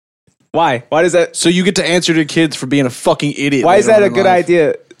Why? Why does that? So you get to answer to kids for being a fucking idiot. Why is later that on a in good life.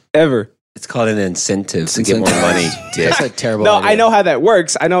 idea ever? It's called an incentive to get more money. Dick. That's a terrible No, idea. I know how that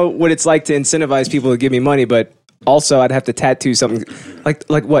works. I know what it's like to incentivize people to give me money, but also I'd have to tattoo something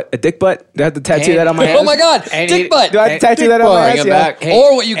like what? A dick butt? Do I have to tattoo that on my ass? Oh my god, And dick he- butt. Do I have to tattoo that on my Bring ass? it back. Hey,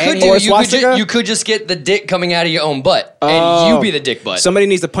 Or what you could and- do, Or a you swastika? could just get the dick coming out of your own butt, and Oh. you be the dick butt. Somebody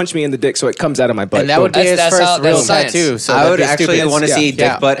needs to punch me in the dick so it comes out of my butt. And that would be That's- his that's how- first real that's science. tattoo. So I that'd would be actually stupid. want to see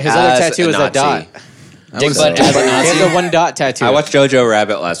Dick Butt His other as tattoo is a Nazi. dot. dick butt as a He Nazi. has a 1 dot tattoo. I watched Jojo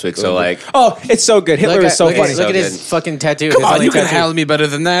Rabbit last week, so like, Oh, it's so good. Hitler is so look funny. Look at So his good. fucking tattoo. Come His on, only you can tattoo. handle me better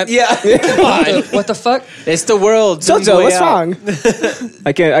than that. yeah, What the fuck? It's the world. Jojo, zoomed way what's out. wrong?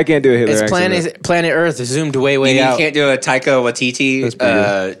 I can't do a Hitler It's accent. planet Earth zoomed way you out. can't do a Taika Waititi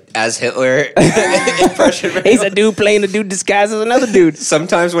pretty as Hitler impression. He's a dude playing a dude disguised as another dude.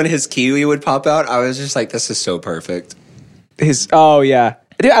 Sometimes when his kiwi would pop out, I was just like, "This is so perfect." Yeah.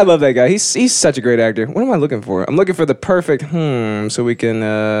 Dude, I love that guy. He's such a great actor. What am I looking for? I'm looking for the perfect so we can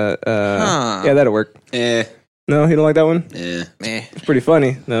yeah, that'll work. No, you don't like that one? It's pretty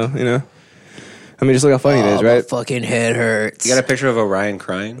funny, though, you know. I mean, just look how funny it is, right? Fucking head hurts. You got a picture of Orion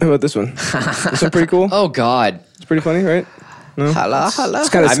crying? How about this one? This one pretty cool. Oh god. It's pretty funny, right? No? Hala. It's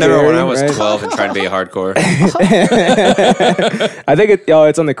kind of I scary, remember when I was right? 12 and trying to be hardcore. I think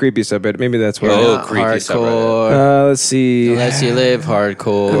it's on the creepy subreddit. Maybe that's where. Oh, creepy subreddit. Hardcore. Let's see. Unless you live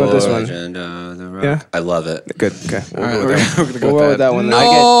hardcore. How about this one? Legend of the Rock. Yeah. I love it. Good. Okay. We'll All go right, with we're that. gonna go We'll with go with that one.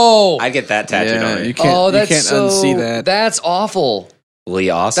 No. I'd get that tattooed on Yeah, me. you can't. Oh, you that's can't so. unsee that. That's awful. Lee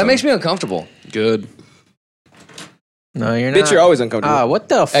awesome. That makes me uncomfortable. Good. No, you're not. Bitch, you're always uncomfortable. Ah, what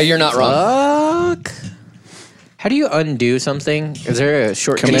the Hey, you're not wrong. fuck? How do you undo something? Is there a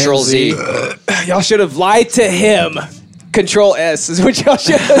short Control Z. Y'all should have lied to him. Control S is what y'all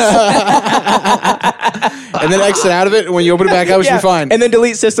should have said. And then exit out of it, and when you open it back up, it should be fine. And then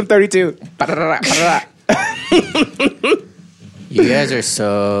delete System 32. You guys are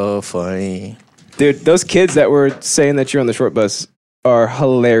so funny. Dude, those kids that were saying that you're on the short bus are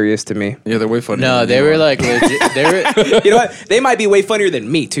hilarious to me. Yeah, they're way funnier. No, than they you were are. like legit. You know what? They might be way funnier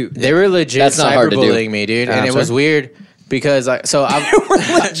than me, too. They were legit That's not hard to do. cyberbullying me, dude, and it was weird because I'm We're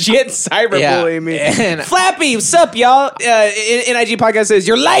legit cyberbullying Yeah, me. and- Flappy, what's up, y'all? NIG podcast says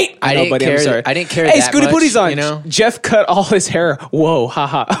you're late. I know, didn't buddy, care- I'm sorry. I didn't care Hey, that Scooty much, Booty's on. you know? Jeff cut all his hair. Whoa,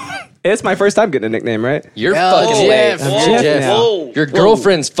 haha. It's my first time getting a nickname, right? You're Hell, fucking Jeff. late. Whoa, Jeff Jeff. now. Your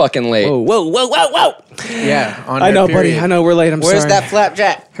girlfriend's fucking late. Whoa. Yeah, on I her know, period. buddy. I know we're late. I'm Where's sorry. that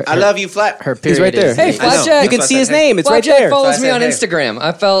Flapjack? I love you, Flap. Her period He's right there. is Hey, late. Flapjack. You can That's see what I his said. name. It's right Flapjack there. follows So I me on said, hey. Instagram.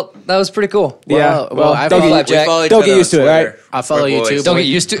 I felt that was pretty cool. Yeah. Well, have don't fun, get, Flapjack. follow each don't other get on used to it, Twitter. right? I'll follow We're you boys. too. Don't boy. get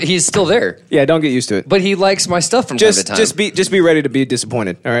used to it. He's still there. Yeah, don't get used to it. But he likes my stuff from time to time. Just be ready to be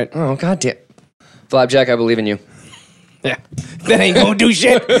disappointed. All right. Oh, goddamn. Flapjack, I believe in you. Yeah. That ain't gonna do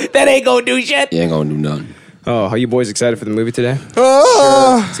shit. That ain't gonna do shit. You ain't gonna do nothing. Oh, are you boys excited for the movie today?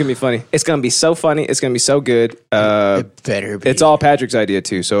 Sure. It's gonna be funny. It's gonna be so funny. It's gonna be so good. It better be. It's all Patrick's idea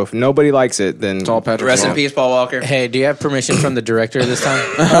too. So if nobody likes it, then It's all Patrick. Rest in peace, Paul Walker. Hey, do you have permission from the director this time?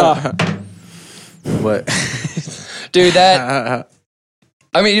 What? Dude, that.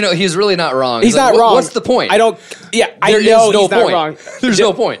 I mean, he's really not wrong. He's It's like, not wrong. What's the point? I don't. Yeah, I There know is no he's not point. wrong. There's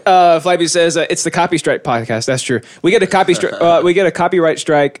no point. Flappy says it's the Copy Strike podcast. That's true. We get a we get a copyright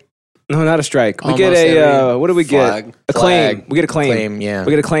strike. No, not a strike. We get Almost a every what do we get? flag. A claim. Flag. We get a claim. Claim, yeah.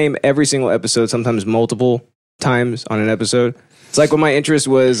 We get a claim every single episode. Sometimes multiple times on an episode. It's like when my interest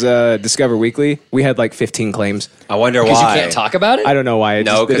was Discover Weekly. We had like 15 claims. I wonder Because why. you can't talk about it? I don't know why.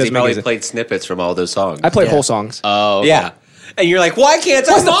 No, because he doesn't make probably any sense. played snippets from all those songs. I played whole songs. Oh. Yeah. And you're like, why can't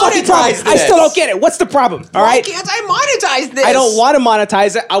What's the I fucking problem? monetize I this? still don't get it. What's the problem? All Why right. can't I monetize this? I don't want to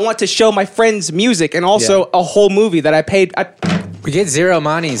monetize it. I want to show my friends music and also a whole movie that I paid. We get zero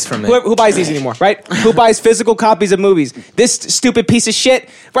monies from it. Who buys these anymore, right? Who buys physical copies of movies? This stupid piece of shit.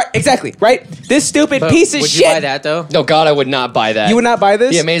 Right, exactly, right? This stupid But piece of would shit. you buy that though? No, God, I would not buy that. You would not buy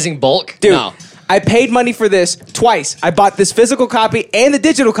this? The Amazing Bulk? Dude, No. I paid money for this twice. I bought this physical copy and the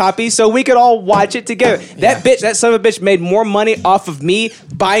digital copy so we could all watch it together. That son of a bitch made more money off of me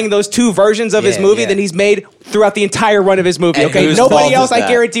buying those two versions of his Yeah, movie yeah. than he's made throughout the entire run of his movie, And okay? whose fault Nobody is else, I that?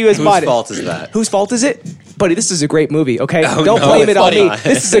 guarantee you, has Whose bought it. fault is that? Whose fault is it? Buddy, this is a great movie, okay? Oh, Don't no, blame it on buddy. me.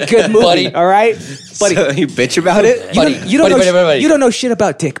 This is a good movie, Buddy. all right? Buddy, So you bitch about it? Buddy, you don't buddy, know buddy, buddy. you don't know shit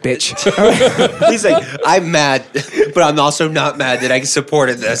about dick, bitch. All right? He's like, I'm mad, but I'm also not mad that I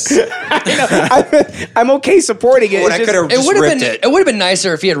supported this. I'm okay supporting it. When It's I just- could have It just would have ripped been. it. It would have been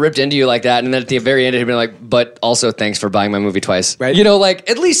nicer if he had ripped into you like that, and then at the very end he'd been like, "But also, thanks for buying my movie twice." Right. Like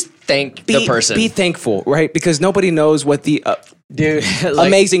at least thank the person. Be thankful, right? Because nobody knows what the dude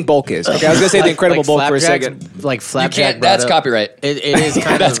amazing bulk is. Okay, I was gonna say the Incredible Bulk for a second. Like Flapjack, that's copyright. It is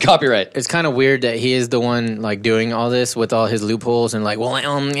kind that's of copyright. It's kind of weird that he is the one like doing all this with all his loopholes and like, well,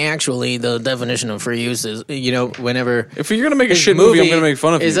 actually, the definition of free use is, whenever if you're gonna make a shit movie, I'm gonna make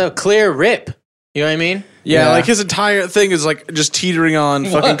fun of you. Is a clear rip. You know what I mean? Yeah, like his entire thing is like just teetering on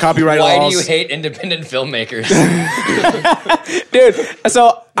fucking copyright Why laws. do you hate independent filmmakers? Dude,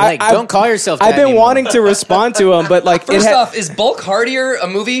 so don't call yourself that I've been anymore. wanting to respond to him, but like First off, is Bulk Hardier a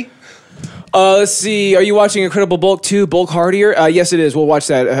movie? let's see. Are you watching Incredible Bulk 2, Bulk Hardier? Yes, it is. We'll watch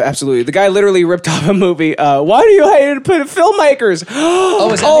that. Absolutely. The guy literally ripped off a movie. Why do you hate filmmakers?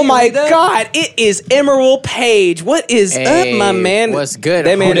 Oh my God. It is Emerald Page. What is up, my man? What's good?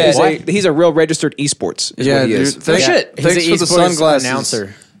 That man is he's a real registered esports. Is what he is. Dude, thanks He's for the sunglasses.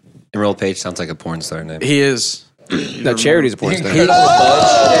 announcer. Emerald Page sounds like a porn star name. He is. No, Charity's a porn star. He's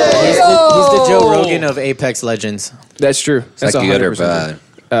the Joe Rogan of Apex Legends. That's true. That's that good or 100%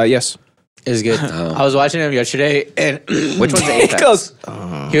 bad? Yes. Is good. I was watching him yesterday, and Which one's Apex?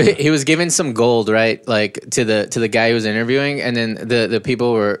 he was giving some gold, right? Like to the guy he was interviewing, and then the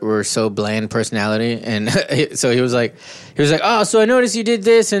people were so bland personality, and so he was like, oh, so I noticed you did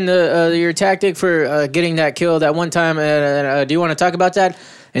this and your tactic for getting that kill that one time. Do you want to talk about that?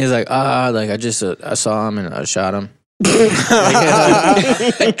 And he's like, I just I saw him and I shot him. And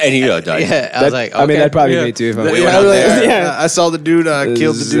he died. Yeah, I was like, okay. I mean, that'd probably be me too. If I'm I saw the dude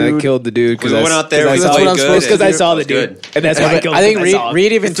killed the dude. I killed the dude because We went out there. I saw the dude, and that's why I killed. I think him.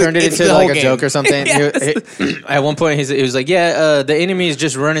 Reed even turned it into the like whole a game. joke or something. At one point, he was like, "Yeah, the enemy is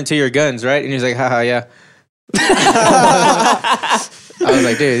just running to your guns, right?" And he was like, "Haha, yeah." I was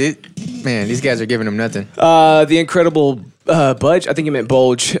like, "Dude, these guys are giving him nothing." The Incredible Budge. I think you meant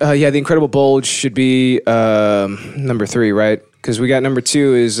Bulge. The Incredible Bulge should be number 3, right? Because we got number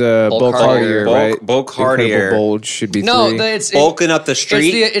 2 is Bulk Hardier, right? Bulk Hardier. Incredible Bulge should be 3. No, it's Bulking up the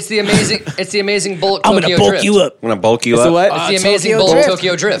street. It's the amazing Bulk. I'm Tokyo gonna bulk Drift. you up. I'm gonna bulk you It's up. the what? It's the amazing Tokyo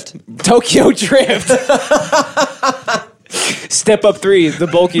Bulk Drift. Tokyo Drift. Tokyo Drift. Step up 3, the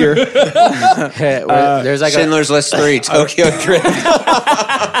bulkier. There's like Schindler's List 3, Tokyo Drift.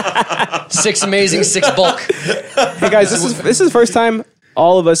 6 amazing, 6 bulk. Hey guys, this is the first time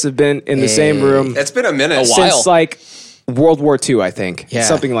all of us have been in the same room It's been a minute. A while. since like World War II, I think. Yeah.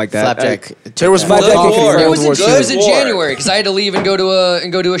 Something like that. Flapjack. There was Flapjack World War. War It was in War. January because I had to leave and go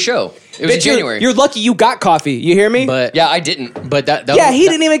to a show. It was in January. You're lucky you got coffee. You hear me? But Yeah, I didn't. but that yeah, he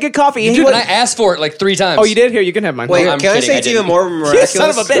didn't even get coffee. He Dude, was- and I asked for it like 3 times. oh, you did? Here, you can have mine. Wait, I'm can I kidding, say I it's didn't. even more miraculous? son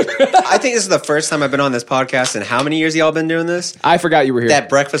of a bitch. I think this is the first time I've been on this podcast. And how many years y'all been doing this? I forgot you were here. That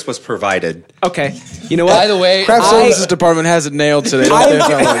breakfast was provided. Okay. You know what? By the way, Craft I- services department has it nailed today. I Don't they,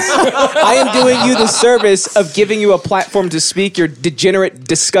 am, fellas? I am doing you the service of giving you a platform to speak your degenerate,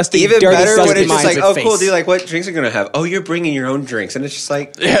 disgusting, Even dirty, better when disgusting it's just mind. like, oh, face. cool, dude, like, what drinks are you going to have? Oh, you're bringing your own drinks. And it's just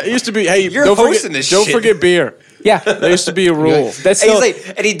like, Yeah, it used to be. Hey, You're don't hosting forget, this don't shit. forget beer. Yeah. There used to be a rule. That's and, still, he's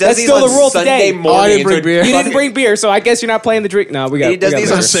like, and he does that's these still on the rule Sunday today. morning. Oh, I didn't bring beer. You didn't bring beer, so I guess you're not playing the drink. No, we got. He does we got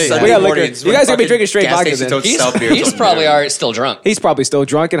these on liquor. Sunday We got liquor. mornings. You guys are gonna be drinking straight gas vodka station then. don't sell beer he's till probably noon. already still drunk. He's probably still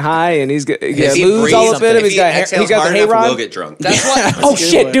drunk and high, and he's got If he booze all breathes up in him. if He's he got exhales the hard hay enough, rod. we'll get drunk. That's why. Oh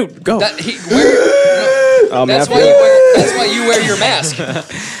shit, dude, go. That's why man, you wear your mask.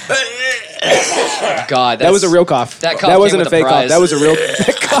 God, that was a real cough. That cough wasn't came a with a fake cough. prize. That was a real.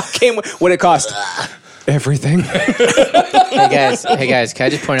 That cough came. What it cost? Everything. Hey guys, can I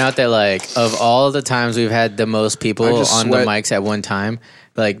just point out that like of all the times we've had the most people on just the sweat. mics at one time,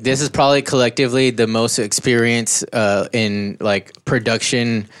 like this is probably collectively the most experience in like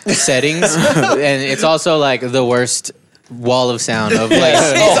production settings, and it's also like the worst wall of sound of like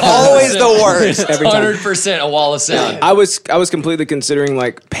It's always the worst. Every time. 100% a wall of sound. I was completely considering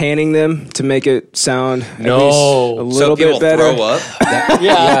like panning them to make it sound at No. least a So little people bit better. throw up.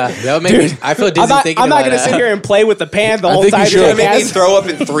 yeah, that would make me, I feel dizzy thinking I'm not about gonna that. sit here and play with the pan the whole think you time. should. during Make me gas. throw up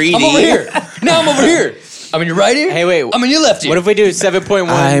in 3D. I'm over here. Now I'm over here. I'm in your right ear. Hey, wait. I'm in your left ear. What if we do 7.1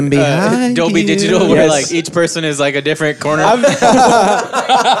 I'm behind Dolby you. Digital where Yes. like each person is like a different corner?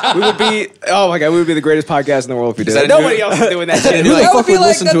 We would be. Oh my god, we would be the greatest podcast in the world if we did that it. a Nobody new- else is doing that shit. Who the That fuck would be would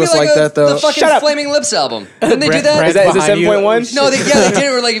listen that'd to be us like a- that, though? The fucking Shut up. Flaming Lips album. Didn't they do that? Brett- Is that behind you. 7.1? No, they did it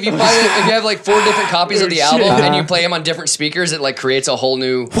where like if you have like 4 different copies of the album and you play them on different speakers, it like creates a whole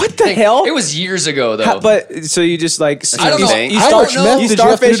new. What the thing. hell? It was years ago though. But so you just like I don't know. you How much starfish meth did you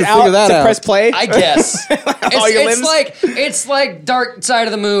have to do out to figure that to out? press play. I guess. It's like Dark Side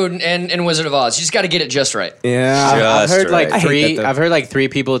of the Moon and Wizard of Oz. You just got to get it just right. Yeah, I've heard I hate three. that, though. I've heard like three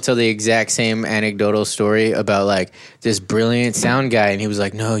people tell the exact same anecdotal story about like this brilliant sound guy, and he was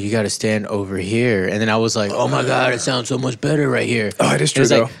like, "No, you got to stand over here." And then I was like, "Oh my god, it sounds so much better right here." Oh, it is true,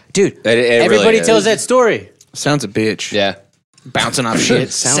 It's like, though. dude, It really everybody is. tells that story. Sounds a bitch. Yeah. Bouncing off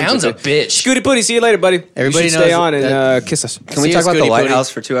shit. Sounds a bitch. Scooty Pooty, see you later, buddy. Everybody you should stay knows on and that- kiss us. Can we See talk us, about the Goody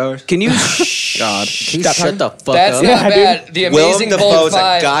lighthouse for 2 hours? Can you? God. Stop Shut the fuck That's up. not Yeah, bad. The Amazing Willem Bold Dafoe's a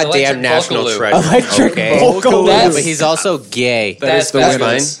 5 goddamn Electric national Vocaloop. treasure. Electric Okay. vocal. Yeah, That's- but he's also gay. That's the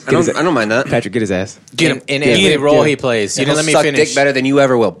badass. winner. I don't mind that. Patrick, get his ass. In every him. role Get him. he plays. You didn't let me Suck finish. dick better than you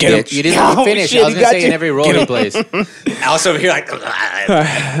ever will. Bitch. You didn't let me Oh, finish. shit, I was he gonna got say in you. every role he plays. Alice over here like.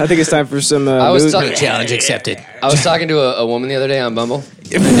 I think it's time for some. I was mood- talking. Challenge accepted. I was talking to a woman the other day on Bumble,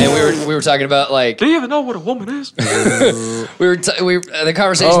 and we were talking about like. Do you even know what a woman is? The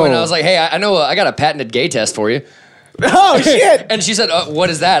conversation when I was like, "Hey, I know I got a patented gay test for you," Oh shit! and she said, "What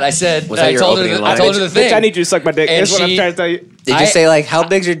is that?" I said, Was that I your told her opening the, I line? told her the thing. Bitch, I need you to suck my dick. And That's what I'm she- trying to tell you. Did I- you say like, how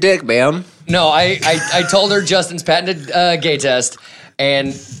big's your dick, ma'am? No, I told her Justin's patented gay test,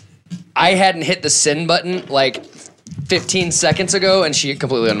 and I hadn't hit the send button like 15 seconds ago, and she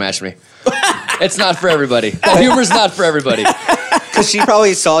completely unmatched me. It's not for everybody. The humor's not for everybody. Because she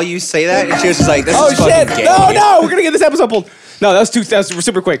probably saw you say that and she was just like, this Oh is shit! fucking gay. No, we're gonna get this episode pulled. No, that was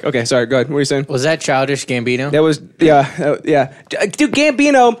super quick. Okay, sorry. Go ahead. What were you saying? Was that Childish Gambino? That was yeah. Dude,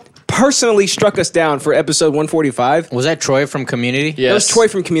 Gambino personally struck us down for episode 145. Was that Troy from Community? Yes. That was Troy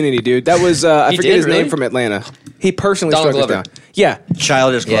from Community, dude. That was I He forget did, his really? name from Atlanta. He personally Donald struck Glover. us down. Yeah,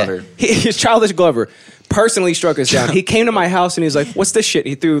 Childish Glover. his Childish Glover personally struck us down. He came to my house and he's like, "What's this shit?"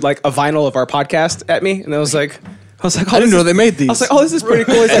 He threw like a vinyl of our podcast at me, and I was like, oh, I didn't this know is- they made these. I was like, "Oh, this is pretty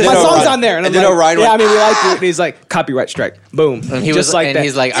cool." He's like, And "My then song's Orion- on there," and I'm and then like, Orion "Yeah, went, I mean, we like you." And he's like, "Copyright strike, boom." And he just was like and that.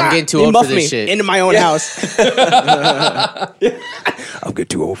 he's like, I'm getting too He old for muffed this me shit. into my own house. I'm getting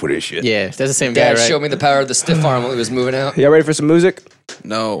too old for this shit. Yeah, that's the same Dad guy, right? showed me the power of the stiff arm while he was moving out. Y'all ready for some music?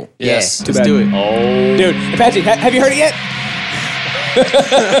 No. Yes. Let's bad. do it. Dude, Apache, have you heard it yet?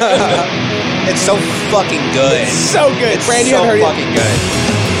 It's so fucking good. So good. It's Brand, you so haven't heard it yet? fucking good.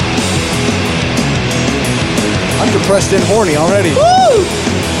 I'm depressed and horny already. Woo!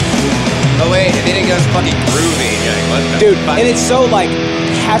 Oh wait, and then it goes fucking groovy. You're like, what the Dude, fuck? and it's so like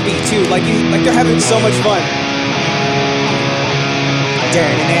happy too. Like they're having so much fun.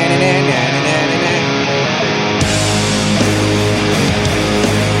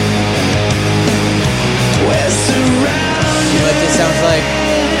 You know what this sounds like?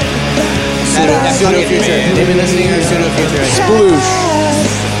 Pseudo Future. They've been listening to Pseudo Future. Sploosh.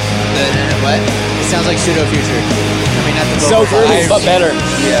 What? It sounds like Pseudo Future. I mean, not the So vocal groovy. But better.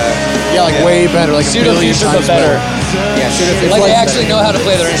 Yeah, like way better. Like Pseudo a billion future, times but better. Yeah, Pseudo Future. Like they actually know how to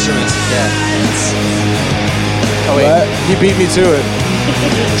play their instruments. Oh wait, What? He beat me to it.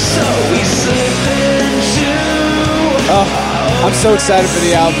 Oh, I'm so excited for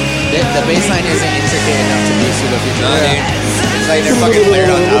the album. the bass line isn't intricate enough to be Pseudo Future. No, dude. It's like they're fucking layered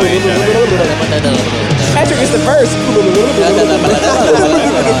on top of each other. Patrick is the first.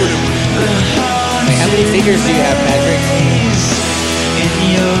 Wait, how many fingers do you have, Patrick?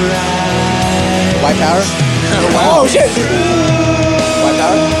 White power? Oh shit! White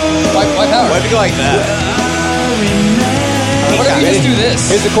power? Why power? Why'd you go like that? What if you just do this?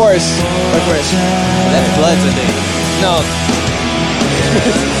 Here's the chorus. What chorus? That's Bloods, I think. No.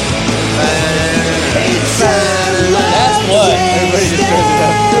 That's blood. Everybody just throws it up.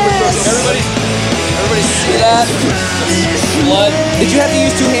 Everybody see that? Blood. Did you have to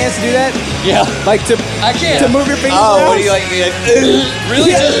use two hands to do that? Yeah. Like to I can't. move your fingers Oh, around? what do you like?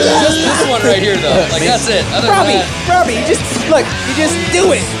 Really? Just this one right here, though. Like, that's it. Other than Robbie, that, Robbie, you just look. You just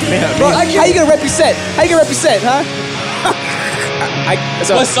do it. Bro, how you gonna rep your set? How you gonna rep your set, huh?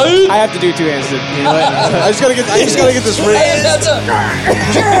 So I have to do two hands. You know what? I just gotta get this ring. hey, that's a.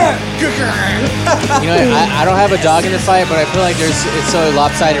 You know what? I don't have a dog in the fight, but I feel like it's so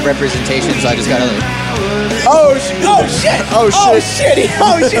lopsided representation, so I just gotta like. Oh shit! Oh shit! Oh, Oh shit. shit!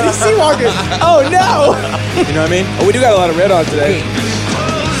 Oh shit! He's sea walking. Oh no! You know what I mean? Oh, we do got a lot of red on today.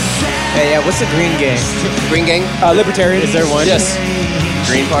 Hey, yeah. What's the green gang? Green Gang? Libertarian. Is there one? Yes.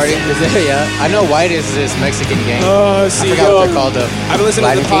 Green Party? Is there? Yeah. I know white is this Mexican gang. Oh, I see, forgot what they're called though. I've been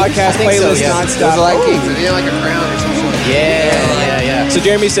listening to the Latin Kings? podcast I think so, playlist yeah. Those nonstop. are like kings. Are they like a crown or some shit? Yeah. So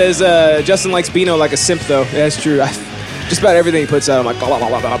Jeremy says Justin likes Beano like a simp, though. Yeah, that's true. Just about everything he puts out, I'm like, blah, blah,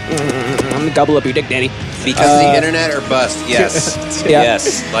 blah, blah. I'm gonna gobble up your dick, daddy. Because of the internet or bust? Yes. Yeah.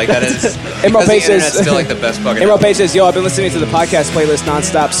 Yes. Like that is. Emerald Because the Page says- internet's still like the best fucking. Emerald Page says, yo, I've been listening to the podcast playlist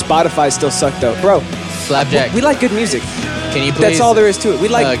nonstop. Spotify still suck, though. Bro, Flapjack. we like good music. Can you please? That's all there is to it. We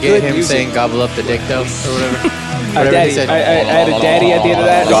like get good him music. saying "gobble up the dick" though, or whatever. Whatever Daddy. he said. I had a daddy at the end of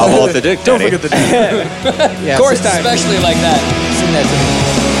that. Gobble up the dick, Don't Daddy. forget the dick. Yeah, Chorus time. Especially like that. Sing that to me.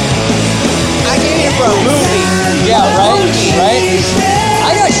 I came here for a movie. Yeah, right?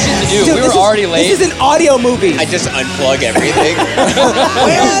 I got shit to do. Dude, We were already late. This is an audio movie. I just unplug everything.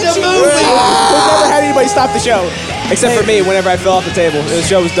 Where's the movie? We've never had anybody stop the show. Except for me, whenever I fell off the table. The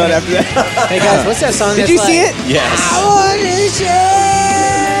show was done after that. Hey guys, what's that song? Did you see it? Yes.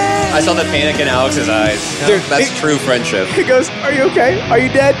 I saw the panic in Alex's eyes. Dude, That's true friendship. He goes, "Are you okay? Are you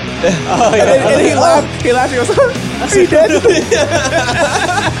dead?" And he laughed. He laughed. He goes, "Are you dead?"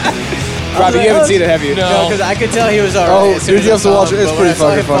 Robbie, you haven't seen it, have you? No, because I could tell he was alright. Oh, as soon dude, as you I have to saw watch him, it. It's but when pretty I saw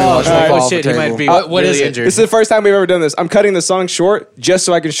fucking him funny fall, watching I was him like, fall oh shit, off he the might be table. What is really it? injured. This is the first time we've ever done this. I'm cutting the song short just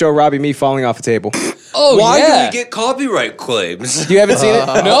so I can show Robbie me falling off a table. Oh, Why yeah. do we get copyright claims? You haven't seen it?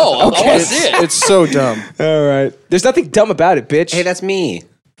 No, I want to see it. It's so dumb. All right. There's nothing dumb about it, bitch. Hey, that's me.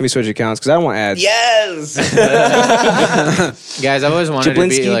 Let me switch accounts because I don't want ads. Yes. Guys, I've always wanted to be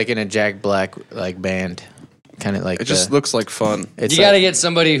Jablinski? like in a Jack Black like band, kind of like. It just looks like fun. It's You like, got to get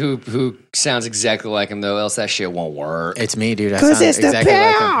somebody who sounds exactly like him, though, else that shit won't work. It's me, dude. I Because sound it's the exactly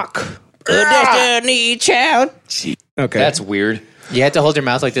like him. pack. Destiny Child. Okay. That's weird. You have to hold your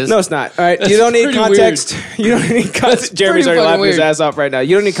mouth like this. No, it's not. All right. You don't need pretty context. You don't need context. Jeremy's pretty already fucking laughing his weird. ass off right now.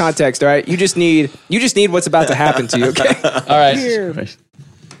 You don't need context, all right? You just need what's about to happen to you, okay? All right.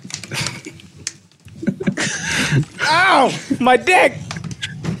 Ow! My dick!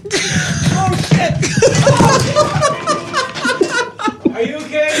 Oh shit! Are you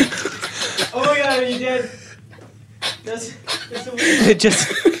okay? Oh my god, are you dead? That's a weird. It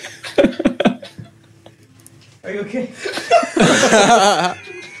just. Are you okay?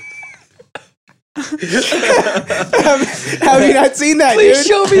 Have you not seen that, Please dude?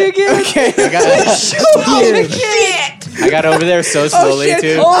 show me again. Okay. I got over there so slowly shit.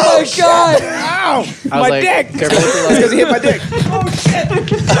 too. Oh my god. Ow! I was My like, dick! careful with the It's because he hit my dick. Oh shit!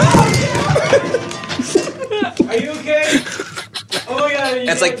 Are you okay? Oh my god, are you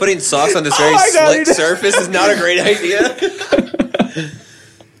That's like putting sauce on this very my God, slick dude. surface is not a great idea.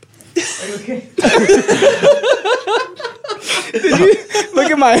 Are you okay? Look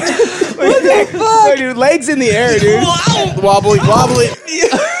at my what the fuck? Look, dude, legs in the air, dude. Wobbly.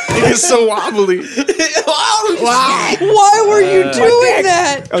 It's so wobbly. Why were you doing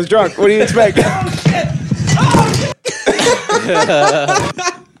that? I was drunk. What do you expect?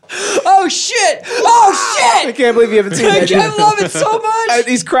 Oh shit! Oh I shit! can't believe you haven't seen I that, dude. love it so much.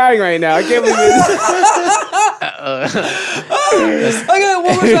 He's crying right now. I can't believe it. Okay,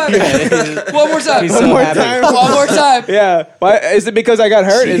 one more time. One more time. He's One so more happy. time. One more time. Yeah. Why? Is it because I got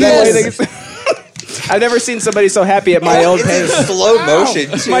hurt? Is that why you Yes. think it's... I've never seen somebody so happy at my own It's pain. in slow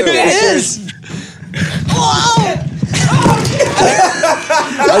motion too. My dick. It is.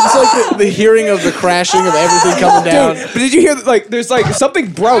 I just like the hearing of the crashing of everything coming down. Dude, but did you hear, like, there's like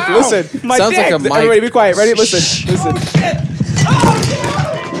something broke. Listen. My Sounds dick. like a mic. Everybody be quiet. Ready? Listen. Listen.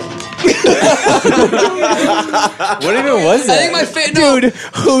 What even was I that? think my face. No, Dude,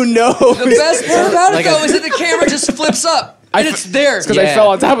 who knows? the best part about it Like though a- is that the camera just flips up and it's there. Because I Yeah. fell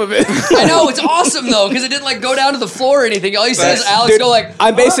on top of it. I know it's awesome though because it didn't like go down to the floor or anything. All you see is Alex Dude, go like,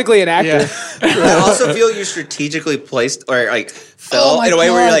 I'm basically an actor. I also feel you strategically placed or like fell Oh my in a way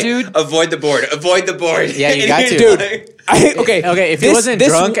where God, you're like, dude. avoid the board. Yeah, you And got you're to. Dude. like- Okay. Okay, if he this- wasn't this-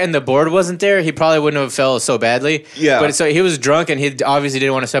 drunk and the board wasn't there, he probably wouldn't have fell so badly. Yeah. But so he was drunk and he obviously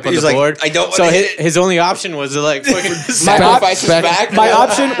didn't want to step on He's the like, board. I don't So wanna his, hit it. his only option was to like fucking sacrifice his back. My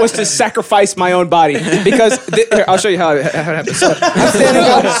option was to sacrifice my own body because here, I'll show you how it happens. So I'm standing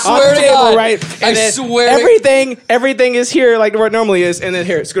on swear the to table, God. right? I And then swear to- everything is here like where it normally is, and then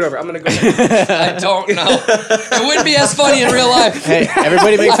here, scoot over. I'm gonna go. I don't know. It wouldn't be as funny in real life. Hey,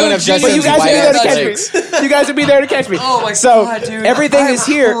 everybody make fun I of would Justin's But you genuinely guys would be white there to ass catch legs. me. You guys would be there to catch me. Oh my so God, dude. everything I'm is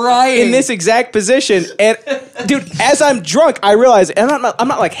here crying. in this exact position, and dude, as I'm drunk, I realize, and I'm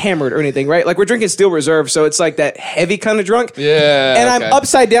not like hammered or anything, right? Like we're drinking Steel Reserve, so it's like that heavy kind of drunk. Yeah. And I'm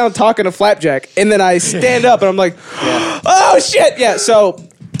upside down talking to Flapjack, and then I stand up and I'm like, oh shit, yeah. So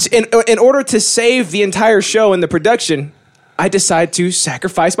in order to save the entire show and the production, I decide to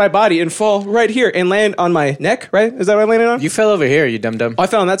sacrifice my body and fall right here and land on my neck, right? Is that what I landed on? You fell over here, you dum dum. Oh, I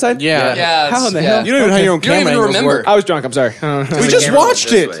fell on that side? Yeah. Yeah. How in the yeah. hell? You don't even know how your own You don't camera even angles remember. work. I was drunk, I'm sorry. We just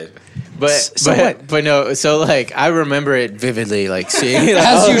watched it. But what? but no, so like I remember it vividly, like seeing it.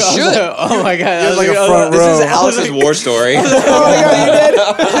 As you I was should. like, oh my god! I was like a oh, front this row. is This is Alex's war story. Oh my god, you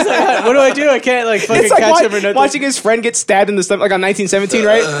did? what do I do? I can't like fucking It's like catch him or nothing. watching his friend get stabbed in the stomach, like on 1917,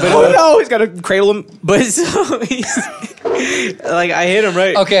 right? Oh no, he's got to cradle him. But so Like I hit him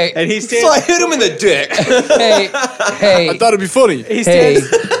right. Okay. And he stands. So I hit him in the dick. Hey. I thought it'd be funny. He stands.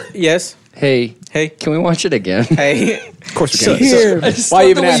 Yes. Hey. Hey. Can we watch it again? Hey. Of course we can. I just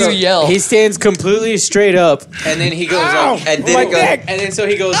love the way you yell. He stands completely straight up, and then he goes up, And then my it goes, neck. and then so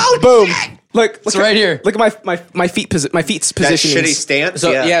he goes. Boom. Look It's right here. Look at my feet's that positioning. shitty stance.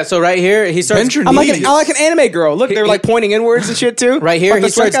 So yeah. So right here he starts. Bend your I'm like knees. an anime girl. Look, they're like pointing inwards and shit too. Right here Fuck he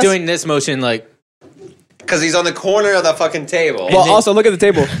the starts sweatcast. doing this motion like. Because he's on the corner of the fucking table. Well, also look at the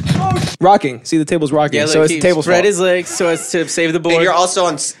table, rocking. See, the table's rocking. Yeah, so like it's he the table's spread fault. his legs so as to save the board. and you're also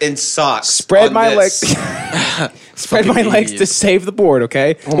in socks. Spread on my this. legs. Spread my legs to save the board.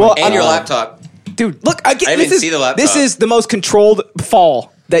 Okay. And your laptop. dude. Look, I didn't see the laptop. This is the most controlled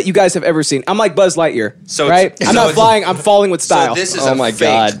fall that you guys have ever seen. I'm like Buzz Lightyear. So right? it's- I'm so not it's- flying. I'm falling with style. So this is Oh a my fake.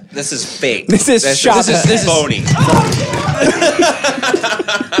 God. This is fake. This is shot. This is phony.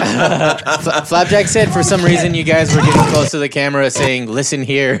 Flapjack said for some reason you guys were getting close to the camera saying, listen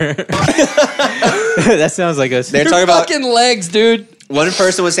here. That sounds like us. They're Your talking about fucking legs, dude. one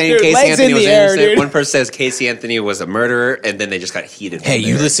person was saying Dude, Casey legs Anthony in was the air, innocent. dude. One person says Casey Anthony was a murderer, and then they just got heated. Hey, from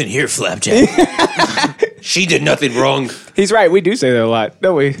you there. listen here, Flapjack. She did nothing wrong. He's right. We do say that a lot,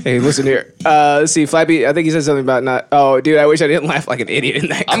 don't we? Hey, listen here. Let's see. Flappy, I think he said something about not. Oh, dude, I wish I didn't laugh like an idiot in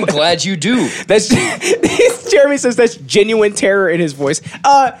that. I'm clip. glad you do. That's Jeremy says that's genuine terror in his voice.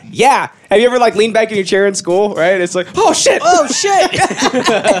 Yeah. Have you ever like leaned back in your chair in school? Right? It's like, oh shit, Oh, shit.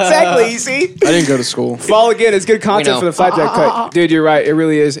 exactly. You see, I didn't go to school. fall again is good content know. for the Flapjack cut, dude. You're right. It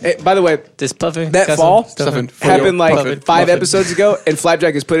really is. Hey, by the way, This puffing. that fall Stuffing. happened like Puffin. 5 episodes ago, and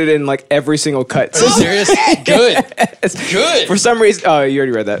Flapjack has put it in like every single cut. Are you serious? Good. Good. For some reason, oh, you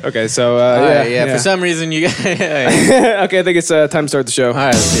already read that. Okay, so Yeah, for some reason you guys. All okay, I think it's time to start the show.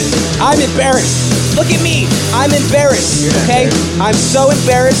 right, let's do it. I'm embarrassed. Look at me. I'm embarrassed. Okay, I'm so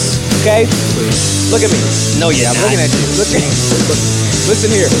embarrassed. Okay, look at me. No, yeah, I'm looking at you. Look at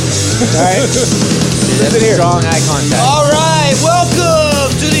Listen here. All right. Listen here. Strong eye contact. All right, welcome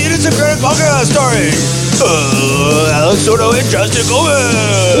to the Innocent Credit Podcast starring Alex Soto and Justin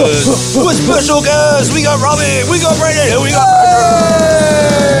Gomez. With special guests, we got Robin, we got Brandon, and we got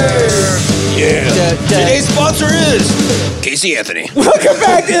Yeah. Today's sponsor is Casey Anthony. Welcome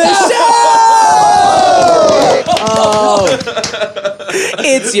back to the show.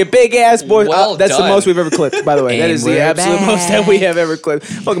 It's your big ass boy. Well That's the done. most we've ever clipped, by the way. That And is the we're absolute back. most that we have ever clipped.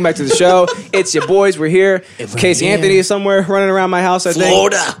 Welcome back to the show. It's your boys. We're here. Casey here. Anthony is somewhere running around my house, I think.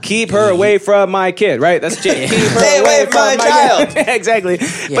 Florida. Keep her away from my kid, right? That's it. Keep her Stay away from my child. kid. Exactly.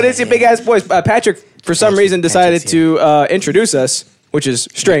 But it's your big ass boys. Patrick, for some reason, decided to introduce us, which is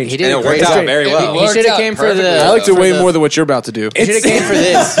strange. He did And a it great worked out job. very well. It He worked should have out came for perfectly. the. I like to for way the- more than what you're about to do. He should have came for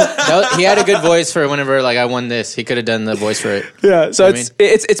this. He had a good voice for whenever like I won this. He could have done the voice for it. Yeah, so I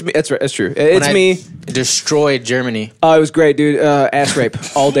it's me. That's right. That's true. It's When I me. Destroyed Germany. Oh, it was great, dude. Ass rape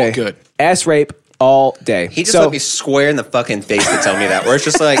all day. Good. Ass rape all day. He just looked me square in the fucking face to tell me that. Where it's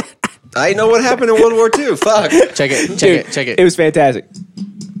just like, I know what happened in World War II. Fuck. Check it. Check dude, it. Check it. It was fantastic.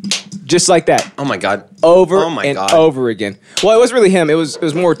 Just like that. Oh my god. Over Oh my and God. over again. Well, it wasn't really him. It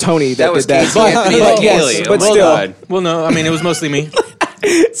was more Tony that was did that. Casey Anthony But yes, Daly. but Oh my still. God. Well, no. I mean, it was mostly me.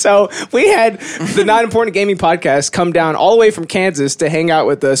 So we had the Not Important Gaming podcast come down all the way from Kansas to hang out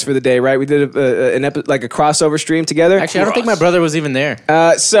with us for the day. Right? We did a crossover stream together. Actually, I don't think my brother was even there.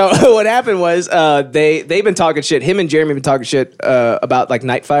 So what happened was they've been talking shit. Him and Jeremy have been talking shit about like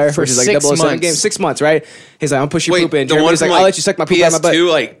Nightfire, which is like 6 007 months. game. 6 months, right? He's like, I'm push your Wait, poop in. the one Jeremy's from like, I'll let you suck my poop out of my butt.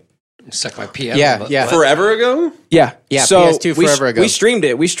 PS2, like Suck my PM. Yeah. forever ago? Yeah. Yeah, So PS2 we, forever ago. We streamed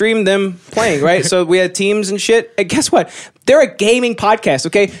it. We streamed them playing, right? So we had teams and shit. And guess what? They're a gaming podcast,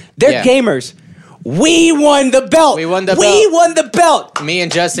 okay? They're Yeah. gamers. We won the belt. We won the We belt. won the belt. Me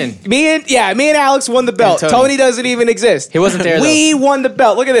and Justin. Me and Alex won the belt. And Tony. Tony doesn't even exist. He wasn't there, We won the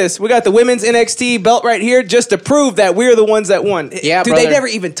belt. Look at this. We got the women's NXT belt right here just to prove that we're the ones that won. Yeah, dude, brother. they never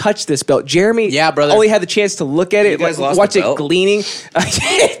even touched this belt. Jeremy, Yeah, brother. only had the chance to look at it, guys lost watch the it belt? gleaning.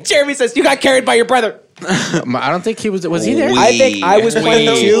 Jeremy says you got carried by your brother. I don't think he was. Was he there? I think I was playing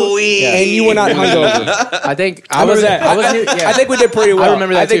too, and you were not hungover. I think I I was. remember that. I was. Yeah. I think we did pretty well. I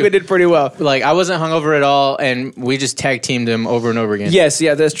remember that I think too. we did pretty well. Like I wasn't hungover at all, and we just tag teamed him over and over again. Yes,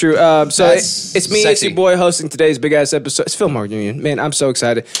 yeah, that's true. So That's it's me, sexy. it's your boy, hosting today's big ass episode. It's Film Roll Union, man. I'm so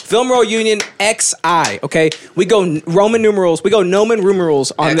excited. Film Roll Union XI. Okay, we go Roman numerals. We go Nomen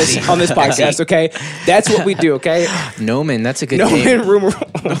numerals on this podcast. Okay, that's what we do. Okay, Nomen, that's a good Nomen name. numerals.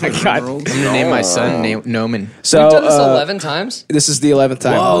 Oh my god. I'm gonna name my son Nomen. So You've done this 11 times? this is the 11th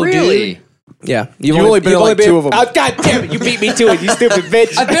time. Oh, really? Yeah, You've only been in like 2 of them. Oh, god damn it! You beat me to it. You stupid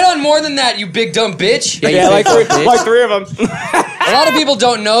bitch. I've been on more than that, you big dumb bitch. Yeah, like three of them. A lot of people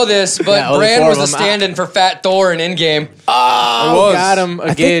don't know this, but Bran was the stand-in for Fat Thor in Endgame. Oh, got him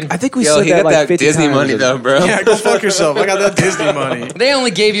again. I think we said that like 50 Disney times. money though, bro. Yeah, go fuck yourself. I got that Disney money. They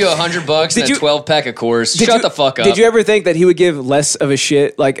only gave you $100 and a 12-pack of Coors. Shut the fuck up. Did you ever think that he would give less of a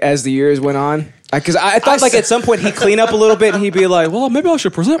shit like as the years went on? Because I thought like at some point he'd clean up a little bit and he'd be like, well, maybe I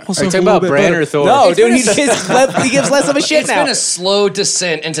should present myself. Are you talking about Bran or Thor? No, dude, he gives less of a shit It's now. been a slow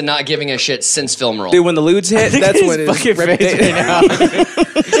descent into not giving a shit since film roll. Dude, when the lewds hit, that's when his fucking reputation. face right now.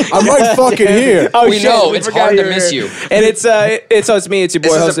 I'm right fucking here. Oh, We shit, know, it's forgot hard to were miss here. you. And it's me, it's your boy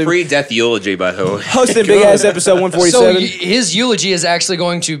This is a hosting, pre-death eulogy, by the way. hosting big ass episode So 147. his eulogy is actually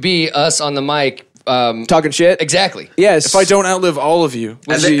going to be us on the mic. Talking shit. Exactly. Yes. If I don't outlive all of you.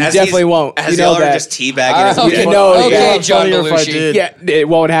 Which you definitely won't. As You know y'all are that. just teabagging his Okay, know, okay, yeah. John Funnier if I Belushi. did. Yeah, it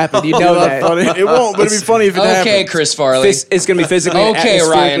won't happen. You know that. Funny. It won't, but it'd be funny if it happened. Okay, Chris Farley. It's going to be physically Okay, and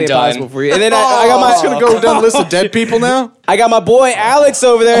Ryan Dunn. impossible for you. And then I got my I'm just gonna go down the list of dead people now. I got my boy Alex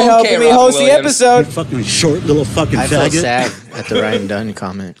over there Okay, helping me Robin host Williams. the episode. Fucking short little fucking I felt faggot. sad at the Ryan Dunn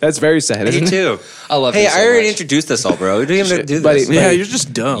comment. That's very sad, Me isn't it? too. I love Hey, him so I already much. introduced us all, bro. We didn't even do buddy. this. Yeah, you're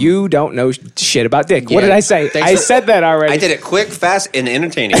just dumb. You don't know shit about dick. What Yeah. did I say? Thanks I for- said that already. I did it quick, fast, and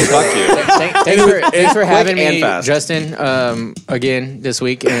entertaining. Fuck you. Thanks for having and me, fast. Justin, again this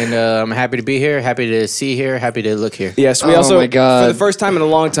week. And I'm happy to be here, happy to see here, happy to look here. Yes, we Oh also, my God. for the first time in a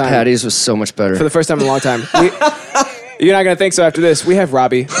long time, Patty's was so much better. for the first time in a long time, you're not going to think so after this. We have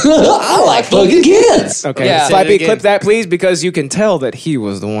Robbie. I like fucking kids. Okay, Yeah. Slappy, Say it again. clip that, please, because you can tell that he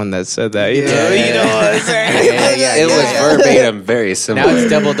was the one that said that. You know what I'm saying? It was verbatim, very similar. Now it's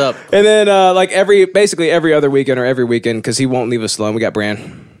doubled up. And then, basically every other weekend or every weekend, because he won't leave us alone, we got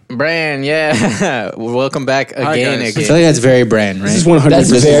Bran. Bran, yeah. Welcome back again. guys. I feel like that's very Bran, right? This is 100%.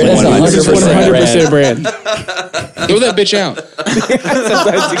 That's 100% Bran. Throw that bitch out.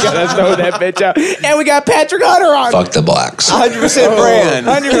 Sometimes you gotta throw that bitch out. And we got Patrick Hunter on. Fuck the blacks. 100% brand.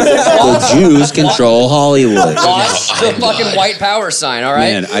 100%. The Jews control Hollywood. Watch the fucking white power sign, all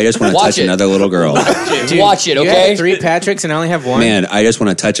right? Man, I just want to Watch touch it. another little girl. Watch it, You okay? have 3 Patricks and I only have 1. Man, I just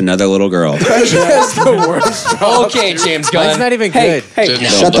want to touch another little girl. That's the worst. Okay, James Mine's Gunn. not even Hey, good. hey.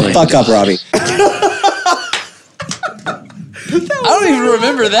 Shut the fuck up, Robbie. I don't even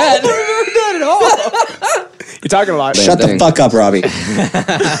remember that. You're talking a lot. Shut the fuck up, Robbie.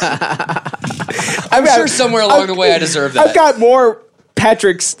 I'm sure somewhere along the way I deserve that. I've got more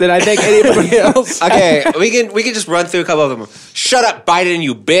Patricks than I think anybody else. Okay, we can just run through a couple of them. Shut up, Biden,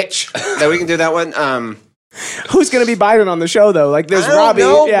 you bitch. That we can do that one. Who's going to be Biden on the show, though? Like, there's I don't Robbie.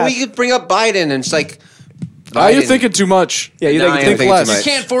 know. Yeah. We could bring up Biden and it's like. You're Biden. thinking too much. Yeah, you No, I think, am thinking less. too You much.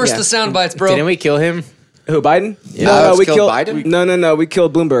 can't force Yeah. the sound bites, bro. Didn't we kill him? who, Biden? let's we kill killed Biden? No, we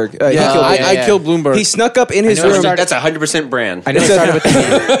killed Bloomberg. He killed I yeah. killed Bloomberg. He snuck up in his I know it room. started- That's 100% brand. I know it started with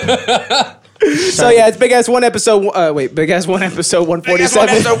the So yeah, it's Big Ass One episode. Big Ass One episode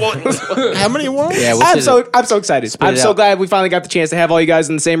 147. How many won? Yeah, which I'm is so excited. I'm it so out. glad we finally got the chance to have all you guys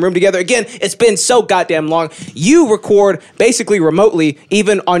in the same room together. Again, it's been so goddamn long. You record basically remotely,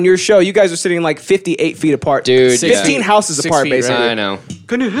 even on your show. You guys are sitting like 58 feet apart. Dude, 15 houses 6 apart, feet, basically. I know.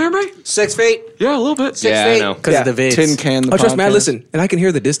 Can you hear me? 6 feet. Yeah, a little bit. Yeah, I know. because of the vids. Tin can. The Oh, trust me, I podcast. listen, and I can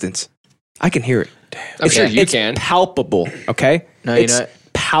hear the distance. I can hear it. I'm sure you it's can. palpable, okay? No, you it's know what?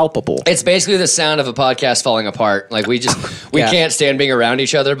 palpable. It's basically the sound of a podcast falling apart. Like we Yeah. can't stand being around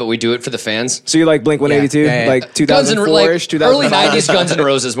each other, but we do it for the fans. So you like Blink 182, Yeah, yeah. like Guns N' 2004-ish, like early 2005? '90s Guns N'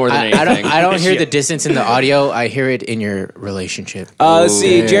 Roses more than I anything. don't hear the distance in the audio. I hear it in your relationship. Let's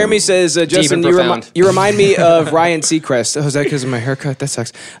see. Jeremy says, Justin, and profound. you remind me of Ryan Seacrest. Oh, is that because of my haircut? That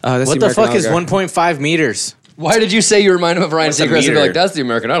sucks. That's What the American fuck is Idol guy. 1.5 meters? Why did you say you remind him of Ryan a Seacrest and be meter? like, that's the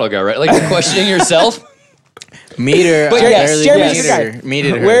American Idol guy, right? Like you're questioning yourself. Meter. But I yes, barely Jeremy's the guy.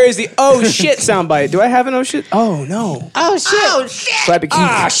 metered her. Where is the oh shit soundbite? Do I have an oh shit? Oh no. Oh shit! Oh shit. Slap it.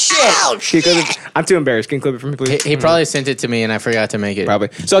 Ah shit. I'm too embarrassed. Can you clip it for me, please? He probably sent it to me and I forgot to make it. Probably.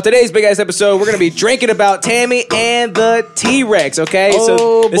 So today's big ass episode, we're gonna be drinking about Tammy and the T-Rex. Okay. Oh,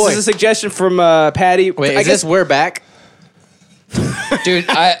 so this boy. is a suggestion from Patty. Wait, I is this we're back? Dude,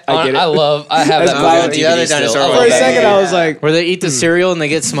 I get it. I have That's that movie on violent. DVD The other still. dinosaur I was for love a that second movie. I was like, Where they eat the cereal and they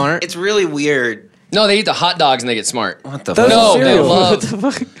get smart? It's really weird. No, they eat the hot dogs and they get smart. What the Those fuck? are No, they cereal.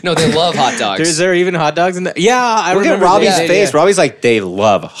 love. No, they love hot dogs. Is there even hot dogs in there? Yeah, I Look at remember Robbie's they did, face. yeah. Robbie's like, they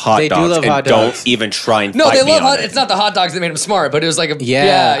love hot They do dogs love and hot dogs. don't even try and No, fight they me love on hot. it. It's not the hot dogs that made them smart, but it was like a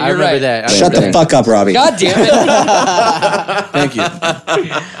Yeah, I You're remember right. that. I Shut remember the fuck up, Robbie. God damn it! Thank you.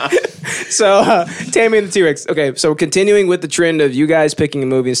 So, Tammy and the T-Rex. Okay, so continuing with the trend of you guys picking a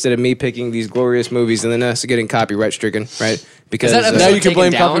movie instead of me picking these glorious movies and then us getting copyright stricken, right? Because Is that Now episode you can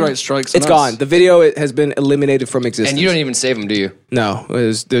blame taken down? copyright strikes. it's on us. gone. The video has been eliminated from existence. And you don't even save them, do you? No,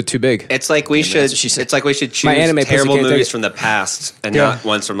 they're too big. It's like we should. what she said. It's like we should choose My anime pussy terrible can't take movies it. from the past and Yeah. not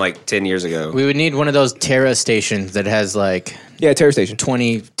ones from like 10 years ago. We would need one of those Terra stations that has like Yeah, Terror Station.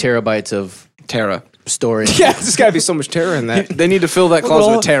 20 terabytes of Terra. storage. Yeah, there's got to be so much terror in that. They need to fill that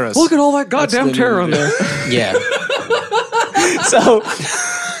closet with terras. Look at all that goddamn That's terror the on new- there. Yeah. So,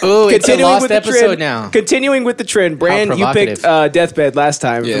 Ooh, it's a continuing lost with the episode trend. now. Continuing with the trend, Brand, you picked provocative. Deathbed last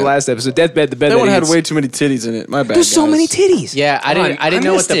time for Yeah. the last episode. Deathbed, the bed That one had eats. way too many titties in it. My bad. There's so guys. many titties. Yeah, I didn't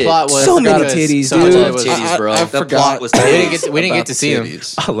know what missed the it. plot was. So many because titties, so much dude. of it was- Titties, bro. I The forgot. plot was we didn't terrible. get about to see them.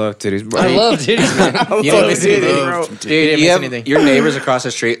 titties. I love titties, bro. I love titties, man. You didn't miss anything, bro. Dude, you didn't You miss have- anything. your neighbors across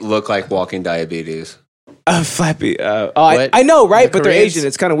the street look like walking diabetes. Flappy. What? I know, right? The but they're Koreans? Asian.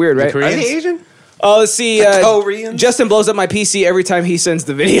 It's kind of weird, right? Koreans? Asian? Oh, let's see. Koreans? Justin blows up my PC every time he sends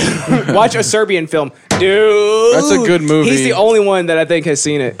the video. Watch a Serbian film, dude. That's a good movie. He's the only one that I think has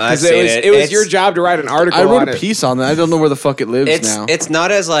seen it. 'Cause I've seen it. It was It's- your job to write an article I wrote on a it. piece on that. I don't know where the fuck it lives now. It's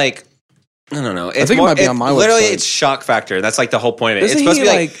not as like. I don't know. It's think it might be on my literally, website. it's shock factor. That's like the whole point of it. Isn't It's supposed to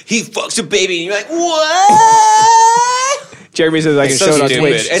he, be like, like- he fucks a baby, and you're like, what? Jeremy says I can It's so show it on stupid.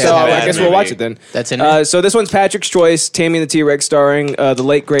 Twitch. It's So a I bad guess we'll movie. watch it then. That's in there? So this one's Patrick's Choice, Tammy and the T-Rex, starring the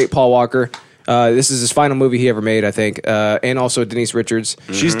late great Paul Walker. This is his final movie he ever made, I think, and also Denise Richards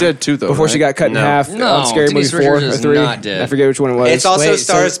She's dead too, though. before she right? got cut in No. half No, on Scary Denise Movie 4 Richards or is 3. not dead. I forget which one it was. It's also Wait, so-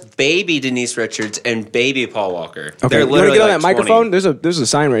 stars baby Denise Richards and baby Paul Walker. Okay, They're you want to literally get on like that microphone? 20. There's a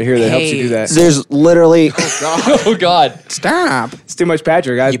sign right here that helps you do that. There's literally. Oh, God. Stop. It's too much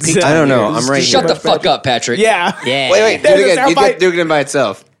Patrick. You peeked I don't know. It's I'm right too Shut here. the fuck up, Patrick. Yeah. Yeah. Wait, do There's it a again. You soundbite. could do it again by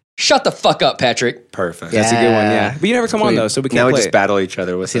itself. Shut the fuck up, Patrick. Perfect. That's a good one, Yeah. yeah. But you never come on, though, so we can't Now we play just it. battle each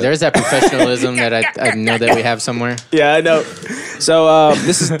other with See, it. there's that professionalism that I know that we have somewhere. Yeah, I know. So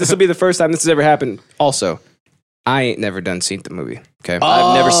this will be the first time this has ever happened. Also, I ain't never done seen the movie. Okay,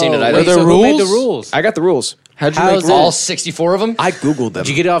 I've never seen it either. Were there So who made the rules? rules? I got the rules. How'd you How's make that? All rules? 64 of them? I googled them. Did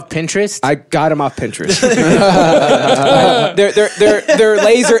you get it off Pinterest? I got them off Pinterest. they're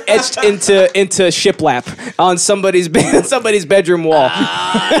laser etched into shiplap on somebody's bedroom wall.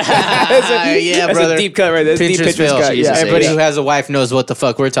 Yeah, That's brother. a deep cut right there. That's a deep Pinterest fail. cut. Yeah. Everybody who has a wife knows what the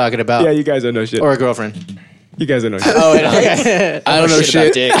fuck we're talking about. Yeah, you guys don't know shit. Or a girlfriend. You guys don't know shit. Oh, wait, okay. I don't know shit about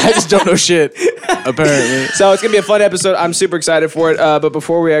shit. dick. I just don't know shit. Apparently. So it's gonna be a fun episode. I'm super excited for it. But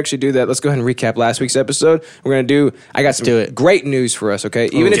before we actually do that, let's go ahead and recap last week's episode. I got some do it. great news for us. Okay,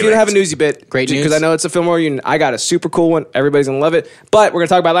 even if do you don't it. have a newsy bit, Great because news. I know it's a film reunion. I got a super cool one. Everybody's gonna love it. But we're gonna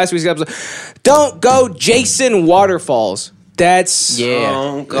talk about last week's episode. Don't go Jason Waterfalls. That's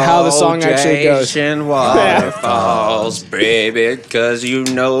Yeah. how the song actually goes. Jason Waterfalls, baby, because you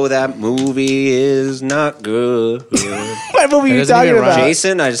know that movie is not good. What movie are you doesn't talking even rhyme. about?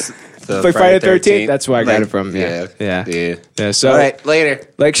 Jason, I just the Like Friday the 13th? That's where I got it from. Yeah. yeah, Yeah. So All right, later.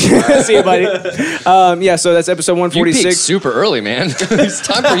 like, see you, buddy. Yeah. So that's episode You peaked 146. super early, man. It's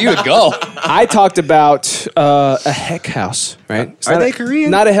time for you to go. I talked about a heck house, right? It's Are not they a- Korean?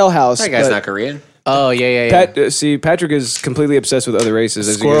 Not a hell house. That guy's but not Korean. Oh, yeah. See, Patrick is completely obsessed with other races.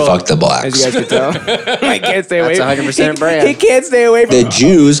 As you, Squirrel. guys, Fuck the blacks. as you guys can tell. I can't stay away. That's 100% brand. He can't stay away from. The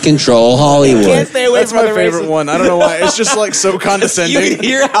Jews control Can't Hollywood. stay away That's from my other favorite races. one. I don't know why. It's just like so condescending.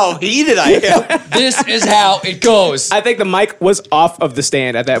 hear how heated I am. This is how it goes. I think the mic was off of the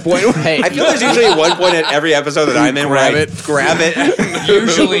stand at that point. Hey, I feel there's usually one point at every episode that I'm in where I grab it.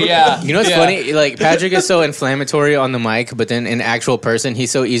 Usually, yeah. you know what's Yeah. funny? Like, Patrick is so inflammatory on the mic, but then in actual person,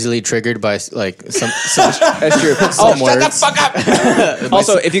 he's so easily triggered by, like, some That's true. some words. fuck up.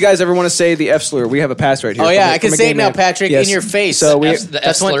 Also, if you guys ever want to say the F slur, we have a pass right here. Oh, yeah, From a- I can from a say gay it now, man. Patrick, Yes. in your face. So we The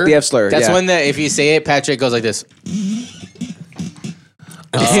that's F when slur? the F slur. That's yeah. when if you say it, Patrick goes like this.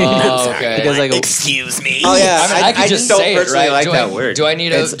 Oh, okay. He does like a, Excuse me. Oh yeah, I mean, I could just don't say it, personally right? like do that I, word. Do I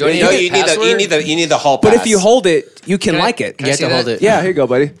need a? It's- Do I need no, a you need password? you need the hall pass. But if you hold it, you can Can I- like it. can you I have see to hold that? it. Yeah, here you go,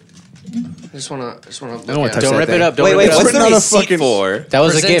 buddy. I just wanna. don't wanna touch Don't that rip thing. it up. Don't wait, rip it what's up. the Not a receipt fucking- for? That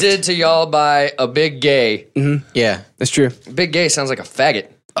was a Presented gift. to y'all by a big gay. Yeah. That's true. Big gay sounds like a faggot.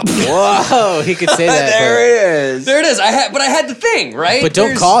 Whoa, he could say that. There it is. There it is. But I had the thing right. But don't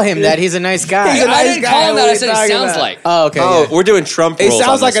There's- call him that. He's a nice guy. He's a I nice didn't guy, call him what that. are I you said it talking sounds about? like. Oh, okay. Oh, yeah. we're doing Trump It rules.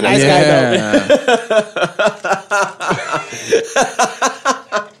 sounds on like a this nice one. guy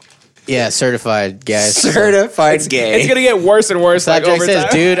though. Yeah, certified, guys. Certified gay. It's gonna get worse and worse. Like Subject over says,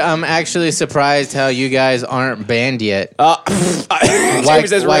 time. dude, I'm actually surprised how you guys aren't banned yet. Why? Why?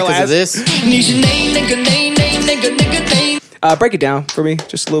 Says Why? real Because of ass. this? Break it down for me,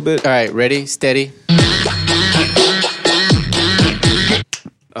 just a little bit. All right, ready, steady.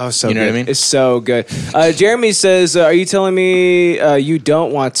 Oh, so You know good. what I mean? It's so good. Jeremy says, "Are you telling me you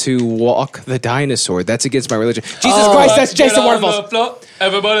don't want to walk the dinosaur? That's against my religion." Jesus Christ, that's Jason Waterfalls.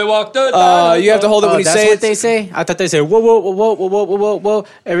 Everybody walk the You have to hold it when you that's say what it. they say. I thought they said, "Whoa, whoa, whoa, whoa, whoa, whoa, whoa, whoa!"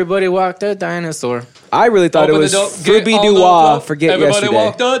 Everybody walk the dinosaur. I really thought it was Fruby Doo-Wah, Forget Yesterday.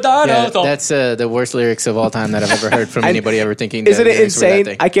 walk the Yeah, dinosaur. that's the worst lyrics of all time that I've ever heard from anybody ever thinking. Isn't that it lyrics were that insane?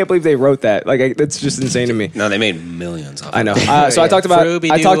 thing. I can't believe they wrote that. Like, that's just insane to me. No, they made millions off I it. know. So I talked about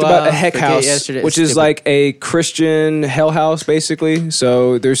a heck Forget house, Yesterday. which is Stupid. like a Christian hell house, basically.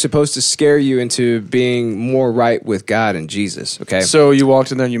 So they're supposed to scare you into being more right with God and Jesus. Okay. So you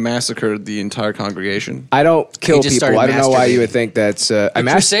walked in there and you massacred the entire congregation. I don't kill just people. started I don't know why you masturbating. would think that's. I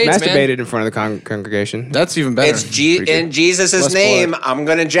Crusades, man. masturbated in front of the congregation. That's even better. It's in Jesus' Less name. blood. I'm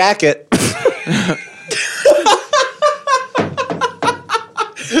gonna jack it.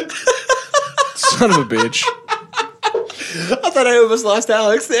 Son of a bitch. I thought I almost lost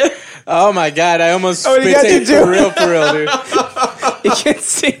Alex there. Oh my god! I almost Oh, you got spit to it do- for real, dude. You can't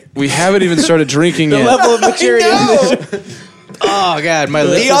see We haven't even started drinking yet. level of maturity. Oh god, my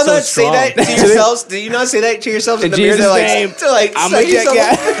lips Do y'all are so not say strong. that to yourselves? Do you not say that to yourselves in In the mirror? Jesus' They're like, name, to like, I'm suck a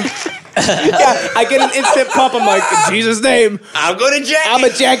jack. yourself. Yeah, I get an instant pump. I'm like, in Jesus' name, I'm gonna jack I'm a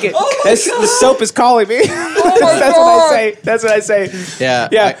it. jacket. The soap is calling me. That's what I say. That's what I say. Yeah,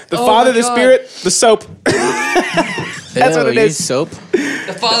 Yeah, the Father, the God. Spirit, the soap. That's what it you is. Soap.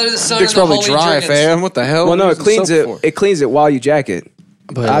 The Father, the Son, Dick's and the probably Holy dry, Dragons. fam. What the hell? Well, no, What it are you using cleans soap it. for? It cleans it while you jack it.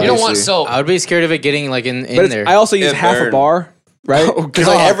 But You don't want Obviously. soap. I would be scared of it getting like in But there. I also use It half a burned. bar, right? Oh, Because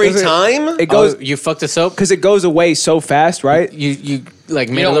God. Every time? it goes you fucked the soap. because it goes away so fast, right? You like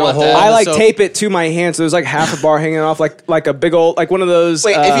made a don't little want hole. that. in I the like soap. tape it to my hand, so there's like half a bar hanging off, like a big old, like one of those.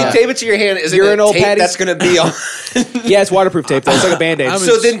 Wait, if you tape it to your hand, is it urinal a tape patties? that's gonna be on? Yeah, it's waterproof tape. Though. It's like a Band-Aid.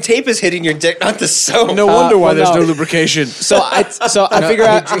 So then tape is hitting your dick, not the soap. No wonder why well, there's no. no lubrication. So I figure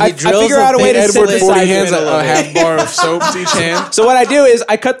out he I drills figure out a way to Edward synthesize 40 it. hands a half bar of soap to each hand. So what I do is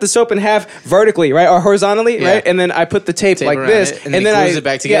I cut the soap in half vertically, right, or horizontally, Yeah. right, and then I put the tape like around this, it, and then then glues I it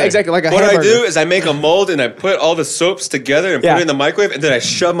back Yeah, together. exactly, like a What I hamburger. do is I make a mold and I put all the soaps together and put Yeah. it in the microwave, and then I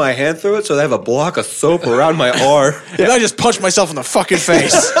shove my hand through it so I have a block of soap around my arm. And I just punched myself in the fucking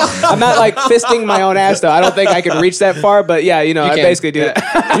face. I'm not like fisting my own ass though. I don't think I can reach that far, but yeah, I can. basically do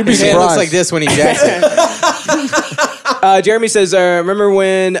that. You'd be His hand looks surprised. like this when he jacks it. Jeremy says, remember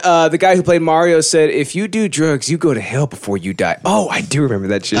when the guy who played Mario said, "If you do drugs, you go to hell before you die." Oh, I do remember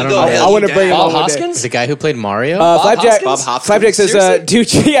that shit. I don't know. I want to bring him Bob on one day. Hoskins? The guy who played Mario. Flapjack, Hoskins? Bob Hoskins? Flapjack says, Seriously?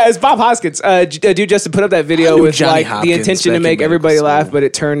 dude, yeah, it's Bob Hoskins. Dude Justin put up that video knew with Johnny like Hopkins the intention to back make in everybody medical laugh, school. but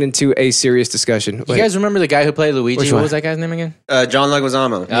it turned into a serious discussion. you Wait. guys remember the guy who played Luigi? Which What one? was that guy's name again? John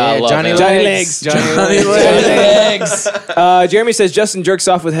Leguizamo. I love Johnny him. Johnny Legs. Legs. Johnny Legs. Legs. Jeremy says Justin jerks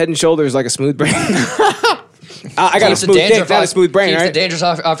off with Head and Shoulders like a smooth brain. I got a Keeps the smooth dick, dandruff not a off- smooth brain, keeps the right?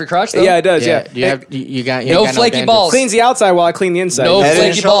 dandruff off your crotch, though. Yeah, it does. Yeah, Yeah, you got No got flaky dandruff. balls. cleans the outside while I clean the inside. No Head and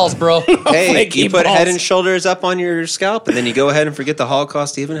flaky shoulder. balls, bro. Hey, Flaky you put balls. Head and Shoulders up on your scalp, and then you go ahead and forget the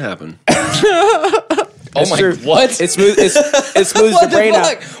Holocaust even happened. Oh my, true. what? It smooths What the brain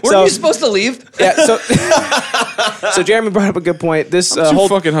fuck? out. Weren't you supposed to leave? Yeah, so Jeremy brought up a good point. This too whole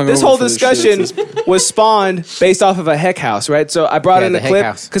fucking hungover this whole for this discussion was spawned based off of a heck house, right? So I brought Yeah, in the a heck clip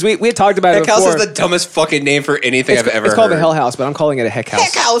house. because we had talked about Heck it House before. is the dumbest fucking name for anything I've ever it's called heard. the Hell House, but I'm calling it a heck house.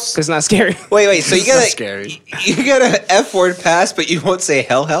 Heck House? because it's not scary. Wait, so you got scary. you got an F word pass, but you won't say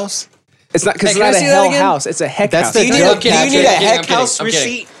Hell House? It's not because Hey, it's can I not a see that Hell again? House. It's a heck That's house. the Do you need drug a, do you catcher. need a I'm kidding, Heck I'm kidding, House I'm kidding.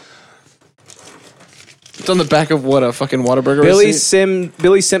 receipt? It's on the back of what, a fucking Whataburger Billy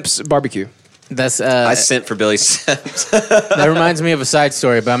receipt? Simp's barbecue. That's I sent for Billy Sims. that reminds me of a side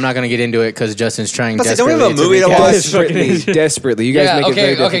story, but I'm not going to get into it because Justin's trying Don't we desperately have a movie to recap watch? Desperately. You guys Yeah, make it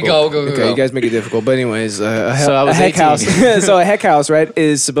very okay, okay, difficult. go. Okay, you guys make it difficult. But anyways, a So I was heck 18. house. So a heck house, right?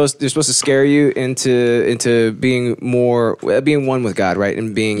 They're supposed to scare you into being being one with God, right,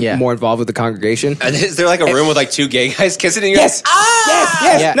 and being Yeah. more involved with the congregation. And is there like a room with like two gay guys kissing? And you're Yes, like,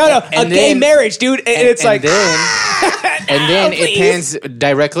 yes. Yeah, No, and a gay then- marriage, dude. And it's like then it pans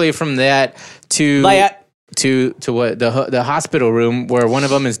directly from that to Like, to what the hospital room where one of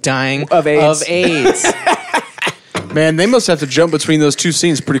them is dying Of AIDS. Man, they must have to jump between those two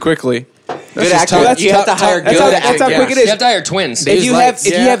scenes pretty quickly. good just actor. tough. That's You have to hire that's good how, actors. that's how quick it You is. have to hire twins. If you like- have if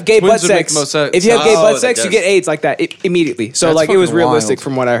you yeah, have gay twins butt would make sex, the most sense. if you have gay Oh, butt that sex, you does. get AIDS like that immediately. So That's like it was fucking realistic wild.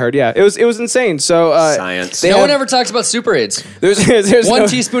 from what I heard. Yeah, it was insane. So Science. they no have- one ever talks about super AIDS. There's One no,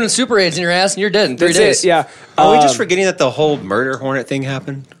 teaspoon of super AIDS in your ass and you're dead in 3 that's days. it. Yeah. Are we just forgetting that the whole murder hornet thing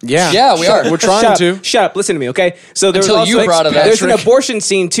happened? Yeah. Yeah, we are. We're trying Shut to. up, shut up. Listen to me, okay? So there Until was you also, brought it up. There's an Patrick. abortion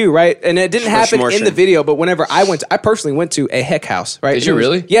scene too, right? And it didn't happen in Schmortion. the video, but whenever I personally went to a heck house, right? Did you And it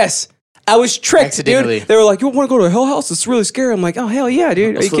was- really? Yes. I was tricked, Accidentally. dude. They were like, "You want to go to a Hell House? It's really scary." I'm like, "Oh hell yeah,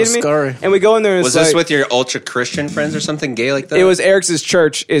 dude! Are you kidding me?" scary. And we go in there. And Was it's this like, with your ultra Christian friends or something gay like that? It was Eric's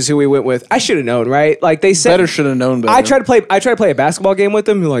church is who we went with. I should have known, right? Like they said, Better should have known better. I tried to play a basketball game with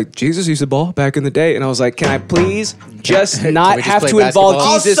them. They're like, Jesus used the ball back in the day, and I was like, can I please just not we just have play to involve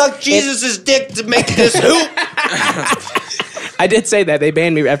basketball? I'll Jesus? suck Jesus' dick to make this hoop. I did say that. They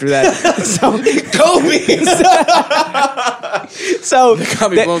banned me after that. So, Kobe.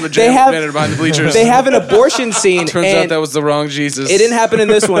 Got me blowing the janitor behind the bleachers. They have an abortion scene. Turns and out that was the wrong Jesus. it didn't happen in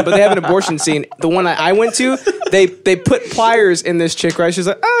this one, but they have an abortion scene. The one I went to, they put pliers in this chick, right? She's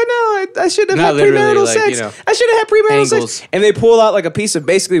like, oh no, I should have Not had premarital literally, like, sex. you know, I should have had premarital angles. sex. And they pull out like a piece of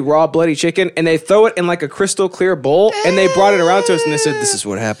basically raw bloody chicken, and they throw it in like a crystal clear bowl, and they brought it around to us, and they said, this is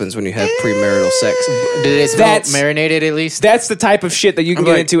what happens when you have premarital sex. Did it smell That's- marinated at least? That's the type of shit that you can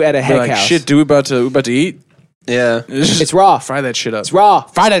get into at a heck house. Shit, dude, we about to eat? Yeah. It's raw. Fry that shit up. It's raw.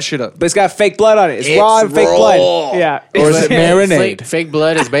 Fry that shit up. But it's got fake blood on it. It's raw and fake blood. Yeah. Or is it marinade? Fake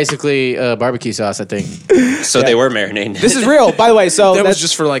blood is basically barbecue sauce, I think. So they were marinating. This is real, by the way. So That was that's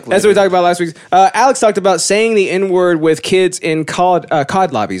just for, like, that's what we talked about last week. Alex talked about saying the N word with kids in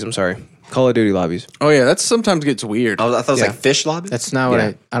COD lobbies. I'm sorry, Call of Duty lobbies. Oh yeah, that sometimes gets weird. I thought it was Yeah. like fish lobby. That's not what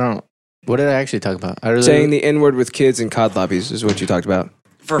I don't. What did I actually talk about? I really, Saying the N word with kids in COD lobbies is what you talked about.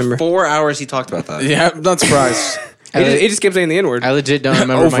 For 4 hours, he talked about that. Yeah, I'm not surprised. He just kept saying the N word. I legit don't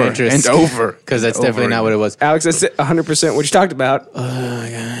remember my Over interest. and over. Because that's definitely not what it was. Alex, that's 100% what you talked about. Oh my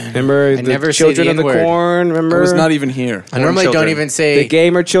god! Remember the never say children the of the N-word. corn. Remember, I was not even here. I normally children. don't even say the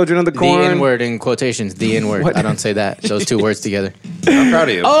gamer children of the the corn. N word in quotations. The N word. What? I don't say that. Those two words together. I'm proud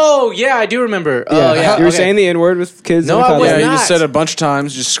of you. Oh yeah, I do remember. Oh yeah, you were okay. saying the N word with kids. No, in I COD was Yeah, lobbies. you not. just said it a bunch of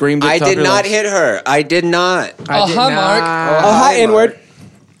times. Just screamed. At I the top did of your not lungs. hit her. I did not. I did Mark. not. Oh hi N word.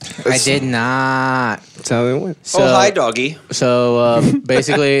 I did not. That's how it went. So, Oh, hi, doggy. So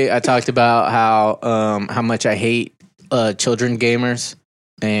basically, I talked about how much I hate children gamers,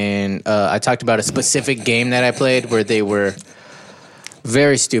 and I talked about a specific game that I played where they were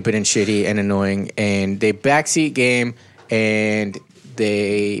very stupid and shitty and annoying, and they backseat game and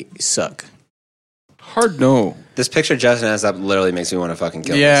they suck. Hard no. This picture Justin has up literally makes me want to fucking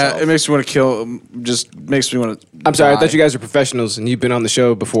kill Yeah, myself. it makes me want to kill. Just makes me want to. I'm sorry. I thought you guys were professionals and you've been on the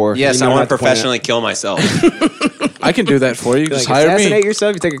show before. Yes, You know I want not to to point professionally kill myself. I can do that for you. out. Just Like, hire assassinate me.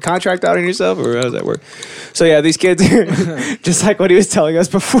 yourself. You take a contract out on yourself, or how does that work? So yeah, these kids, just like what he was telling us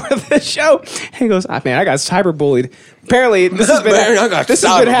before the show. He goes, man, I got cyberbullied. Apparently, this has been Man, I got this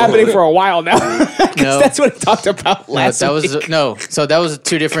has been cyberbullied. happening for a while now. 'Cause No. that's what he talked about No, last that week. was no. So that was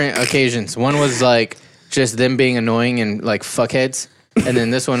two different occasions. One was like just them being annoying and like fuckheads, and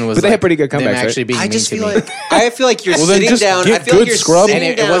then this one was. But they like, had pretty good comebacks, them right? actually being I mean just to feel me. like you're Well, then sitting just down. get I feel like good, you're scrub. sitting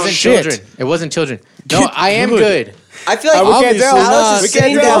And it down. wasn't Shit. children. It wasn't children. No, Get I am good. good. I feel like we can't Obviously tell. not. Alex is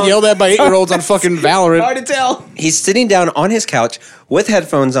sitting down. Yelled at by 8-year-olds on fucking Valorant. Hard to tell. He's sitting down on his couch with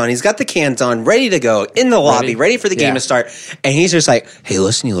headphones on. He's got the cans on, ready to go in the lobby, ready for the game Yeah. to start. And he's just like, "Hey,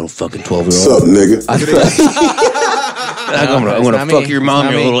 listen, you little fucking 12-year-old. What's up, nigga? I'm it's gonna not fuck me. your It's mom,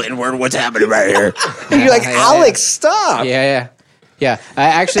 not you me. little N-word. What's happening right here?" And you're like, Yeah, "Alex, stop! Yeah. I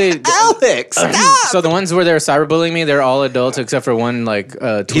actually. Alex, stop!" So the ones where they're cyberbullying me, they're all adults except for one like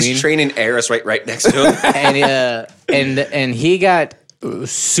tween. He's training Eris right next to him. and he got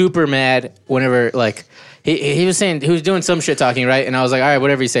super mad whenever like he was saying he was doing some shit talking, right, and I was like, all right,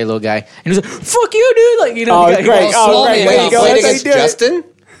 whatever you say, little guy, and he was like, fuck you, dude, like, you know. Oh, he got- great. Oh, great. There Wait, you he go. played That's how against you do it. Justin?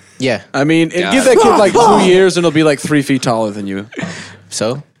 Yeah. I mean, and give that kid like 2 years, and he'll be like 3 feet taller than you.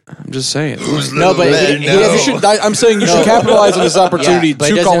 So I'm just saying. no, but he doesn't. I'm saying you should capitalize on this opportunity Yeah, but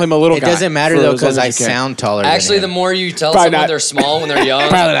it to call doesn't- him a little it guy. doesn't matter for though as long because as I you can. sound taller. Actually, the than him. more you tell Probably someone not. they're small when they're young,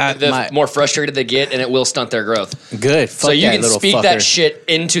 Probably not. the more frustrated they get, and it will stunt their growth. good. So Fuck you that can little speak fucker. that shit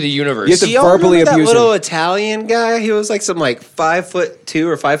into the universe. You have to Do y'all verbally remember that abuse little him. Italian guy? He was like some like 5'2"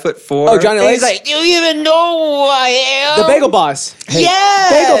 or 5'4". Oh, Johnny And he's Legs? like, "Do you even know who I am?" The Bagel Boss.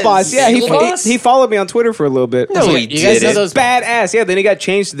 Yes! Bagel Boss. Yeah, Bagel Boss? he followed me on Twitter for a little bit. No, You he guys know didn't. those Badass. Yeah, then he got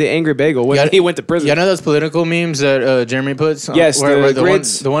changed to the Angry Bagel when he went to prison. You know those political memes that Jeremy puts? Yes, the the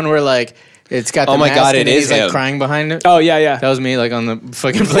grids. one where like it's got the Oh my mask God, and it then is he's like him. crying behind it. Oh yeah, yeah. That was me like on the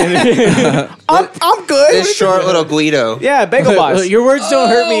fucking planet. I'm good. This short little Guido. Yeah, Bagel Boss. Your words don't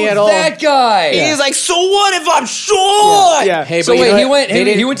hurt me at all. That guy. He's like, "So what if I'm short?" Yeah. Hey, So but you wait, know he what? went- They he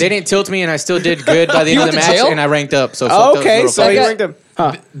didn't, went to- they didn't tilt me, and I still did good by the He end of the went to match, jail? and I ranked up. So fuck Oh, those okay, little so he fuckers. ranked him.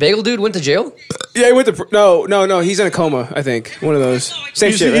 Huh. Bagel dude went to jail? Yeah, he went to no. He's in a coma. I think one of those.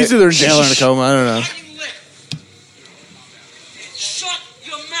 Same He's, shit. he's Right? either in jail or in a coma. I don't know. Shut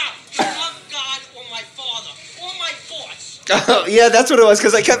your mouth. You're not God or my father or my boss. Oh, yeah, that's what it was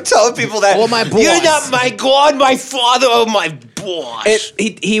because I kept telling people that. Oh, my boss. You're not my God, my father, or my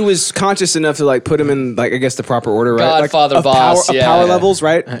He was conscious enough to like put him in like I guess the proper order, right? Godfather like, boss, of power levels,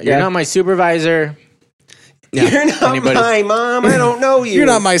 right? You're not my supervisor. You're not my mom. I don't know you. You're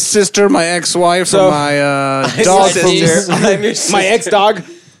not my sister, my ex-wife, or my dog from I'm your my ex-dog.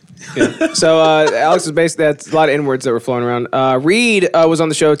 So Alex was basically that's a lot of N-words that were flowing around. Reed was on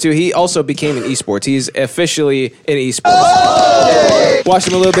the show too. He also became an esports. He's officially in esports. Watched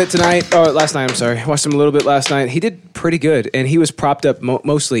him a little bit tonight, or last night. I'm sorry. Watched him a little bit last night. He did pretty good, and he was propped up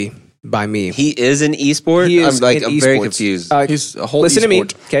mostly by me. He is an esport. He is I'm very confused. He's a whole Listen to me,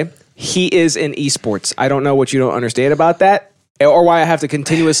 esport. okay? He is in esports. I don't know what you don't understand about that, or why I have to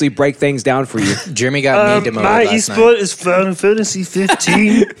continuously break things down for you. Jeremy got me demoted My last esport night. is Final Fantasy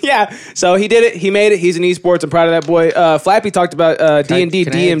 15. Yeah, so he did it. He made it. He's in esports. I'm proud of that boy. Flappy talked about D&D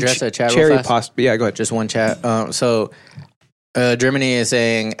can I DM address a chat real cherry fast? pasta. Yeah, go ahead. Just one chat. Germany is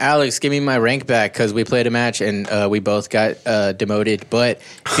saying, Alex, give me my rank back because we played a match and we both got demoted. But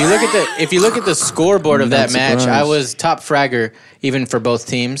if you look at the scoreboard of that match, I was top fragger even for both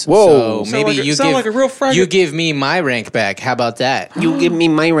teams. Whoa. So maybe you give like a real fragger. you give me my rank back. How about that? You give me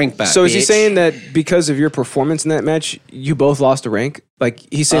my rank back. So is he bitch. saying that because of your performance in that match, you both lost a rank? Like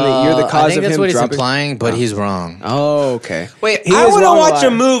he's saying that you're the I cause think of that's him what he's dropping? implying, but he's wrong. Oh, okay. Wait, He I is want to wrong watch lot. a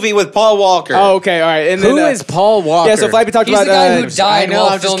movie with Paul Walker. Oh, okay, all right. And then, Who is Paul Walker? Yeah, so Flappy talked He's about the guy who died I know,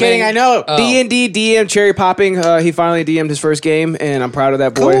 while I'm just filming. kidding, I know. D&D DM cherry popping. He finally DM'd his first game, and I'm proud of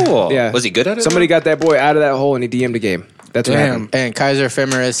that boy. Cool. Yeah, Was he good at it? Somebody got that boy out of that hole, and he DM'd a game. That's what happened. And Kaiser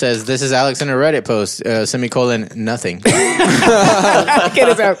Ephemeris says, this is Alex in a Reddit post, semicolon, nothing. Get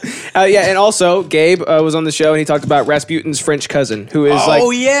us out. Yeah, and also Gabe was on the show, and he talked about Rasputin's French cousin, who is like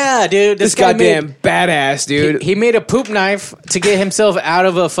yeah, dude. this guy goddamn badass dude. He made a poop knife to get himself out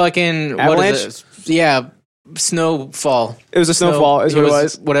of a fucking Avalanche? snowfall. It was a snowfall, is what it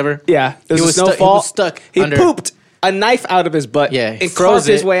was. Whatever. Yeah, it was He a was stu- snowfall. he was stuck He under- pooped a knife out of his butt. Yeah, and carved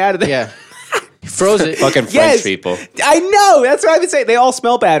his way out of there. Yeah, he froze it. Fucking French Yes. people. I know. That's what I've been saying. They all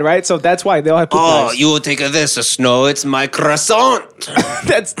smell bad, right? So that's why they all have poop Oh, knives. you will take this, a snow. It's my croissant.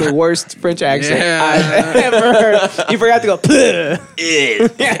 That's the worst French accent Yeah. I've ever heard. You forgot to go. "Puh." Ew.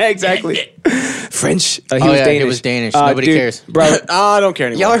 Yeah, exactly. French. He Oh, was yeah, Danish. he was Danish. Nobody dude, cares. bro. I don't care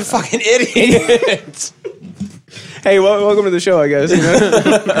anymore. Y'all are fucking idiots. Hey, welcome to the show, I guess. You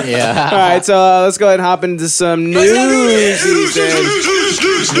know? Yeah. All right, so let's go ahead and hop into some news.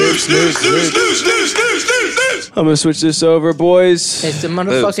 I'm gonna switch this over, boys. It's the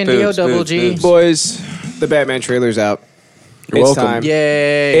motherfucking Boobs, DO double boobs, G. boobs. Boys, the Batman trailer's out. It's welcome. time.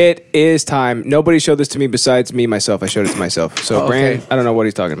 Yay. It is time. Nobody showed this to me besides me, myself. I showed it to myself. So, Oh, Brandon, okay. I don't know what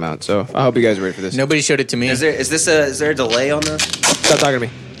he's talking about. So, I hope you guys are ready for this. Nobody showed it to me. Is there a delay on this? Stop talking to me.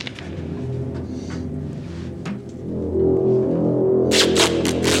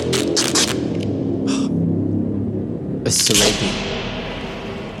 It's Salepi.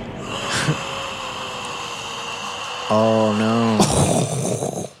 Oh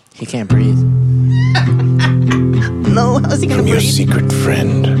no. He can't breathe. No, how's he gonna Your breathe? secret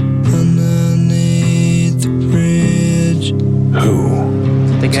friend. Underneath the bridge,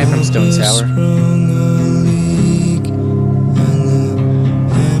 Who? The guy from Stone Sour. sprung a leak, and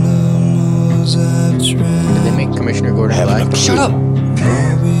the animals I've Did tried they make Commissioner Gordon Having a black? clue. Shut up. all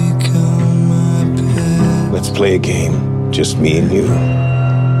become my pet. Let's play a game. Just me and you.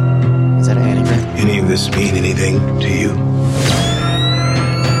 Is that an anime? Any of this mean anything to you?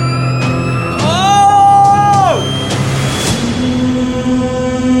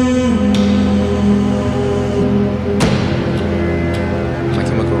 My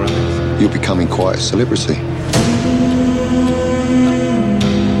Chemical Romance. You're becoming quite a celebrity.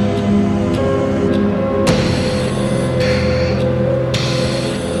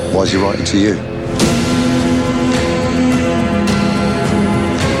 Why is he writing to you?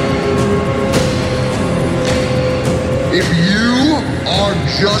 If you are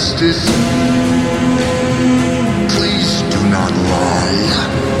justice, please do not lie.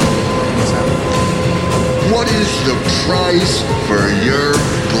 What is the price for your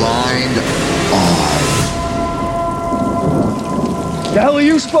blind eye? The hell are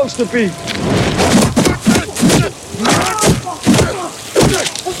you supposed to be?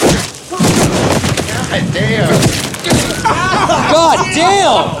 God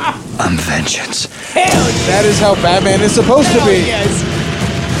damn! I'm vengeance. That is how Batman is supposed to be.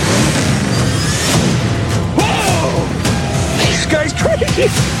 This guy's crazy.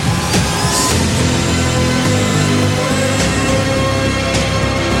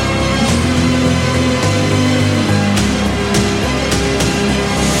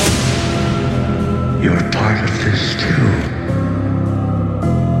 You're part of this too.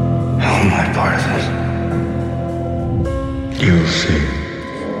 How am I part of it? You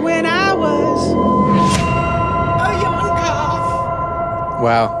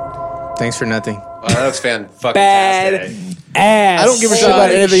Thanks for nothing. Oh, that looks fucking Bad fantastic. ass. I don't give a shit about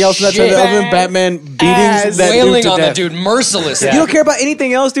anything else in that trailer other than Batman beating ass. that dude Wailing to on death. that dude mercilessly. You don't care about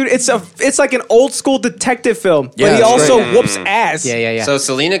anything else, dude. It's like an old school detective film, Yeah, but he it's also great. whoops ass. Yeah. So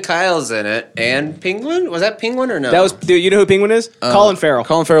Selena Kyle's in it, and Penguin? Was that Penguin or no? That was, dude. You know who Penguin is? Colin Farrell.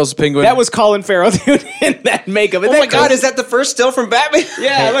 Colin Farrell's the Penguin. That was Colin Farrell, dude, in that makeup. Oh my god, is that the first still from Batman?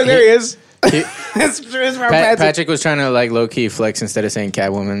 Yeah, look, there he is. That's Robert Pattinson. Patrick was trying to like low key flex instead of saying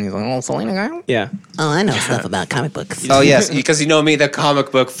Catwoman. He's like, "Oh, Selena Kyle." Yeah. Oh, I know stuff about comic books. Oh yes, because you know me, the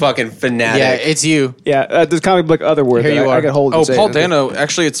comic book fucking fanatic. Yeah, it's you. Yeah, this comic book other word. Here that you I are. could hold. Oh, and say Paul it. Dano.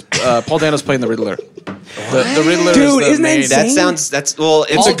 Actually, it's Paul Dano's playing the Riddler. The Riddler Dude, is the isn't that main. insane? That's well,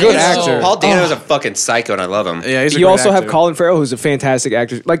 it's Paul a good Dano- actor. Paul Dano is a fucking psycho, and I love him. Yeah, he's a You great also have actor. Colin Farrell, who's a fantastic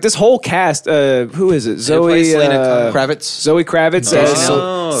actor. Like this whole cast. Who is it? Zoe plays Selena Kyle? Kravitz. Zoe Kravitz. as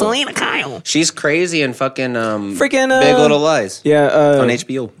Oh. Selena Kyle. She's crazy and fucking Freaking Big Little Lies. Yeah. On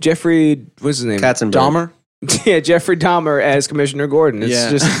HBO. Jeffrey. What's his name? Katzenberg. Dahmer. Yeah, Jeffrey Dahmer as Commissioner Gordon. It's Yeah.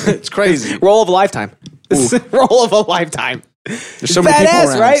 just It's crazy. role of a lifetime. Role of a lifetime. There's so many people Badass,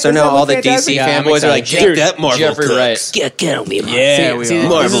 around. right? So Doesn't now that all look the DC fantastic? fanboys are like, Dude, take that Marvel Jeffrey Cooks. Wright. Get on me, man. Yeah, we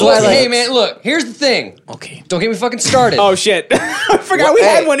are. This is why, hey man, look. Here's the thing. Okay. Don't get me fucking started. Oh shit! I forgot we Hey,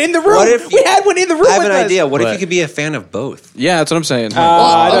 had one in the room. what if we had one in the room. I have with an us. idea. What if What? you could be a fan of both? Yeah, that's what I'm saying. It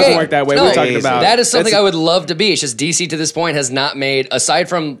doesn't okay, work that way. no, We're talking about that is something that's- I would love to be. It's just DC to this point has not made, aside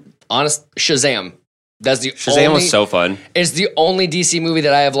from honest Shazam. That's the Shazam only, was so fun. It's the only DC movie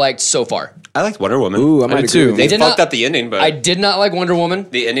that I have liked so far. I liked Wonder Woman. Ooh, I I might did agree too. with They you. did fucked not- up the ending, but I did not like Wonder Woman.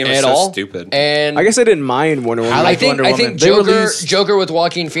 the ending was at so all. stupid. And I guess I didn't mind Wonder Woman. I think Wonder Woman. They Joker released- Joker with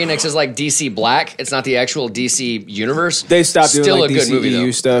Joaquin Phoenix is like DC Black. It's not the actual DC universe. they stopped doing Still like a good movie DCEU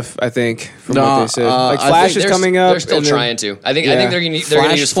though. stuff. I think from No, what they said, like I Flash think is coming up. They're still and then- trying to. I think Yeah. they're going to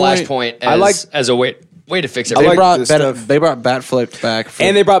use Flashpoint as, I like- as a way to fix I everything. like brought this Bat- stuff. they brought Batfleck back, for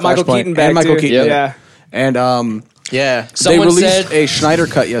And they brought Michael Flashpoint. Keaton back and Michael too. Keaton. Yeah. And Yeah. Someone they released said a Schneider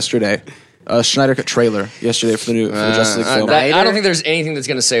cut yesterday, a Schneider cut trailer yesterday for the Justice League film. I don't think there's anything that's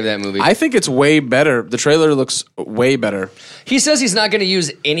going to save that movie. I think it's way better. The trailer looks way better. He says he's not going to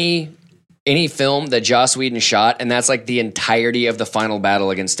use any film that Joss Whedon shot, and that's like the entirety of the final battle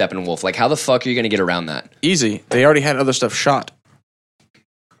against Steppenwolf. Like, how the fuck are you going to get around that? Easy. They already had other stuff shot.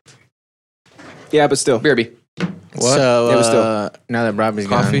 Yeah, but still, BRB. What? So Yeah, but still. now that Robbie's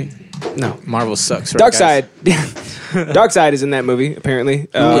Coffee. gone, no. Marvel sucks. Right, Dark guys? Side. Dark Side is in that movie apparently.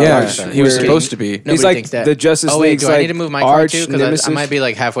 Yeah, Dark- he was where- supposed to be. Nobody He's like thinks that. the Justice Oh wait, League's do I like need to move my car arch too? Because nemesis. I might be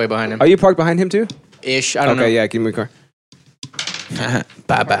like halfway behind him. Are you parked behind him too? Ish. I don't Okay, know. yeah, give me a car.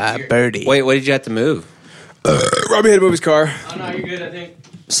 Bye bye, birdie. Wait, what did you have to move? Robbie had to move his car. Oh no, you're good. I think.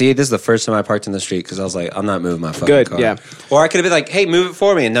 See, this is the first time I parked in the street because I was like, I'm not moving my fucking Good, car. yeah. Or I could have been like, hey, move it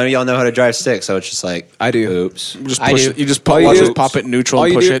for me, and none of y'all know how to drive stick, so it's just like, I do. oops. Just I push do. it. You just All you watch do- us pop it in neutral All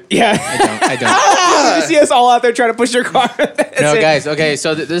and you push do- it. Yeah. I don't. You see us all out there trying to push your car. That's No, it. guys. Okay,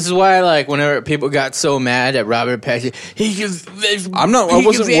 so this is why, like, whenever people got so mad at Robert Pattinson, he just. I'm not. I he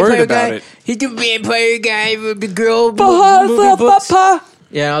wasn't the worried vampire about guy. it. He's the vampire guy with the girl. movie books.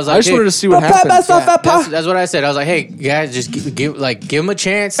 Yeah, I was like, I just hey, wanted to see what happens. yeah, that's what I said. I was like, hey, guys, just give him a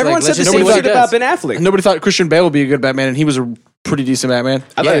chance. Everyone like, said let's the just same see what he shit about does. Ben Affleck. Nobody thought Christian Bale would be a good Batman, and he was a pretty decent Batman.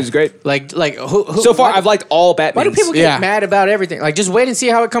 I thought it was great. Like who, So far, why- I've liked all Batmans. Why do people get Yeah. mad about everything? Like, just wait and see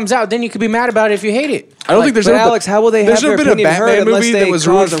how it comes out. Then you could be mad about it if you hate it. I don't think there's but ever Alex, how will they there's have never their been a opinion heard Batman unless movie they that was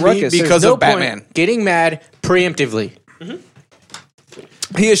cause ruined a for me ruckus? because No of point Batman. getting mad preemptively.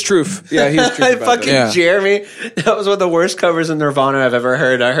 He is truth. Yeah, he is truth. about Fucking that. Yeah. Jeremy, that was one of the worst covers of Nirvana I've ever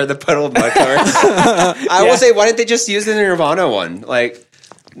heard. I heard the Puddle of Mud cover. I will say, why didn't they just use the Nirvana one? Like,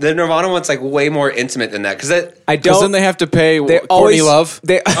 the Nirvana one's like way more intimate than that. Because I Because don't. then they have to pay They Courtney always Love.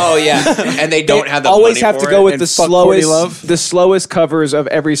 They, oh yeah, and they don't have the always money have for to go it. with and the fuck Courtney slowest, Love. the slowest covers of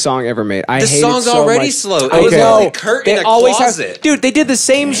every song ever made. I The hate song's it so already much. slow. It I was know. like Kurt in They a always closet. have, dude. They did the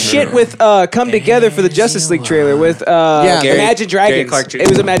same shit with "Come Together" for the Justice League trailer with Gary- Imagine Gary Dragons. Clark Jr. It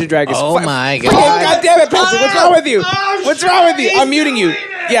was Imagine Dragons. Oh my Oh, god! God damn it, Patrick! What's wrong with you? What's wrong with you? I'm muting you.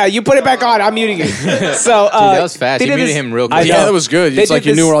 Yeah, you put it back on. I'm muting you. So that was fast. they You did muted this- him real I quick. know. Yeah, that was good. They It's like did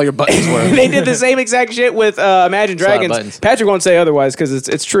you knew this- where all your buttons were. they did the same exact shit with Imagine a lot of Dragons. buttons. Patrick won't say otherwise because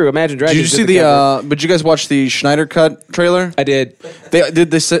it's true. Imagine Dragons. Did you see the cover. But you guys watch the Schneider cut trailer? I did. They did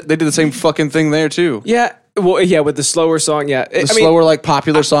this. They did the same fucking thing there too. Yeah. Well, yeah, with the slower song. Yeah, The slower, like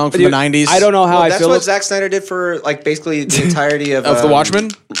popular song from dude, the '90s. I don't know how Well, I that's feel. what Zack Snyder did for like basically the entirety of of the Watchmen.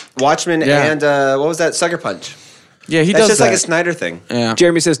 Watchmen, Yeah. and what was that? Sucker Punch. Yeah, he That's does just that. like a Snyder thing. yeah.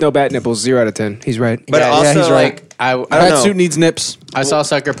 Jeremy says no bat nipples. 0 out of 10. He's right. But Yeah, also, he's right. like, That suit needs nips. I saw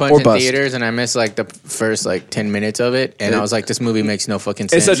Sucker Punch Or in bust. theaters, and I missed like the first 10 minutes of it, and I was like, "This movie makes no fucking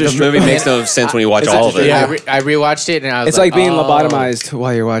sense." It's such a The movie makes no sense when you watch It's all such of a it. Yeah, I rewatched it, and I was It's like being oh. lobotomized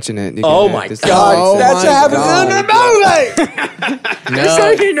while you're watching it. You Oh can, my just- God, that's my what happens in the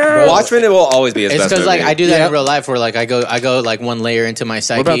movie. No, Watchmen, it will always be his it's best because movie. I do that Yep. in real life, where I go like one layer into my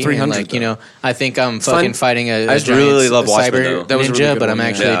psyche, about and 300 I think I'm fucking fighting a I just giant really love Watchmen, cyber though. That was a ninja, really good but I'm one,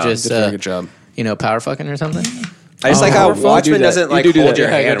 actually yeah. just Did a very good job. power fucking or something. I just like how powerful. Watchmen You do that. doesn't You do hold that. your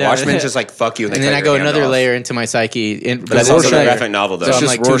Yeah, I go hand. down. Watchmen's just like fuck you, And then I go another layer into my psyche. But that's also the graphic novel, though. So I'm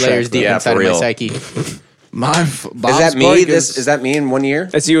just like 2 Rorschach, layers deep yeah, inside for of my real. psyche. Is that me? Is that me in 1 year?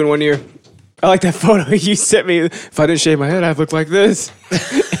 That's you in 1 year. I like that photo you sent me. If I didn't shave my head, I'd look like this.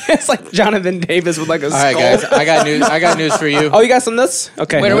 It's like Jonathan Davis with like a All right, skull. guys, I got news for you. Oh, you got some nuts?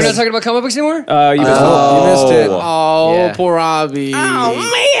 Okay. Wait, are we not talking about comic books anymore? You missed You missed it. Oh, Oh, poor Robbie.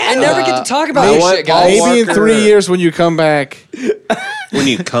 I never get to talk about this shit, guys. Maybe in 3 years when you come back. When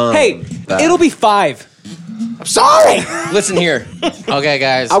you come. Hey, it'll be 5. I'm sorry. Listen here. Okay,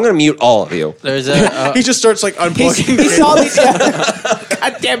 guys. I'm gonna mute all of you. There's a He just starts like unplugging. He saw these.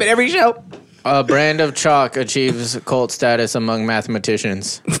 God damn it! Every show. a brand of chalk achieves cult status among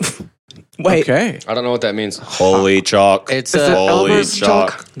mathematicians. Wait. Okay. I don't know what that means. Holy chalk. It's Holy Elmer's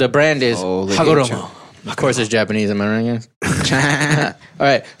chalk. the brand is Holy Hagoromo. Of course, it's Japanese. Am I right? Guys? All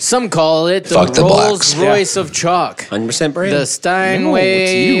right. Some call it the Fuck the Rolls blacks. Royce of chalk. 100% brand. The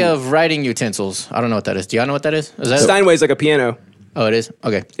Steinway of writing utensils. I don't know what that is. Do y'all know what that is? Is that Steinway's like a piano. Oh, it is.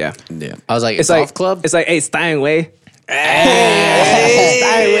 Okay. Yeah. Yeah. I was like, It's golf like club. It's like, hey, Steinway.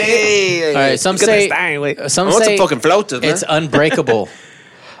 Hey. All right. Some Look at say. the Steinway. Some I want say some fucking floaters, man. it's unbreakable.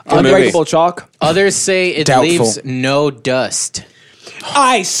 Unbreakable chalk. Others say it Doubtful. leaves no dust.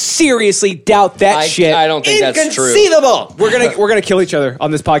 I seriously doubt that shit. I don't think that's true. Inconceivable. We're gonna kill each other on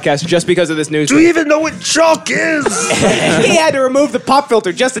this podcast just because of this news. Do you even know what chalk is? He had to remove the pop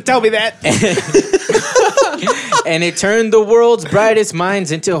filter just to tell me that. And it turned the world's brightest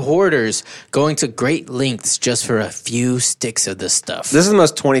minds into hoarders, going to great lengths just for a few sticks of the stuff. This is the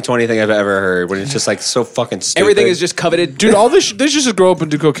most 2020 thing I've ever heard. When it's just like so fucking stupid. Everything is just coveted. Dude, all this they should just grow up and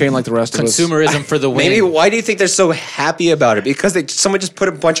do cocaine like the rest of us. Consumerism for the win. Maybe why do you think they're so happy about it? Because someone just put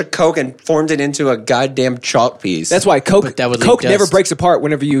a bunch of coke and formed it into a goddamn chalk piece. That's why Coke But that would leave Coke never dust. breaks apart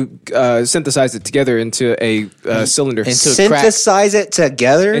whenever you synthesize it together into a cylinder. Into a crack. synthesize it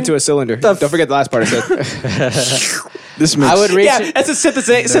together. Into a cylinder. Don't forget the last part I said. This makes I would reach. Yeah, that's a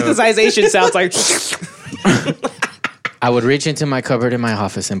synthesization sounds like. I would reach into my cupboard in my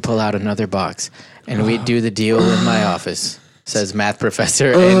office and pull out another box, and we'd do the deal in my office. Says math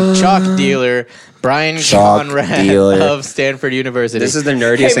professor and chalk dealer Brian Chalk Conrad dealer. of Stanford University. This is the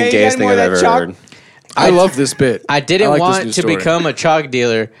nerdiest Hey, man, and you gayest got thing more I've of ever that chalk? heard. I love this bit. I didn't like this want news to story. become a chalk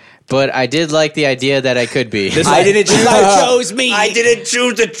dealer, but I did like the idea that I could be. I didn't choose. I chose me. I didn't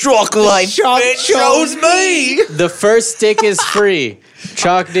choose the chalk life. It chose me. The first stick is free.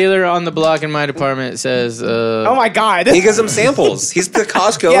 Chalk dealer on the block in my department says, Oh my god. He gives them samples. He's the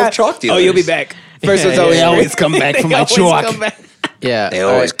Costco of chalk dealers. Oh, you'll be back. First one's always yeah. always come back for my chalk. yeah. They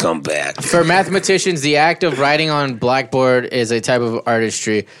all always right. come back. For mathematicians, the act of writing on blackboard is a type of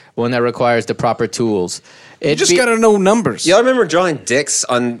artistry, one that requires the proper tools. You just gotta know numbers. Y'all remember drawing dicks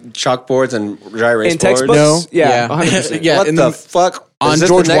on chalkboards and dry erase In boards? textbooks? No. Yeah. Yeah. 100%. Yeah, What in the the- fuck? on Is this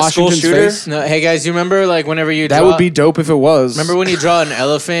George the next school Washington's shooter? face? No, hey guys, you remember like whenever you That draw, would be dope if it was. Remember when you draw an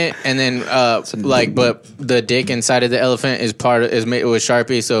elephant and then but the dick inside of the elephant is made with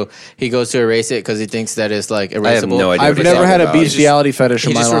Sharpie, so he goes to erase it because he thinks that it's like erasable. I have no idea. I've what never you're had a talking about. bestiality fetish He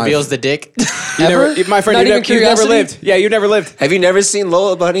in my just life. reveals the dick. You never, my friend, Not you even never, you've never curiosity? lived. Yeah, you never lived. Have you never seen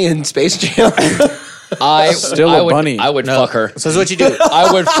Lola Bunny in Space Jam? Still a bunny. I would fuck her. So that's what you do.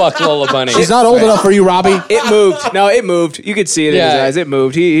 I would fuck Lola Bunny. She's not old enough for you, Robbie. It moved. No, it moved. You could see it in his Yeah. eyes. It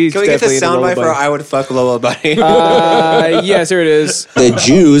moved. He's Can we get the definitely into soundbite Lola for Bunny. I would fuck Lola Bunny? Yes, here it is. The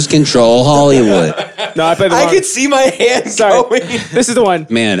Jews control Hollywood. No, I played the I wrong. can see my hands Sorry, going. this is the one.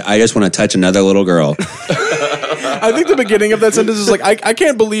 Man, I just want to touch another little girl. I think the beginning of that sentence is like I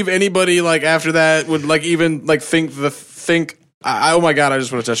can't believe anybody like after that would like even like think. Oh my god! I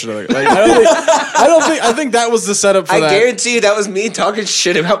just want to touch another. Like, I think that was the setup for I that. guarantee you that was me talking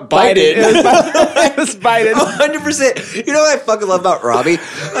shit about Biden. Biden. It was Biden. 100%. You know what I fucking love about Robbie?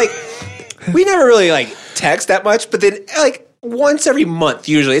 Like, we never really like text that much, but then like once every month,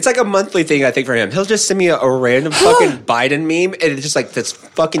 usually it's like a monthly thing. I think for him, he'll just send me a random fucking Biden meme, and it's just like that's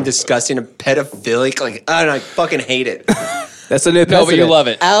fucking disgusting and pedophilic. Like, I don't know, I fucking hate it. That's a new No, but you love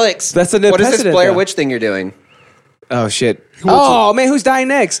it. Alex, That's a new what is this precedent, Blair though. Witch thing you're doing? Oh shit. Oh man, who's dying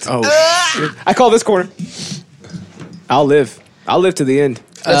next? Oh shit! I call this corner. I'll live. I'll live to the end.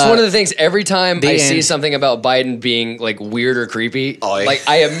 That's one of the things. Every time I see end. something about Biden being like weird or creepy, Oh, yeah. like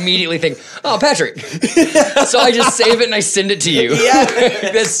I immediately think, "Oh, Patrick." So I just save it and I send it to you. Yeah.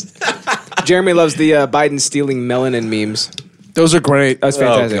 That's Jeremy loves the Biden stealing melanin memes. Those are great. That was Oh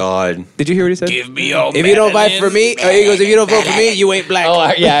fantastic. God. Did you hear what he said? Give me your If you don't vote for me, he goes, if you don't vote for me, you ain't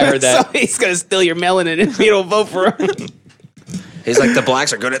black. yeah, I heard that. So he's gonna steal your melanin if you don't vote for him. He's like, the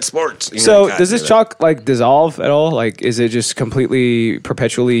blacks are good at sports. You So know, does this God, chalk like dissolve at all? Like, is it just completely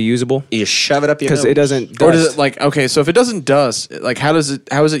perpetually usable? you just shove it up your Because nose. it doesn't. Dust. Or does it like okay? So if it doesn't dust, like how is it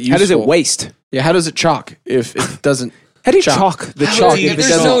useful? How does it waste? Yeah, how does it chalk if it doesn't? How do you chalk the chalk if if it there's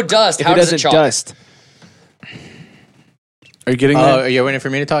doesn't? no dust, if how it does it doesn't chalk? dust? Are you getting Oh, that? are you waiting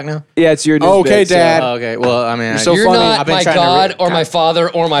for me to talk now? Yeah, it's your. news Oh, okay, bit, so- Dad. Oh, okay. Well, I mean, so You're funny. not I've been my trying to God or my father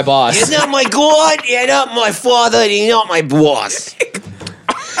or my boss. You're not my God, you're not my father, you're not my boss.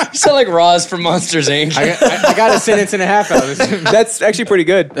 You sound like Roz from Monsters Inc. I got a sentence and a half out of this. That's actually pretty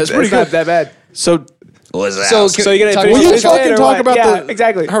good. That's pretty not good. that bad. So What's that? So, So you're gonna talk finish about this the you show? fucking or talk what? about yeah, the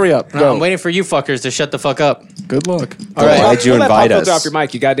exactly. hurry up. No, Go. I'm waiting for you fuckers to shut the fuck up. Good luck. All right. Why'd you Pull that pop invite filter us? off your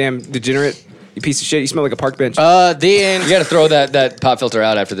mic, you goddamn degenerate. You piece of shit. You smell like a park bench. The end. You got to throw that pop filter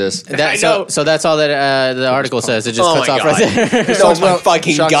out after this. That, so that's all that the article says. It just Oh cuts my off God. right there. Oh my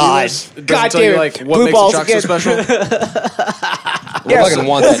fucking Shock God. viewers. It doesn't God tell you, damn it. like what Blue makes balls the shock so again. special. We're fucking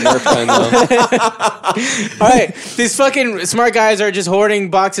want that Nerf gun though. All right, these fucking smart guys are just hoarding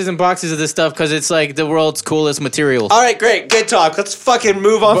boxes and boxes of this stuff because it's like the world's coolest material. All right, great. Good talk. Let's fucking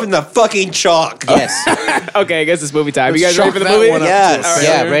move on from the fucking chalk. Yes. Okay, I guess it's movie time. You Let's guys ready for the chalk that movie? one up Yes. to a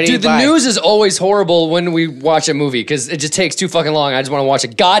Yeah, failure. ready? Dude, the Bye. news is always horrible when we watch a movie because it just takes too fucking long. I just want to watch a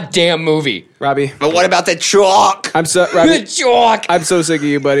goddamn movie. Robbie, But what about the chalk? I'm so Robbie, The chalk. I'm so sick of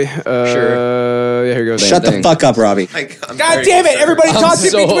you, buddy. Sure. Yeah, here goes. Shut the fuck up, Robbie. God damn it! Everybody I'm talks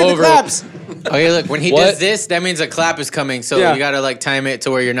in so between the over it. claps. Okay, look, when he What? does this, that means a clap is coming. So Yeah. you gotta like time it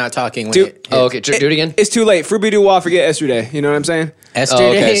to where you're not talking. When Dude. it Oh, okay, do it again. It's too late. Fruby du Wah, forget yesterday. You know what I'm saying? Yesterday. Oh,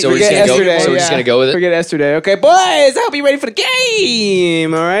 okay, so we're Forget just gonna go. yesterday. So we're just yeah. gonna go with it. Forget yesterday. Okay, boys, I hope you're ready for the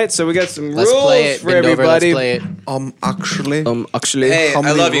game. All right, so we got some Let's rules play it. for Bend over, let's everybody. play it. Actually, Hey, How I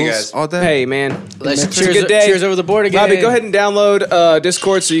many love you rules guys. Are there? hey man, Let's it's a cheers, good day. cheers over the board again. Robbie, go ahead and download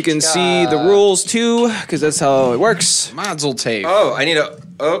Discord so you can see the rules too, because that's how it works. Mazel tape. Oh, I need a.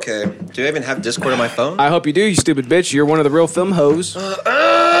 Okay. Do I even have Discord on my phone? I hope you do, you stupid bitch. You're one of the real film hoes.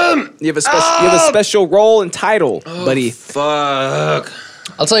 You have a special role and title, buddy. Fuck.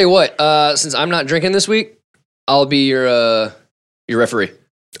 I'll tell you what. Since I'm not drinking this week, I'll be your referee.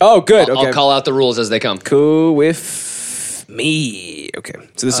 Oh, good. Okay, I'll call out the rules as they come. cool with me. Okay,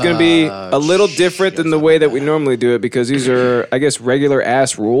 so this is going to be a little different than the way that we normally do it because these are, I guess, regular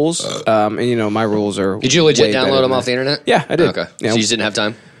ass rules. And you know, my rules are. Did you legit way better download than them that. off the internet? Yeah, I did. Okay. Yeah. So you just didn't have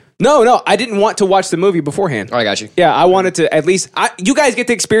time? No, I didn't want to watch the movie beforehand. Oh, I got you. Yeah, I wanted to at least. You guys get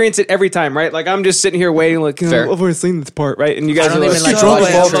to experience it every time, right? Like I'm just sitting here waiting, like you know, Fair. I've already seen this part, right? And you guys I don't are even like, like "Drunk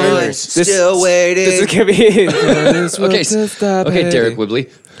watching all the trailers." This- Still waiting. This is gonna be. Okay, Derek Wibley.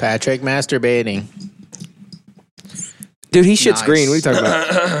 Patrick masturbating. Dude, he shits Nice. green. What are you talking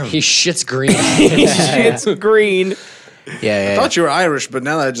about? He shits green. He shits green. Yeah. I thought you were Irish, but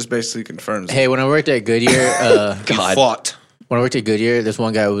now that just basically confirms. Hey, when I worked at Goodyear, God. Fought. when I worked at Goodyear, this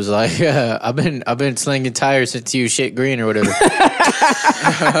one guy was like, "I've been slinging tires since you shit green or whatever."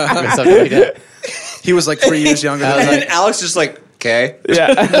 Something like that. He was like 3 years younger than And me. Alex just like, okay.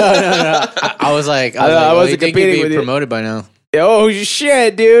 Yeah. I was like, I wasn't you think competing you'd with be you. promoted by now. Oh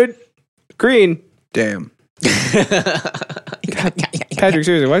shit, dude. Green. Damn. Patrick,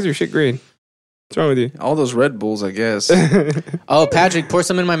 seriously, why is your shit green? What's wrong with you? All those Red Bulls, I guess. Oh, Patrick, pour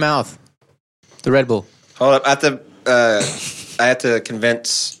some in my mouth. The Red Bull. Hold up. I have to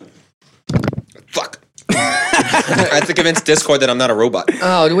convince. Fuck. I have to convince Discord that I'm not a robot.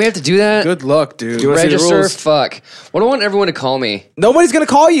 Oh, do we have to do that? Good luck, dude. Do you wanna see the Register? rules? Fuck. Well, I want everyone to call me. Nobody's gonna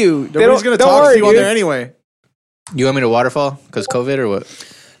call you. Nobody's going to talk to you on there anyway. You want me to waterfall? Because COVID or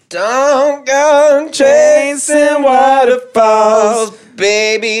what? Don't go chasing waterfalls,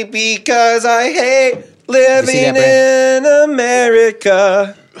 baby, because I hate living that, in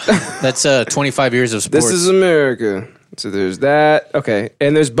America. That's 25 years of sports. This is America. So there's that. Okay.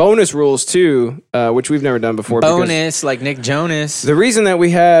 And there's bonus rules too, which we've never done before. because bonus, like Nick Jonas. The reason that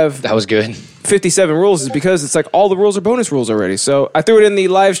we have That was good. 57 rules is because it's like all the rules are bonus rules already. So I threw it in the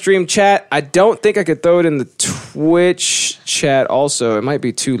live stream chat. I don't think I could throw it in the Twitch chat also. It might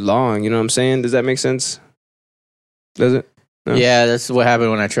be too long. You know what I'm saying? Does that make sense? Does it? No. Yeah, that's what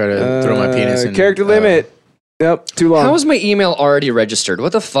happened when I try to throw my penis in. Character limit. Yep, too long. How is my email already registered?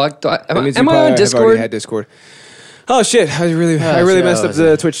 What the fuck? That means Am you I probably on have Discord? already had Discord. Oh shit! I really shit, messed that up was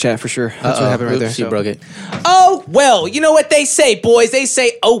the Twitch chat for sure. That's what happened right there. You broke it. Oh well, you know what they say, boys. They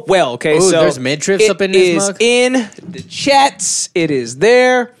say, "Oh well." Okay, Ooh, so there's mid-trips up in this mug? in the chats. It is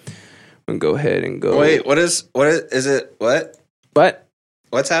there. I'm gonna go ahead and go. Wait, what is it? What? What?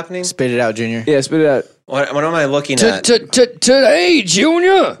 What's happening? Spit it out, Junior. Yeah, spit it out. What am I looking at? Today,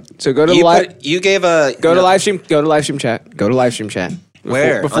 Junior. So go to You live. you gave a Go to live stream. Go to live stream chat. Go to live stream chat.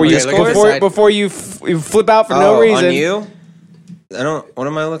 Where? Before On you Discord? before you flip out for no reason. On you? I don't. What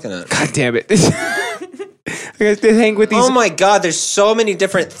am I looking at? God damn it! I got to hang with these. Oh my god! There's so many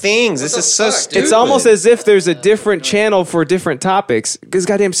different things. This is so stupid. It's almost as if there's a different channel for different topics. Because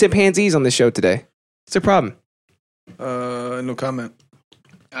goddamn chimpanzees on the show today. It's a problem. No comment.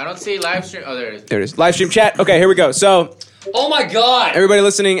 I don't see live stream. Oh, there it is. There it is. Live stream chat. Okay, here we go. So, Oh my god. everybody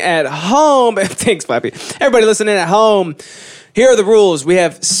listening at home, thanks, Flappy. Everybody listening at home, here are the rules. We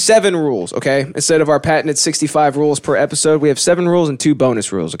have 7 rules, okay? Instead of our patented 65 rules per episode, we have 7 rules and 2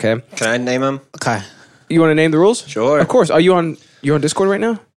 bonus rules, okay? Can I name them? Okay. You want to name the rules? Sure. Of course. Are you on Discord right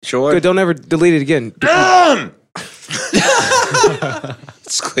now? Sure. Good. Don't ever delete it again.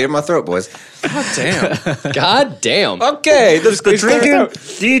 Let's clear my throat, boys. God damn. Okay,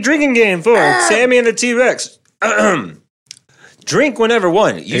 the drinking game for Sammy and the T-Rex. Drink whenever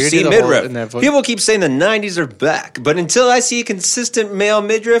one. You You're see gonna do the whole in that midriff. voice? People keep saying the 90s are back, but until I see a consistent male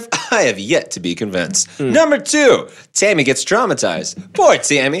midriff, I have yet to be convinced. Number 2, Tammy gets traumatized. Poor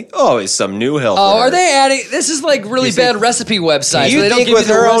Tammy, always some new help. Oh, for her. are they adding? This is like really bad recipe websites. You where they don't think give with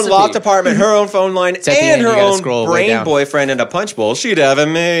you the her own recipe. locked apartment, her own phone line, at the and end, you her gotta own scroll way brain down. boyfriend and a punch bowl, she'd have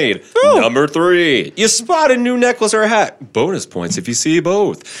him made. Number 3, you spot a new necklace or hat. Bonus points if you see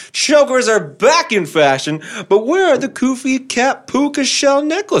both. Chokers are back in fashion, but where are the Kufi Cat Puka Shell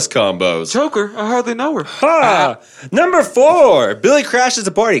necklace combos? Joker, I hardly know her. Ha! Number 4, Billy crashes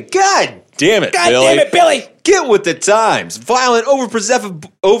the party. God damn it, Billy. damn it, Billy. Get with the times. Violent, overpossessive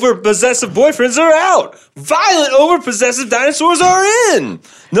boyfriends are out. Violent, overpossessive dinosaurs are in.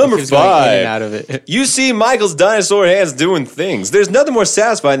 Number Keeps going in 5. and out of it. You see Michael's dinosaur hands doing things. There's nothing more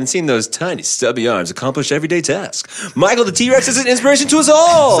satisfying than seeing those tiny, stubby arms accomplish everyday tasks. Michael the T-Rex is an inspiration to us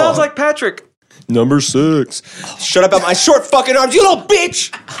all. Sounds like Patrick. Number 6. Shut up about my short fucking arms, you little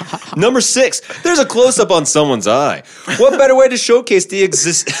bitch! Number 6. There's a close-up on someone's eye. What better way to showcase the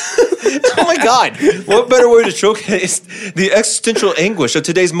oh my god! What better way to showcase the existential anguish of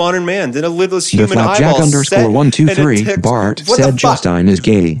today's modern man than a lidless The human eyeball set Flapjack_123 and a Bart What the said fuck? Justine is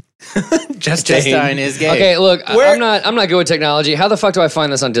gay. Justine is gay. Okay, look, Where- I'm not good with technology. How the fuck do I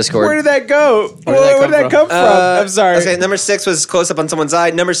find this on Discord? Where did that go? Where Where did that come from? I'm sorry. Okay, number 6 was close up on someone's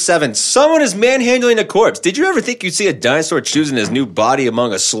eye. Number 7, someone is manhandling a corpse. Did you ever think you'd see a dinosaur choosing his new body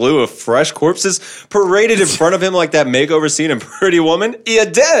among a slew of fresh corpses paraded in front of him like that makeover scene in Pretty Woman? You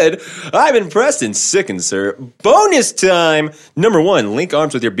did. I'm impressed and sickened, sir. Bonus time. Number 1, link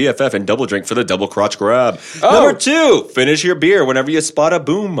arms with your BFF and double drink for the double crotch grab. Number 2, finish your beer whenever you spot a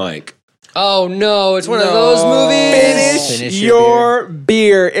boom mic. Oh no, it's one of those movies. Finish your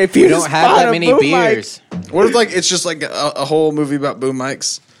beer. If you We don't have that many beers. What if it's just like a whole movie about boom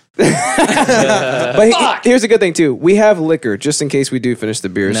mics? But here's a good thing too. We have liquor just in case we do finish the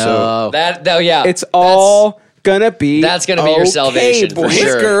beer. So Yeah, it's all gonna be. That's gonna be your salvation for boys.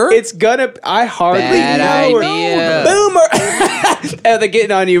 sure. It's gonna. I hardly Bad know. idea. Boomer. They're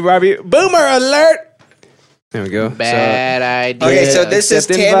getting on you, Robbie. Boomer alert. There we go. Bad idea. Okay, so this is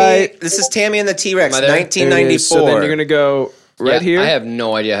Accept Tammy. invite. This is Tammy and the T-Rex, Am I there? 1994. So then you're gonna go right Yeah, here. I have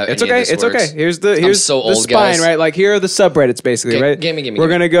no idea how It's any okay. of this It's works. okay. Here's so the old, spine, guys. right? Like here are the subreddits, basically, right? gimme. We're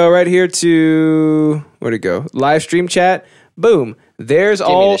gonna go right here to where'd it go? Live stream chat. Boom. There's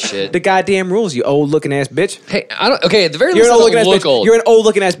all this shit. the goddamn rules. You old looking ass bitch. Hey, I don't. Okay, at the very You're least, an I old don't looking ass look bitch. old. You're an old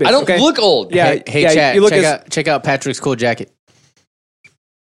looking ass bitch. I don't okay? look old. Yeah. Hey, yeah, chat, you look check out Patrick's cool jacket.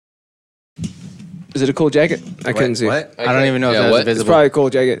 Is it a cool jacket? I couldn't see. What? I don't even know if Yeah, that was what? It's visible. probably a cool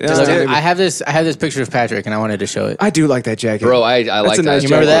jacket. Just No, look, maybe. I have this picture of Patrick, and I wanted to show it. I do like that jacket, Bro, I like a that. nice You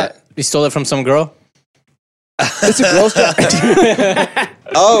remember jacket. that? You stole it from some girl. It's a girl's jacket.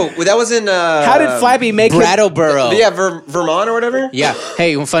 Oh, that was in. How did Flappy make it? Brattleboro. Yeah, Vermont or whatever. Yeah.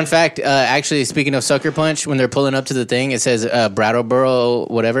 Hey, fun fact. Actually, speaking of Sucker Punch, when they're pulling up to the thing, it says Brattleboro,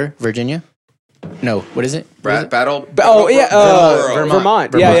 whatever, Virginia. No, what is it? Battle. Oh yeah,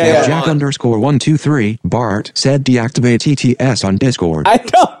 Vermont. Vermont. Yeah. Flapjack_123 Bart said deactivate TTS on Discord. I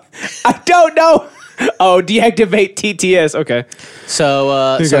don't know. Oh, deactivate TTS. Okay.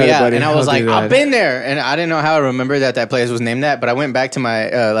 So You got it, yeah, buddy. and I was I'll like, do that. I've been there, and I didn't know how I remember that place was named that, but I went back to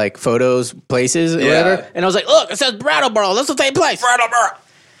my like photos, places, or whatever, and I was like, look, it says Brattleboro. That's the same place. Brattleboro.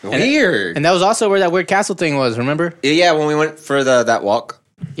 Weird. And that was also where that weird castle thing was. Remember? Yeah, when we went for that walk.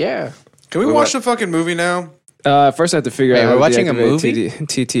 Yeah. Can we watch the fucking movie now? First I have to figure Wait, out how we're to watching a deactivate movie?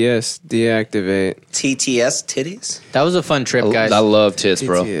 TTS, deactivate. TTS titties. That was a fun trip, guys. I love tits,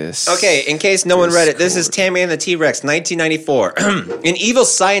 bro. TTS. Okay, in case no one read it, this is Tammy and the T-Rex, 1994. An evil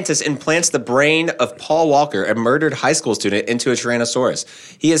scientist implants the brain of Paul Walker, a murdered high school student, into a Tyrannosaurus.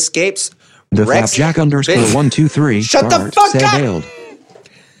 He escapes The Rex. Flapjack _123. Shut the Bart fuck said up! hailed.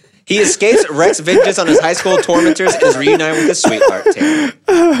 He escapes Rex vengeance on his high school tormentors and is reunited with his sweetheart, Tammy.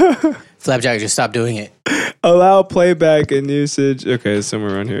 Flapjack, just stop doing it. Allow playback and usage. Okay, it's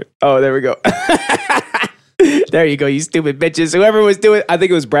somewhere around here. Oh, there we go. There you go, you stupid bitches. Whoever was doing, I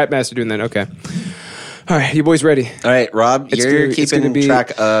think it was Bratmaster doing that. Okay. All right, you boys ready? All right, Rob, It's you're gonna- it's keeping gonna be-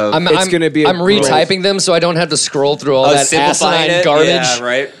 track of... I'm retyping them so I don't have to scroll through all that simplifying asinine it? garbage. Yeah,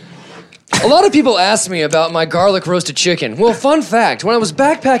 right. A lot of people ask me about my garlic roasted chicken. Well, fun fact, when I was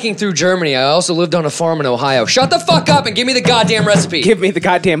backpacking through Germany, I also lived on a farm in Ohio. Shut the fuck up and give me the goddamn recipe. Give me the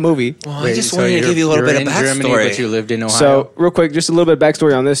goddamn movie. Well, I just wanted to give you a little bit of Germany, backstory. but you lived in Ohio. So, real quick, just a little bit of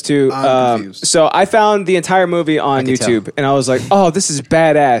backstory on this too. So, I found the entire movie on can YouTube, and I was like, "Oh, this is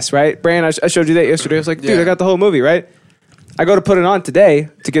badass!" Right, Brandon? I showed you that yesterday. I was like, "Dude, I got the whole movie." Right? I go to put it on today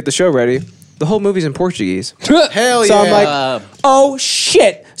to get the show ready. The whole movie's in Portuguese. Hell So yeah. I'm like, oh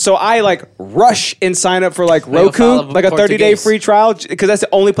shit! So I like rush and sign up for like Roku, follow like a 30-day Portuguese. free trial, because that's the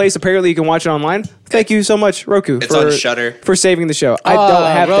only place apparently you can watch it online. Thank you so much, Roku. It's on Shudder. for saving the show. I don't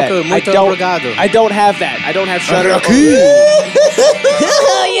have Roku, that. muito obrigado. I don't have that. I don't have Shudder. Oh,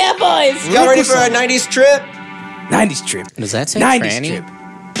 yeah, boys. Y'all ready for a 90s trip? 90s trip. Does that say 90s tranny? trip.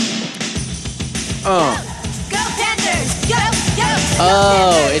 Go, Panthers. Go, go.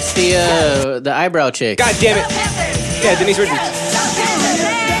 Oh, it's the eyebrow chick. God damn it! Yeah, Denise Richards.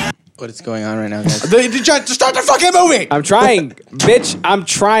 What is going on right now, guys? Just start the fucking movie. I'm trying, bitch. I'm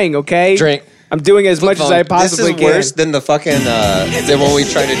trying. Okay. Drink. I'm doing as much as I This possibly is can. worse than the fucking than when we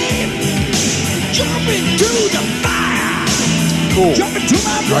tried to. Cool.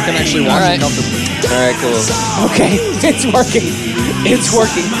 I can actually watch it comfortably. All right, cool. Okay, it's working. It's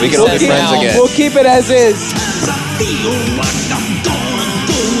working. We can all be friends again. We'll keep it as is.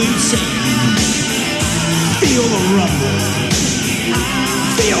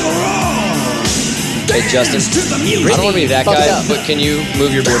 Hey, Justin. I don't want to be that guy, but can you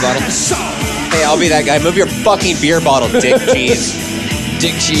move your beer bottle? Hey, I'll be that guy. Move your fucking beer bottle, dick cheese.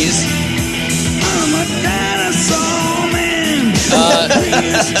 Dick cheese.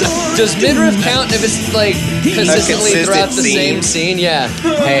 Does midriff count if it's like consistently consistent throughout the scene. same scene? Yeah.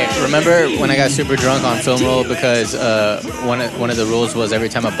 Hey, remember when I got super drunk on film roll because one of the rules was every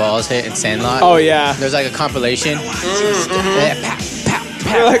time a ball's hit in Sandlot. Oh yeah. There's like a compilation. Yeah,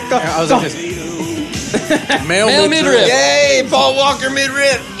 You're like, go, I was go. like, this, Male midriff. Yay, Paul Walker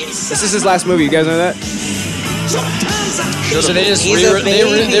midriff. This is his last movie. You guys know that? So they just He's a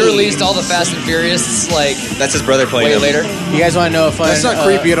baby. they released all the Fast and Furious like That's his brother playing way him. later. you guys want to know a fun? That's not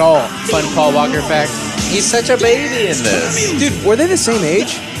creepy at all. Fun Paul Walker fact. He's such a baby in this. Dude, were they the same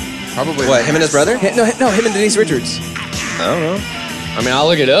age? Probably. What, him and his brother? No, him and Denise Richards. I don't know. I mean, I'll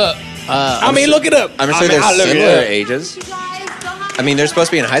look it up. Look it up. I'm sure they're similar ages. I mean, they're supposed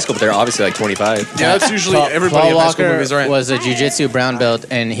to be in high school, but they're obviously like 25. Yeah, that's usually everybody Paul in high school Walker movies, right? was a jiu-jitsu brown belt,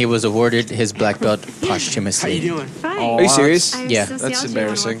 and he was awarded his black belt posthumously. Are you serious? Yeah, That's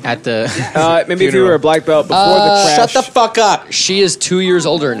embarrassing. at the Maybe if you were a black belt before the crash. Shut the fuck up. She is 2 years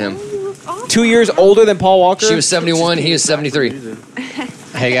older than him. 2 years older than Paul Walker. She was 71. He is 73.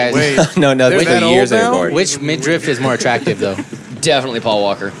 hey guys, Wait, No, They're that's that the old years now? anymore. which midriff is more attractive though? Definitely Paul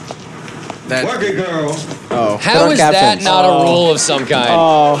Walker. Work it, girl. How on is that captions. not a rule of some kind?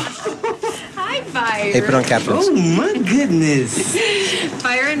 Oh, Hi, Byron. Hey, put on captions. Oh, my goodness.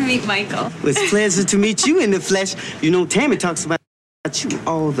 Byron, meet Michael. It's a pleasure to meet you in the flesh. You know, Tammy talks about you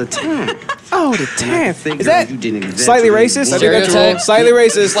all the time. oh, the damn. Think, Is girl, that you didn't slightly exaggerate. racist? I think that's a rule. Stereotype? Slightly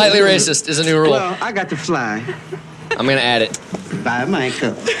racist. Slightly racist is a new rule. Well, I got to fly. I'm gonna add it. Bye,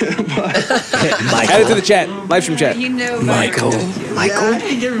 Michael. Add it to the chat. Live stream chat. You know Michael. I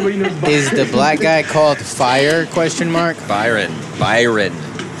think everybody knows Is the black guy called Fire? Question mark. Byron.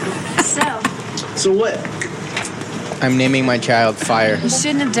 So, So what? I'm naming my child Fire. you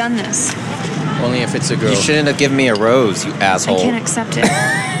shouldn't have done this. Only if it's a girl. You shouldn't have given me a rose, you I asshole. can't accept it.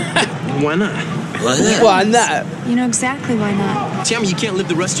 Why not? Why not? You know exactly why not. Tammy, you can't live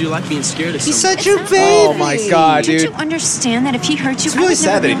the rest of your life being scared of He's something. such a baby. Oh my god, Don't dude. you understand that if he hurt you, It's really I would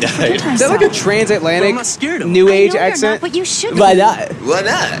sad never that he be able to died. protect Is that like a myself. transatlantic I'm not scared of him. new I age know you're not, accent? but you should Why be. not? Why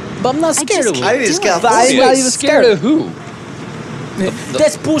not? But I'm not I scared just of it. can't I think it's do it. California. Wait, Scared of who?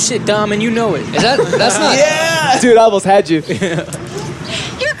 That's bullshit, Dom, and you know it. Is that's not? Yeah. Dude, I almost had you.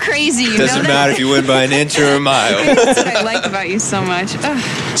 You're crazy. You Doesn't know matter if you win by an inch or a mile. That's what I like about you so much.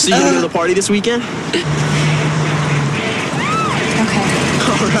 Ugh. So you gonna go to the party this weekend?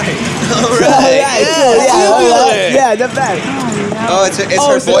 Yeah, the bad. Oh, it's her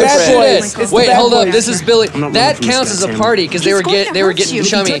Shit boyfriend. is. Wait, hold up. This is Billy. That counts as a party because they were getting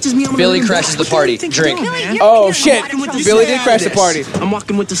chummy. Billy crashes the party. Drink. Oh shit! Billy did crash the party. I'm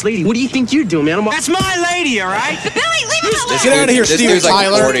walking with this lady. What do you think you're doing, man? That's my lady, all right? Billy, leave him alone. Get out of here, This Steven dude's like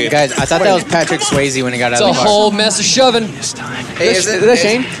Tyler. 40. Guys, I thought that was Patrick Swayze when he got out It's a of the car. whole mess of shoving. Hey, Is that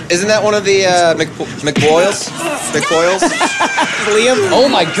Shane? Isn't that one of the McBoyles? McBoyles? Liam? Oh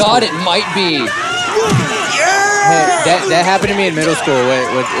my God, it might be. Hey, that happened to me in middle school.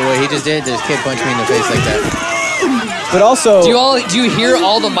 What he just did, this kid punched me in the face like that. But also, Do you hear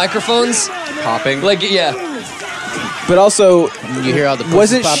all the microphones Popping. Like, yeah. but also, You hear all the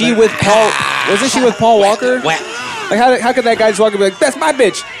wasn't pussies she popping? with Paul? Wasn't she with Paul Walker? Like how could that guy just walk and be like, "That's my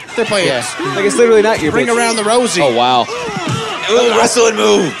bitch"? They're playing. Yeah. Like it's literally not your Bring bitch. around the Rosie. Oh wow. Ooh, wrestle and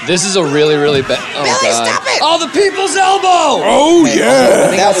move. This is a really, really bad. Oh Billy, God. stop it. Oh, the people's elbow. Oh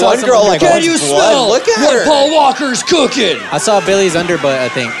yeah. That one girl like Can wants you blood. smell Look at what her. Paul Walker's cooking? I saw Billy's underbutt, I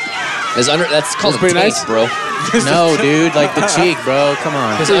think. That's called a pretty taint, nice. bro. No, dude, like the cheek, bro. Come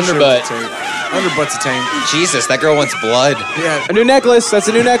on. His underbutt. Underbutt's a tank. Jesus, that girl wants blood. Yeah. A new necklace. That's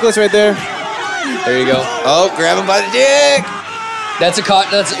a new necklace right there. There you go. Oh, grab him by the dick. That's a cot.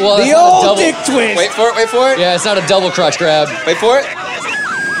 That's well. The That's not a old double. dick twist. Wait for it. Wait for it. Yeah, it's not a double crotch grab. Wait for it.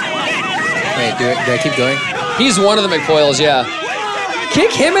 Wait, do I keep going? He's one of the McPoyles. Yeah.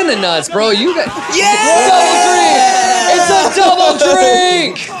 Kick him in the nuts, bro. You got double drink. It's a double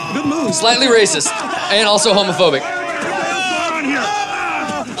drink. Good move. Slightly racist and also homophobic.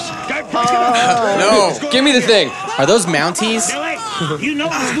 No. Give me the thing. Are those Mounties?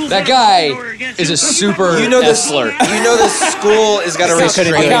 That guy is a super You know this. F-slur. You know this school has got a couldn't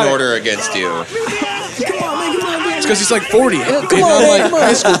do restraining it. order against you. It's because he's like 40. Come on, like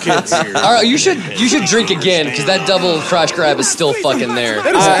high school kids. All right, you should drink again because that double crotch grab is still fucking there.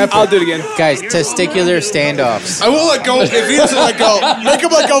 I'll do it again. Guys, testicular standoffs. I will let go if he doesn't let go. Make him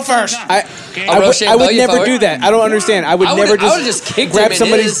let go first. I Roshan would Bell, you never forward? do that. I don't understand. I would I never would've- I would've just kicked grab him in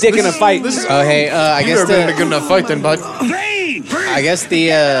somebody's his- dick in a fight. Oh, hey, I You've guess never been in a the good enough fight, then, bud.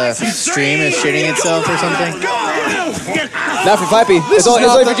 stream is shitting itself or something. Not for Flappy. It's only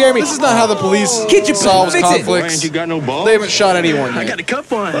for Jeremy. This is not how the police Get your solves fix it. conflicts. You got no balls? They haven't shot anyone I yet. got a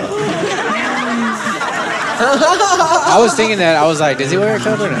cup on. I was thinking that. I was like, does he wear a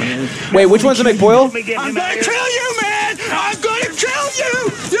cup or not? Wait, which one's a McBoyle? I'm gonna kill you, man! I'm gonna kill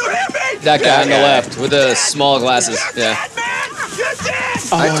you! You hear me? That guy on the left with the small glasses. Yeah.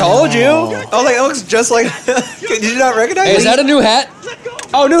 I told you. Oh, like it looks just like. Did you not recognize? Hey, is it? that a new hat?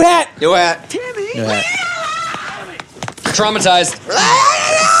 Oh, new hat. New hat. Traumatized.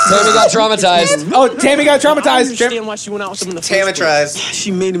 Tammy got traumatized. Oh, Tammy got traumatized. Understand why she went out with him in the first Tamatrized. place.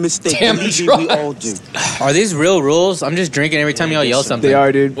 She made a mistake. Damn Believe me, right. we all do. Are these real rules? I'm just drinking every time y'all yell something. They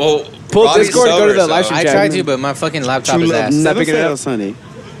are, dude. Well, Pull Robbie's Discord and go to sober, the live stream I chat. tried to, but my fucking laptop True is love ass. never picking it up. fails, honey.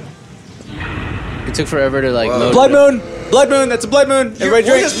 It took forever to like load. Blood moon. Blood moon. That's a blood moon. Everybody We're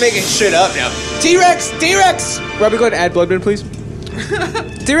drink. just making shit up now. T-Rex. T-Rex. Robbie, go ahead and add blood moon, please.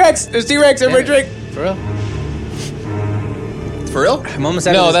 T-Rex. There's T-Rex. Everybody drink. For real? For real? I'm almost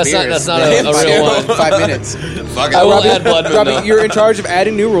out No, of this that's not beer. a real one. 5 minutes. Fuck I will Robbie, add blood moon, Robbie, though. you're in charge of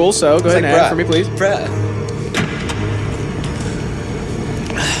adding new rules, so go ahead and add bruh. for me, please.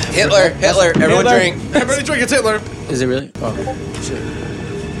 Hitler. Everyone Hitler. drink. Everybody drink. It's Hitler. Is it really? Oh, shit.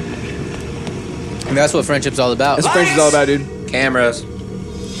 And that's what friendship's all about. That's what friendship's all about, dude. Cameras.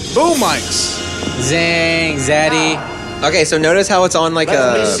 Boom mics. Zang, Zaddy. Okay, so notice how it's on like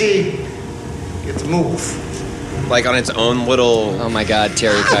see. Get to move. like on its own little. Oh my God,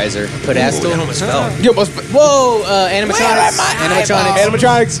 Terry Kaiser. Pedestal. It almost fell. You almost. Whoa, animatronics.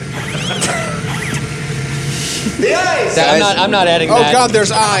 Animatronics. The eyes. I'm not adding Oh that. God,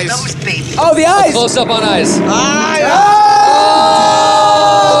 there's eyes. Oh, the eyes. Close up on eyes. Oh!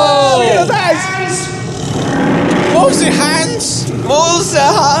 Those eyes. Mosey hands. There's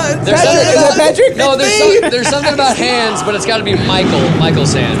Patrick, something is that Patrick? No, there's something about hands, but it's got to be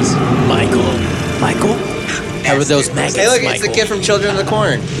Michael's hands. How are those maggots, Hey, look, it's the kid from Children of the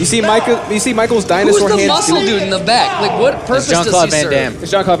Corn. You see Michael. You see Michael's Who's dinosaur the hands. muscle dude in the back? Like, what purpose It's does Jean-Claude he Van serve? Damme.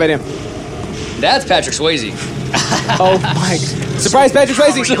 It's Jean-Claude Van Damme. That's Patrick Swayze. Oh, Mike. Surprise, Patrick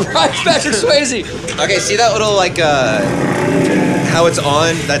Swayze. Surprise, Patrick Swayze. Okay, see that little like how it's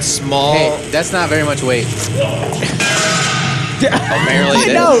on that small. Hey, that's not very much weight. Apparently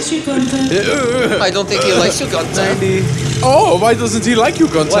it No. is. I don't think he likes you, Gunther. Oh, why doesn't he like you,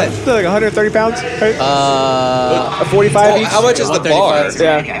 Gunther? What? Like 130 pounds. Right? A 45 each. How much is the bar?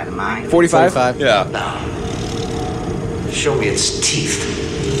 Yeah. 45. 45. Yeah. Show me its teeth.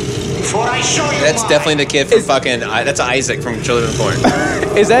 Before I show you That's mine. definitely the kid from fucking. That's Isaac from Children of Corn.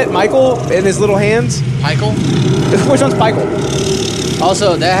 Is that Michael in his little hands? Michael? Which one's Michael?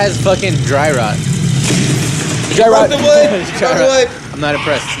 Also, that has fucking dry rot. Dry rot. The wood. Dry The rot. wood. I'm not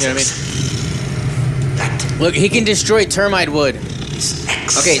impressed. You know what I mean? Look, he can destroy termite wood.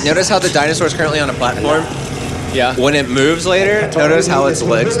 Okay, notice how the dinosaur is currently on a platform? Yeah. When it moves later, notice how its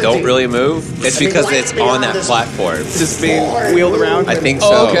legs don't really move? It's because it's on that platform. Just being wheeled around. I think so.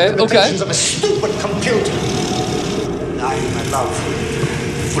 Oh, okay. Limitations of a stupid computer. I, my love,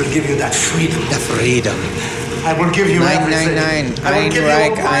 will give you that freedom. The freedom. I will give you everything. 999. I will give you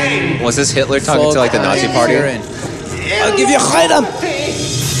Reich, away. Was this Hitler talking to like the Nazi party? I'll give you freedom.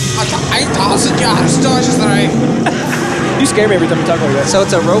 You scare me every time you talk like that. So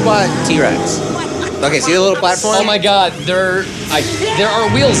it's a robot T-Rex. Okay, see the little platform? Oh my God, there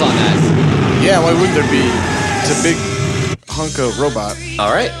are wheels on that. Yeah, why wouldn't there be? It's a big hunk of robot.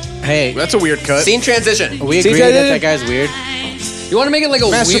 All right. Hey, That's a weird cut. Scene transition. we agree that guy's weird. You want to make it like a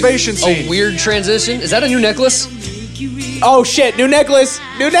Masturbation scene. a weird transition? Is that a new necklace? Oh shit! New necklace.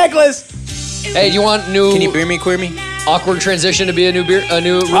 New necklace. Hey, you want new? Can you beer me, queer me? awkward transition to be a new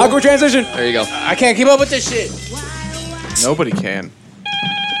rule? Awkward transition. There you go. I can't keep up with this shit. Nobody can.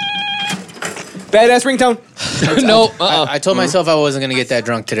 Badass ringtone. No. I told myself I wasn't gonna get that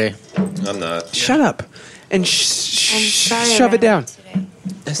drunk today. I'm not. Shut up and shove it down.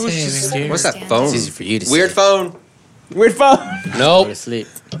 What's that phone? It's easy for you to Weird say. phone. Weird phone. Nope. Go to sleep.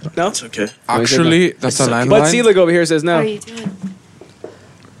 No, it's okay. Actually, that's a landline. But Selig over here says no. How are you doing?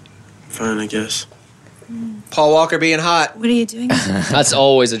 Fine, I guess. Paul Walker being hot. What are you doing? That's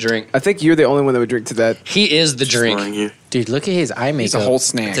always a drink. I think you're the only one that would drink to that. He is the drink. Dude, look at his eye makeup. It's a whole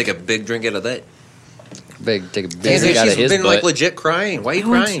snack. Take a big drink out of that. Take a big Hey, drink out of she's his been butt. like legit crying. Why are you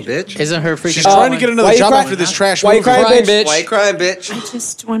crying, bitch? Isn't her freaking? She's trying to get another job after this trash Why you movie. crying, bitch? Why you crying, bitch? I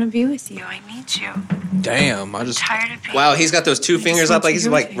just want to be with you. I need you. Damn, I just. Tired of being. Wow, he's got those two fingers up like he's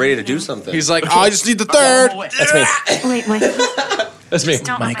like ready to do something. He's like, I just need the third. That's me. Wait, Michael. That's me.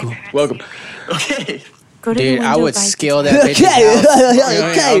 Don't Michael. Welcome. Okay. Go to Dude, the I window would by scale that bitch's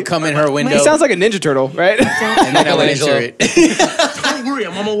house. I would come in her window. He sounds like a Ninja Turtle, right? and then I would enter it. Don't worry,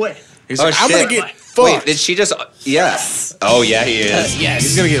 I'm on my way. He's Oh, like, I'm shit. gonna get fucked. Wait, did she just? Yeah. Oh yeah, he is. Yes.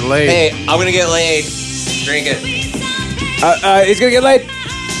 He's gonna get laid. Hey, I'm gonna get laid. Drink it. He's gonna get laid.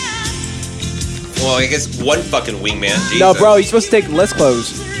 Well, I guess one fucking wingman. Jesus. No, bro, you're supposed to take less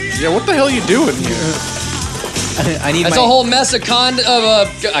clothes. Yeah, what the hell are you doing here? I need That's my. a whole mess of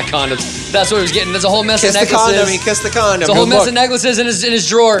condoms. That's what he was getting. There's a whole mess Kiss of the necklaces. condom. He kissed the condom. There's a whole Good mess luck. of necklaces in his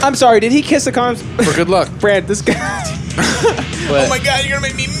drawer. I'm sorry, did he kiss the comms? For good luck. Brad, this guy. Oh my god, you're gonna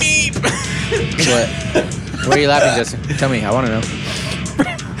make me meep. What? Why are you laughing, Justin? Tell me. I want to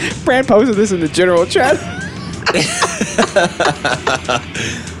know. Brad posted this in the general chat.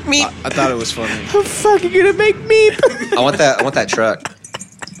 Meep. I thought it was funny. I'm fucking gonna make meep. I want that truck.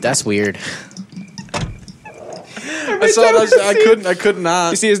 That's weird. I saw it. I could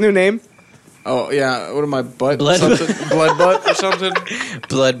not. You see his new name? Oh yeah. What am I? Butt. Blood- Something? Blood butt or something.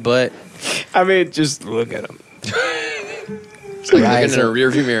 Blood butt. I mean, just look at him. It's like looking in a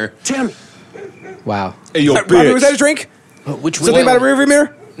rearview mirror. Tammy. Wow. Hey yo, Robbie, was that a drink? Which Something about a rearview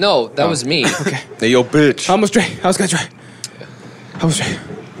mirror? No, that was me. Hey yo, bitch. I almost drank. I was gonna try. I almost drank.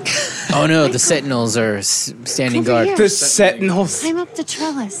 Oh no, the Sentinels are standing guard. here. The Sentinels. Climb up the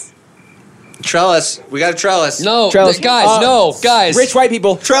trellis. Trellis. We got a trellis. No, Trellis. guys, no, guys. Rich white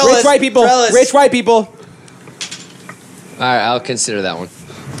people. Trellis. Rich white people. Trellis. Rich white people. All right, I'll consider that one.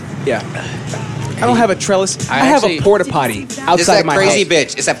 Yeah. I don't have a trellis. I have actually- a porta potty It's outside that of my crazy house.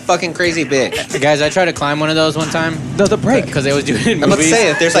 bitch. It's that fucking crazy bitch. Guys, I tried to climb one of those one time No, the break. because they was doing it in I'm about to movies.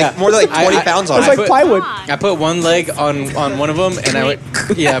 say it. There's like more than like 20 pounds on It's it. like plywood. I put one leg on one of them and I went,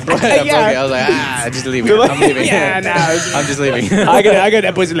 yeah, bro. I broke it. I was like, just leaving. You're like, I'm leaving. yeah, nah, I'm just leaving. I got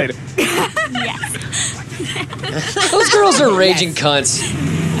that pussy later. Those girls are raging cunts.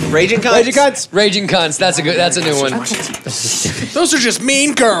 Raging cunts. Raging cunts. Raging cunts. That's a new one. Those are just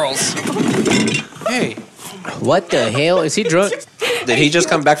mean girls. Hey. What the hell? Is he drunk? Did he just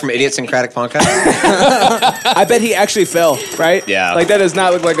come back from Idiosyncratic Podcast? I bet he actually fell, right? Yeah. Like that does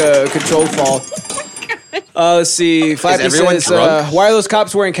not look like a controlled fall. Let's see. Flappy everyone says, drunk? why are those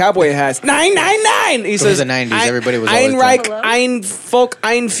cops wearing cowboy hats? 999! He was says, the 90s. Everybody was Ein always Reich, drunk. Ein Folk,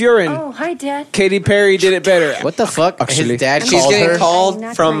 Ein Führen. Oh, hi, Dad. Katy Perry did it better. What the fuck? Actually. His dad She's called getting her.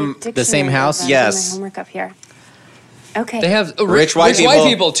 called from the same house? Yes. My homework up here. Okay. They have Rich white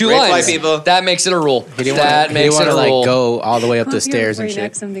people. Two Rich lines. white people. That makes it a rule. He didn't That want makes it a to like rule. go all the way up the stairs and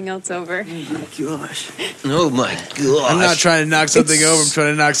shit. something else over. Gosh. Oh my gosh. I'm not trying to knock something over. I'm trying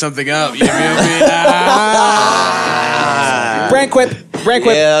to knock something up. You feel me? Brand quip. Brand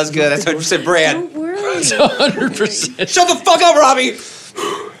quip. Yeah, that's good. That's 100% brand. Don't worry. 100%. Shut the fuck up, Robbie.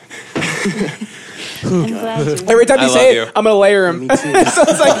 I'm glad you. Every time you I say love it, I'm gonna layer him.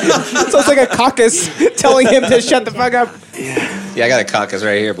 sounds like a caucus telling him to shut the fuck up. Yeah, I got a caucus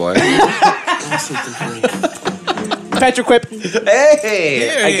right here, boy. Patrick Quip.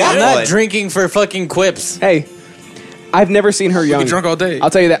 Hey, I got I'm not one. drinking for fucking quips. Hey, I've never seen her young. Be drunk all day. I'll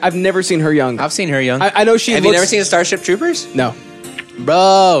tell you that. I've never seen her young. I've seen her young. I know she Have looks... you never seen Starship Troopers? No.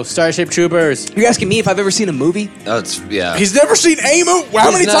 Bro, Starship Troopers. Are you asking me if I've ever seen a movie? Oh, it's yeah. He's never seen a movie.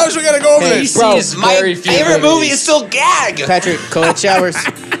 How many not- times we gotta go over He this? sees My very few favorite movie movies. is still Gag. Patrick, co-ed showers.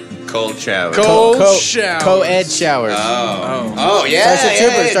 Cold Shower. Cold Shower. Co-ed showers. Oh yeah, Starship yeah,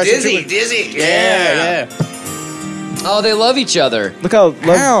 Troopers, yeah. Starship Dizzy, Troopers. Dizzy. Yeah. Oh, they love each other. Look how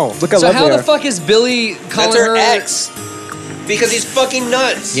look how So love how they the are. fuck is Billy calling That's her her ex. Because he's fucking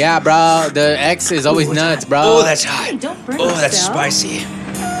nuts. Yeah, bro. The X is always nuts, bro. Oh, that's hot. Don't burn Oh, that's yourself. spicy.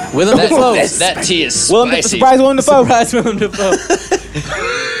 Willem Dafoe. That tea is Willem, spicy. surprise Willem Dafoe. Surprise Willem Dafoe.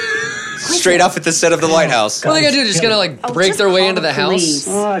 Straight off at the set of the lighthouse. What are they gonna do? Just gonna like break just their way call into the police.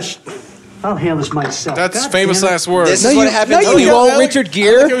 house? I'll handle this myself. That's God famous damn it. last words. This is what happens. No, you when won't, Richard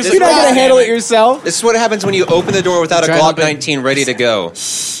Gere. it was You're not like, gonna God handle damn it it. yourself. This is what happens when you open the door without a Try Glock open. 19 ready to go.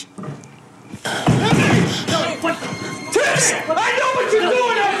 I know what you're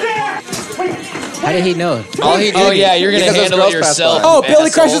doing up there! How did he know? All he did. Oh yeah, you're gonna because those handle it girls passed yourself. by. Oh, Billy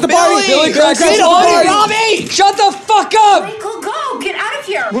asshole. crashes the party. Billy crashes crashes the party. Robbie! Shut the fuck up, Michael, go! Get out of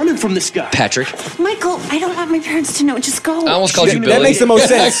here! Running from this guy. Patrick. Michael, I don't want my parents to know. Just go. I almost called you Billy. That makes the most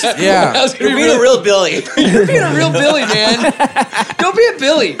sense. Yeah. That was gonna You're be being a real Billy. You're being a real Billy, man. Don't be a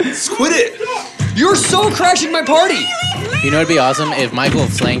Billy. Quit it. You're so crashing my party. You know, it'd be awesome if Michael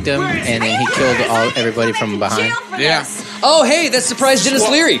flanked him and then he killed everybody from behind. Yeah. Oh, hey, that's surprise Dennis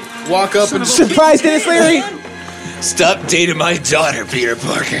Leary. Walk up and Surprise, Dennis Leary. Stop dating my daughter, Peter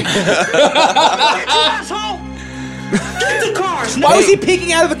Parker. Asshole! Get the cars! Why was he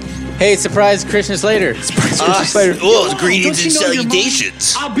peeking out of the... Hey, surprise Christian Slater. Oh, greetings and Don't you know your mom?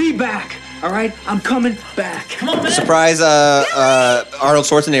 salutations. I'll be back. All right, I'm coming back. Come on, man. Surprise Arnold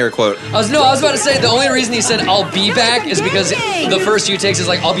Schwarzenegger quote. I was about to say the only reason he said I'll be back is because the first few takes is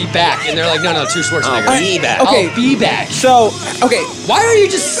like I'll be back, and they're like no, too Schwarzenegger. I'll be back. Okay. I'll be back. So, okay, Why are you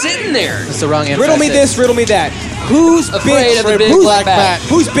just sitting there? That's the wrong emphasis. riddle me this, riddle me that. Whose Afraid bitch? of the big whose, black bat.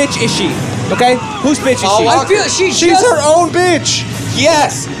 Whose bitch is she? Okay, whose bitch is she? I feel she's she's just her own bitch.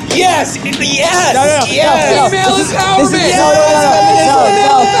 Yes! Yes! Yes! No, no, no, yes! female This is- empowerment.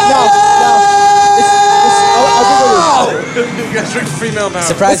 You guys drink female power.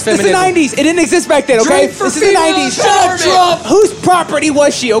 Surprise This is the feminism. 90s. It didn't exist back then, okay? Drink for This is the female 90s. empowerment. Whose property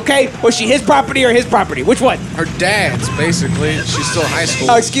was she, okay? Was she his property or his property? Which one? Her dad's basically. She's still high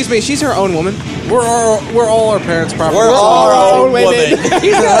school. Oh, excuse me. She's her own woman. We're all our parents' property. We're all our own women.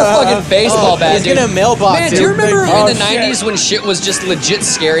 He's got a fucking baseball bat, He's dude. gonna mailbox Man, it. do you remember Oh, in the 90s when shit was just legit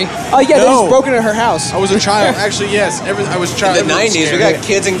scary? Oh, yeah, they No. just broke into her house. I was a child. Actually, yes. I was a child. In the 90s, we got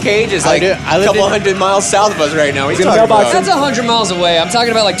kids in cages like a I lived couple in- hundred miles south of us right now. What are you Gonna talking mailbox about? That's 100 miles away. I'm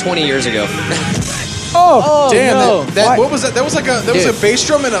talking about like 20 years ago. Oh, Damn, no. that what was that? That was like a Dude. bass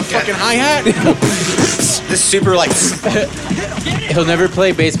drum and a fucking hi hat. This super like He'll never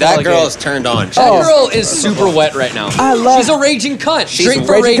play baseball that girl again. is turned on. That girl is super wet right now. I love- She's a raging cunt. She's Drink a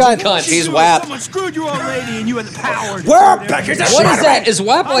for raging raging cunt. cunt. She's WAP. Someone screwed your old lady and you had the power. Where are pictures of What is that? Is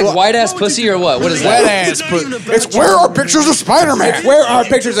WAP like white ass pussy or what? What is Wet that? ass. It's where are pictures of Spider-Man? Where are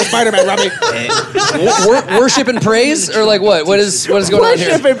pictures of Spider-Man, Robbie? Worship and praise or like what? What is going on here?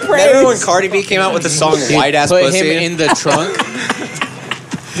 Worship and Remember when praise. Cardi B came out with the song White Ass Put Pussy? him in the trunk.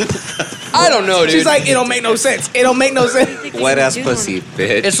 I don't know, dude. She's like, it don't make no sense. It don't make no sense. Wet Ass Pussy,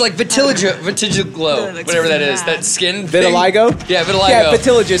 bitch. It's like vitiligo, whatever that is. That skin thing. Vitiligo? Yeah, vitiligo. Yeah,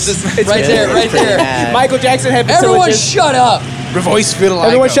 vitiligus. It's Right there, right there. Michael Jackson had vitiligus. Everyone shut up. Voice vitiligo.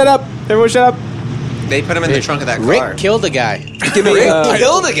 Everyone shut up. Everyone shut up. They put him in the trunk of that car. Rick killed a guy. Give me, Rick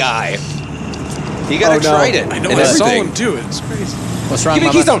killed a guy. He got Oh, a no. trident. I know. and I saw everything. him do it. It's crazy. What's wrong, give me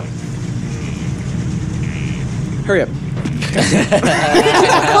Mama? Keystone. Hurry up.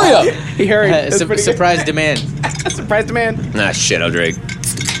 Hurry up. He hurried. That's pretty good. Surprise demand. Surprise demand. Nah, shit, I'll drink.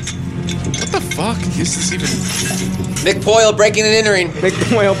 What the fuck is this even? Nick Boyle breaking and entering. Make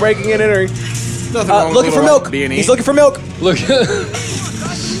the whale breaking and entering. Nothing wrong with Looking for little milk. B&E. He's looking for milk. Look.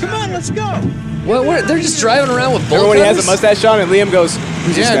 Come on, let's go. What? They're just driving around with bull Remember when he has a cutters? mustache on and Liam goes,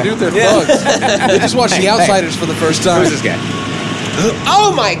 who's this Yeah, guy? dude, they're thugs. They just watched The Outsiders for the first time. Who's this guy?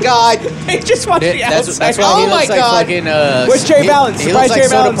 Oh my god! He just watched the That's outside. why he Oh my looks like God. fucking. Where's Cherry Balance? He Surprise looks like Cherry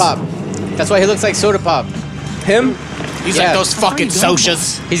Soda Balance. Pop. That's why he looks like Soda Pop. Him? He's Yeah. like those fucking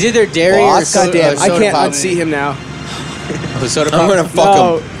socias. He's either dairy or Goddamn, I Soda can't Pop. unsee him now. soda I'm pop? gonna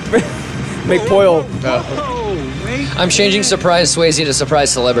fuck him. Make Poyle. I'm changing surprise Swayze to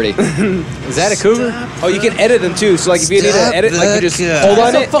surprise celebrity. Is that a cougar? Oh, you can edit them too. So like if you need to edit, like you just hold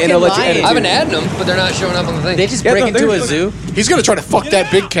on it and it'll let you edit. I haven't added them, but they're not showing up on the thing. They just break into a zoo. He's gonna try to fuck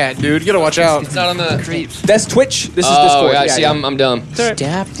that big cat, dude. You gotta watch out. It's not on the. That's Twitch. This is Oh, Discord. yeah, see, I'm dumb. Stop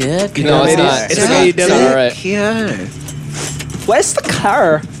that. No, it's not. It's okay, you It's not all right. Where's the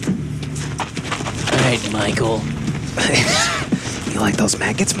car? All right, Michael. You like those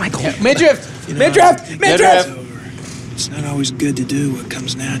maggots, Michael? Midriff. Midriff. It's not always good to do what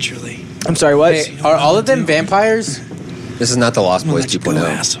comes naturally. I'm sorry, what? Hey, are all of them vampires? This is not the Lost Boys Let you go, 2.0.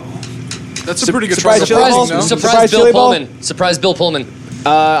 asshole. That's a pretty good surprise try. chili ball? Surprise Bill chili ball? Pullman. Surprise Bill Pullman.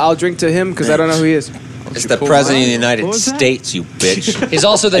 I'll drink to him because I don't know who he is. It's the president of the United States, you bitch. He's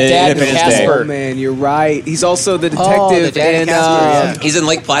also the dad in Independence Day. Casper. Oh man, you're right. He's also the detective Oh, the dad in and Casper, He's in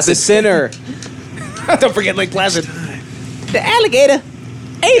Lake Placid. the sinner. Don't forget Lake Placid. The alligator.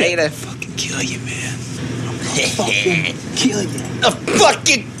 Ate it. Fucking kill you, man. Fucking kill you.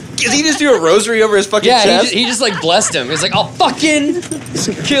 Fucking. Did he just do a rosary over his fucking Yeah, chest? he just like blessed him. He's like, I'll fucking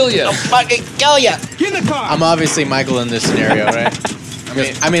kill you. fucking kill ya. Get in the car. I'm obviously Michael in this scenario,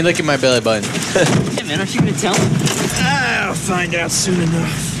 right? I mean, look at my belly button. Hey, man, aren't you gonna tell him? I'll find out soon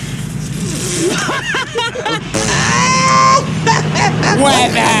enough.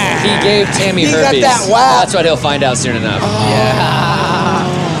 He gave Tammy He got herpes. that whap. That's what he'll find out soon enough.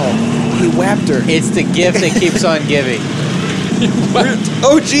 He whapped her. It's the gift that keeps on giving.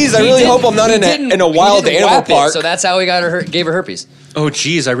 Oh, jeez, I really hope I'm not in a wild he didn't animal whap it, park. so that's how he got her gave her herpes. Oh,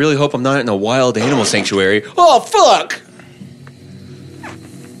 jeez, I really hope I'm not in a wild animal sanctuary. Oh, fuck.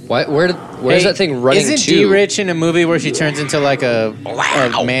 Why? Where's that thing running Isn't to? G Rich in a movie where she turns into like a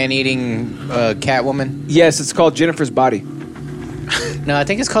man-eating cat woman? Yes, it's called Jennifer's Body. No, I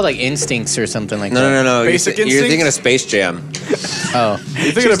think it's called like Instincts or something like that. No. Basic You're Instinct? thinking of Space Jam. Oh.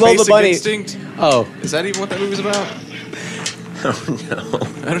 You thinking of Love the Basic Bunny. Instinct? Oh. Is that even what that movie's about? Oh,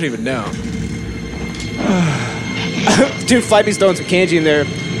 no. I don't even know. Dude, Flappy's throwing some kanji in there.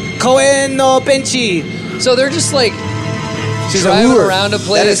 Koen no Benchi. So they're just like She's a driving lure. around a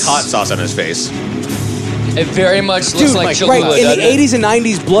place. That is hot sauce on his face. It very much looks Dude, like right, Cholula, in the doesn't it? 80s and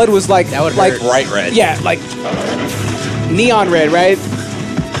 90s, blood was like That would like hurt. Bright red. yeah, like neon red, right?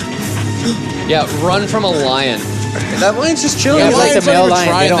 Yeah, run from a lion. That lion's just chilling. Yeah, it's like the male even lion.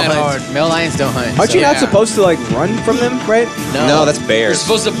 They trying don't that hunt. Male lions don't hunt. Aren't so- you not supposed to like run from them, right? No, that's You're bears.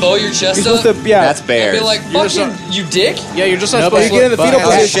 supposed to bow your chest You're up supposed to, yeah. That's and bears. be like, You're fucking, you dick? Yeah, you're just not No, supposed but to you get in the fetal butt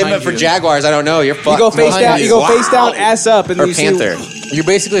position. ass Shit, but behind for you. jaguars, I don't know. You're fucked. You go face down. You go face down, ass up, and Or you panther. see You're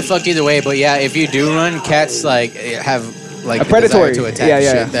basically fucked either way, but yeah, if you do run, cats like have like A the predatory. desire to attack Yeah,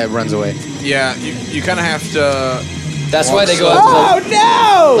 yeah. shit that runs away. Yeah, you kind of have to. That's why they go Oh after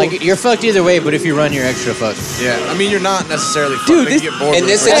no! Like you're fucked either way, but if you run, you're extra fucked. Yeah, I mean, you're not necessarily. Dude, They this- get bored in with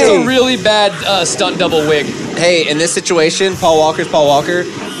this it. That's Hey. a really bad stunt double wig. Hey, in this situation, Paul Walker's Paul Walker,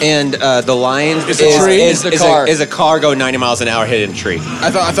 and the lion Is a tree? Is the car. is a car going 90 miles an hour hitting a tree.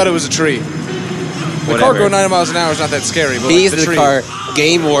 I thought it was a tree. The car Whatever. going 90 miles an hour is not that scary. But He's like the tree. car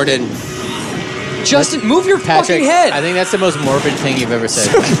game warden. Justin, move your Patrick, fucking head. I think that's the most morbid thing you've ever said.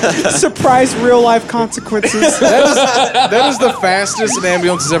 Surprise real life consequences. That is the fastest an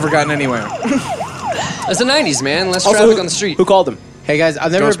ambulance has ever gotten anywhere. It's the 90s, man. Less Also, traffic who- on the street. Who called him? Hey guys,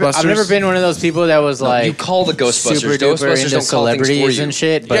 I've never Ghostbusters? been one of those people that was like you call the Ghostbusters. super Ghostbusters duper into don't call things celebrities for you. and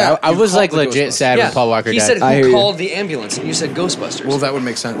shit. But Yeah, I you was call like the legit Ghostbusters. sad when Paul Walker he died. said I hear who you. called the ambulance, and you said Ghostbusters. Well, that would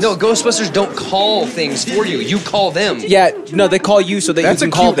make sense. No, Ghostbusters don't call things for you. You call them. Yeah, no, they call you so that That's you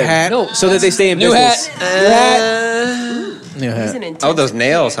a can call cute them. hat. No, So that they stay in New business. New hat. Oh, those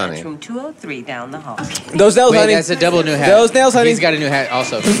nails, honey. Room 203 down the hall. Those nails, Wait, honey. that's a double new hat. Those nails, honey. He's got a new hat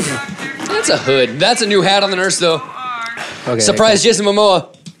also. That's a hood. That's a new hat on the nurse, though. Okay. Surprise, Jason Momoa.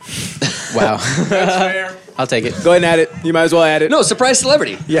 Wow. I'll take it. Go ahead and add it. You might as well add it. No, surprise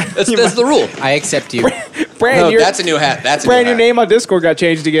celebrity. Yeah, That's you the rule. I accept you. Brand, No, your, that's a new hat. That's a Brand, new your hat. name on Discord got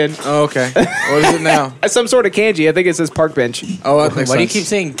changed again. Oh, okay. What is it now? Some sort of kanji. I think it says park bench. Oh, that makes Why do you sense. keep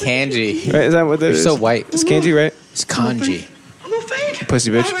saying kanji? Right? Is that what that You're is? so white. It's kanji, right? It's kanji.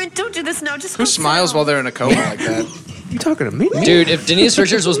 Pussy bitch. Robert, don't do this now. Just Who smiles while they're in a coma like that? You talking to me? Dude, if Denise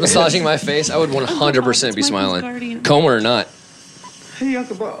Richards was massaging my face, I would 100% be smiling. Coma or not. Hey,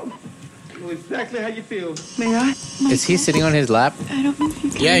 Uncle Bob. I know exactly how you feel. May I? Is he sitting on his lap? I don't know if you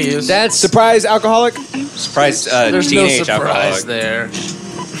can. Yeah, he is. That's Surprise alcoholic. Surprise There's teenage no surprise alcoholic. there.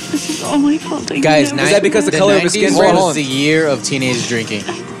 This is all my fault. I Guys, know. Is that because the color of his skin? 90s Hold was on. the year of teenage drinking.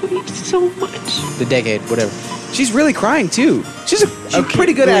 so much. The decade, whatever. She's really crying too. She's a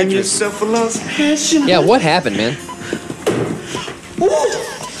pretty good actress. Yourself a lost passion. yeah. What happened, man?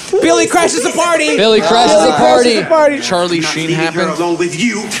 Billy crashes the party. Billy crashes the party. Charlie Sheen happened. Along with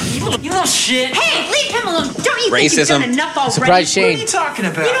you. You little shit. Hey, leave him alone. Don't you think Racism. you've done enough already? Surprise Shane. What are you talking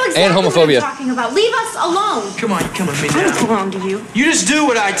about? You know exactly And what homophobia. I'm talking about. Leave us alone. Come on, come with me I now. don't belong to you. You just do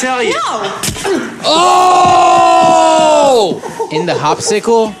what I tell you. No. Oh! In the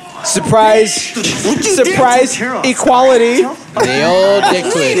hopsicle, Surprise equality. the old dick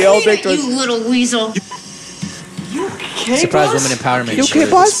twist. The old dick twist. You little weasel. Surprise woman empowerment. You okay,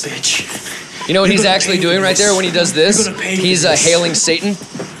 boss? You know what he's actually doing right there when he does this? He's hailing Satan.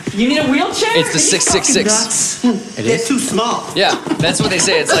 You need a wheelchair? It's the 666. It They're is. too small. Yeah, that's what they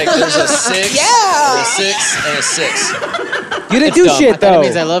say. It's like there's a 6, a 6, and a 6. You didn't do dumb. I shit thought it though.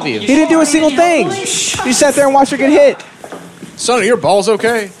 means I love you. He didn't do a single thing. You sat there and watched her get hit. Son, are your balls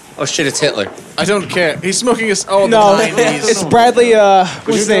okay? Oh shit, it's Hitler. I don't care. He's smoking his. Oh, No, the 90s. it's Bradley. What's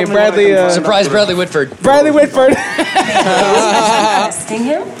his name? Bradley. Surprise Bradley Whitford. Bradley Whitford. Sting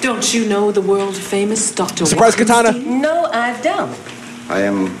him? Don't you know the world famous Dr. Surprise Katana. No, I don't. I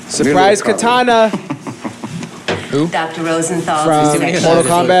am Surprise Katana Dr. Rosenthal. from Mortal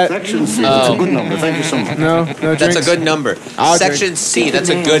Kombat. Section C. That's a good number. Thank you so much. No That's drinks. a good number. I'll Section C. That's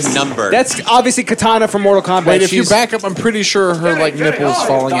a good number. That's obviously Katana from Mortal Kombat. Wait, if you She's- back up, I'm pretty sure her like nipples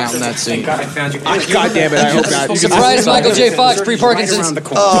falling out in that scene. God damn it! I hope not. Surprise Michael J. Fox, pre-Parkinson's.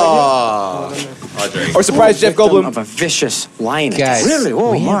 Oh. Or surprise Jeff Goldblum. Of a vicious lioness. Guys, Really?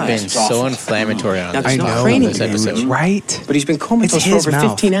 Oh we my. have been so inflammatory on Now, this. there's no on training this to do, episode. Right? But he's been comatose It's for his over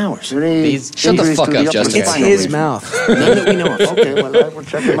mouth. 15 hours. These- Shut the fuck up, Justin. It's his mouth. None that we know of. Okay, well, I will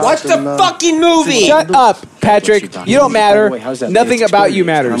check him out. Watch the and, fucking movie. Shut up, Patrick. You don't matter. By the way, how's that Nothing latest about you I'm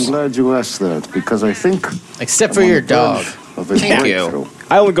matters. glad you asked that because I think Except for I'm on your the verge dog. of a breakthrough.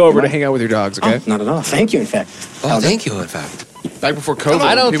 I only go over to hang out with your dogs. Okay. Oh, not at all. Thank you, in fact. Oh, thank you, in fact. Back before COVID,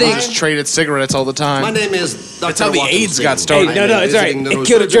 I don't people think- just traded cigarettes all the time. My name is Dr. That's how the Watson AIDS got Singh. started. No, it's all right. It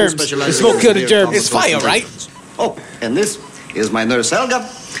killed the germs. The smoke killed the germs. It's fire, right? Oh, and this is my nurse Helga.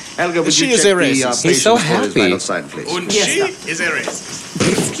 Helga, would She you is check a the racist. He's so patient stories happy. right outside, please? And she is a racist.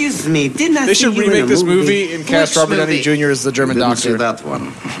 Excuse me, didn't I They see should you in remake a this movie? movie and cast Which Robert Downey movie? Jr. as the German Didn't see doctor. that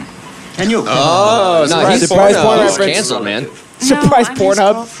one. And you. Oh, No, surprise he's Surprise porno. porno He's reference. canceled, man. Surprise I'm his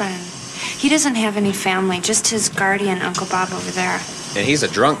Pornhub. girlfriend. He doesn't have any family, just his guardian, Uncle Bob over there. And he's a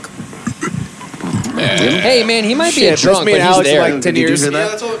drunk. Hey, man, he might be a Shit, drunk, that's me but and he's Alex for there. like 10 Did you years. hear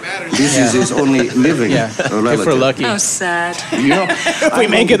that? This is his only living relative. If we're lucky. How sad. You know, If we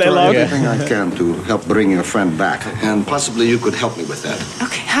make it that long. everything I can to help bring your friend back, and possibly you could help me with that.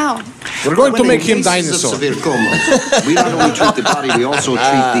 Okay, how? We're going to Well, make in him cases dinosaur. of severe coma, we not only treat the body, we also treat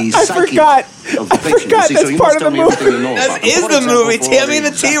the I psyche forgot. of the patient. forgot You see, that's so you part must of tell the me everything you know That about is him. For the example, movie, for Tammy the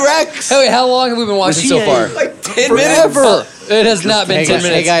example, T-Rex. Hey, how long have we been watching so far? Like 10 minutes. It has not been Hey 10 guys,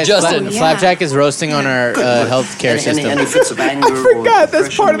 minutes. hey guys, Justin. Flapjack is roasting on our healthcare system. Any fits of anger I forgot.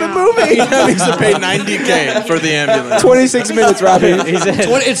 That's part of the movie. He needs to pay $90K for the ambulance. 26 minutes, Robbie.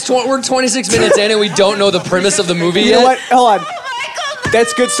 We're 26 minutes in and we don't know the premise of the movie You yet. know what? Hold on.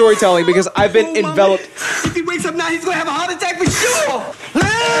 That's good storytelling because I've been enveloped. If he wakes up now, he's gonna have a heart attack for sure.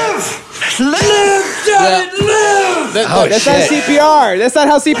 Live! That's not CPR. That's not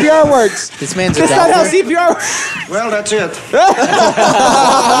how CPR works. This man's a That's not how doctor. CPR works. Well, that's it. I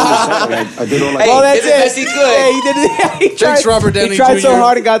did all I Well, that's did the best it. he could. Hey, he did it. He tried, Robert Downey He tried so Jr.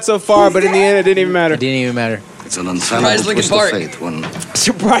 hard and got so far, but in the end, it didn't even matter. It didn't even matter. It's an unfathomable Surprise Linkin twist of Park. fate when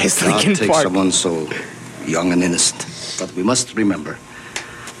Surprise, God Linkin takes Park. someone so young and innocent. But we must remember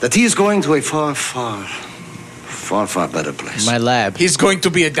that he is going to a far, far, far, far better place. My lab. He's going to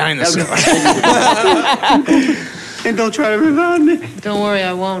be a dinosaur. And don't try to revive me. Don't worry,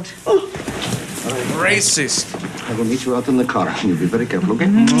 I won't. Racist. I will meet you out in the car. You'll be very careful, okay?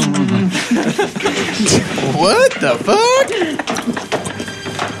 What the fuck?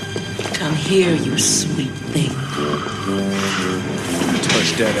 Come here, you sweet thing.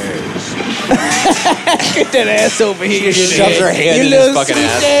 Touch that ass. Get that ass over here. Shoves her hand You in his little fucking sweet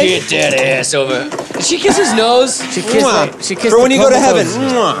ass. thing. Get that ass over. Did she kiss his nose? She kissed For when you go to heaven.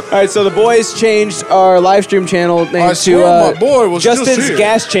 All right, so the boys changed our live stream channel name I to swear my boy was just Justin's here.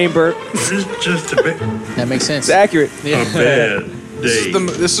 Gas Chamber. This is just a bit That makes sense. It's accurate. Yeah. bad day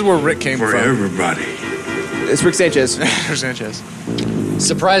This is where Rick came for from. everybody. It's Rick Sanchez. Sanchez.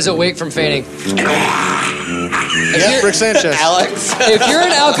 Surprise awake from fainting. Yeah, Rick Sanchez. Alex. If you're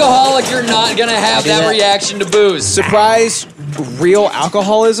an alcoholic, you're not going to have that reaction to booze. Surprise, real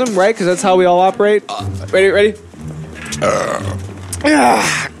alcoholism, right? Because that's how we all operate. Ready?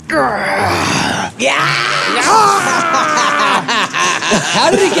 How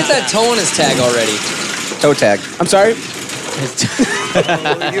did he get that toe on his tag already? Toe tag. I'm sorry.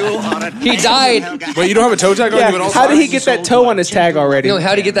 He died. Wait, you don't have a toe tag on you at all? How did he get that toe on his tag already? No, how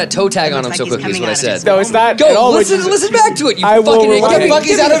did he get that toe tag on him so quickly? Is what I said. No, it's not. Go at all listen. what you- Listen back to it. You I will fucking rewind give it. me- Fuck,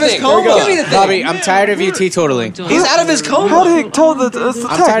 he's give me out the of his thing. coma. Give me the thing. Bobby, I'm tired of you teetotaling. He's out of his coma. How did he toe the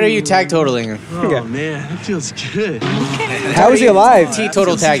I'm tired of you tag totaling. Oh, man, that feels good. How is he alive?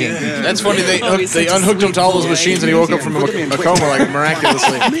 Teetotal tagging. That's funny. They unhooked him to all those machines, and he woke up from a coma like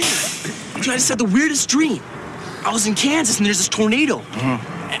miraculously. Dude, I just had the weirdest dream. I was in Kansas and there's this tornado.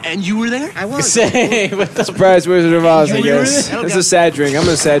 And you were there? I was. Surprise Wizard of Oz, I guess. It's a sad drink. I'm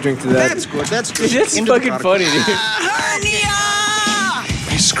gonna sad drink to that. That's good. That's good. That's Into the fucking product. funny, dude.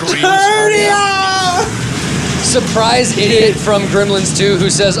 He screams. Surprise idiot from Gremlins 2 who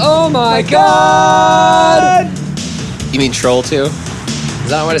says, "Oh my god!" You mean Troll too? Is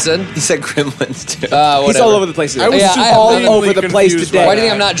that what I said? He said Gremlins too. Whatever. He's all over the place today. I was all genuinely over the place confused today. Why do you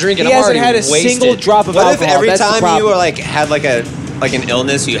think I'm not drinking? He I'm hasn't already had a wasted. single drop of What alcohol. if every That's the time you problem. were like had like an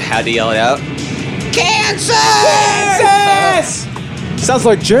illness, you had to yell it out? Kansas! Sounds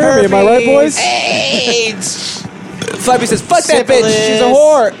like Jeremy, am I right, boys? AIDS! Flappy says, "Fuck that bitch. She's a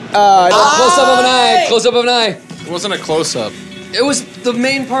whore." Close up of an eye. Close up of an eye. It wasn't a close up. It was the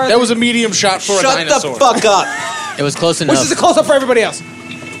main part. That was a medium shot for a Shut dinosaur. the fuck up! It was close enough. Which is a close up for everybody else.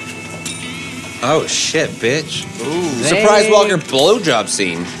 Oh shit, bitch! Ooh. Surprise Walker blowjob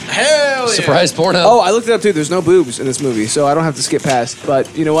scene. Hell yeah! Surprise porno. Oh, I looked it up too. There's no boobs in this movie, so I don't have to skip past.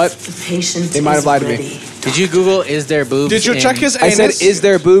 But you know what? They might have lied to me. Did you Google, is there boobs? Did you in- check his I anus? said, "Is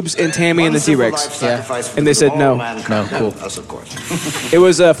there boobs in Tammy and the T-Rex?" Yeah. And they said no. No, cool. It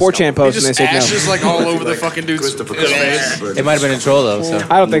was a 4chan He post, and they just said no. ashes like all over the fucking dude's face. It might have been a troll, though, so.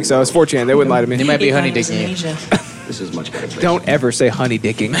 I don't think so. It's 4chan. They wouldn't lie to He me. might be honey dicking you. This is much better. Don't ever say honey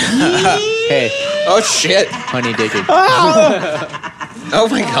dicking. Hey, Oh shit! honey dicking. Oh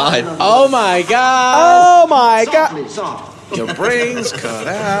my god! Oh my god! Oh my god! Your brain's cut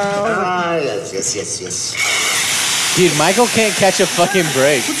out. Yes. Dude, Michael can't catch a fucking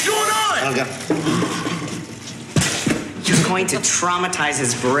break. Helga. You're going to traumatize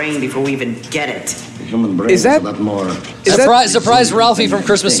his brain before we even get it. The human brain Is that- a lot more. Surprise Ralphie from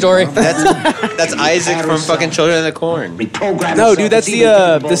Christmas Story. That's Isaac from fucking Children of the Corn. Reprogram No, itself dude, that's to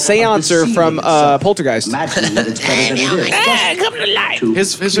the see seancer from Poltergeist. Imagine that it's better than it is.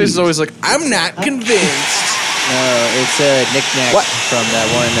 His face is always like, I'm not convinced. No, it's a knick-knack What? from that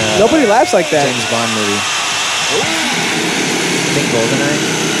one Nobody laughs like that. James Bond movie. I think GoldenEye.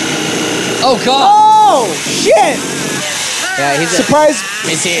 Oh god. Oh shit! Yeah, he's a... Surprise!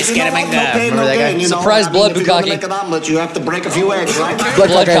 Missy You know what? Scaramanga. No pain, Remember no that gain, guy? you know. Surprise blood If you're gonna bukkake. make an omelet, you have to break a few eggs, right?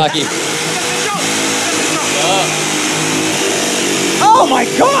 Blood cocky. Oh my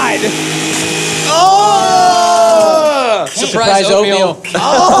god! Oh! Surprise oatmeal.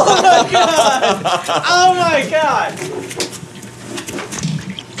 Oh my god! Oh my god!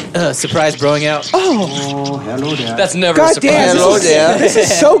 Surprise broing out. Oh, hello there. That's never a God surprise. damn! Hello there. This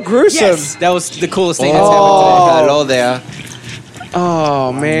is so gruesome. Yes, that was the coolest thing that's Hello there.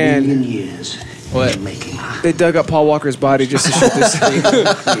 Oh man! Million years. happened today. What? Making They dug up Paul Walker's body just to shoot this thing.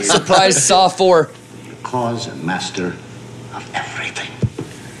 Surprise Saw 4. cause and master of everything.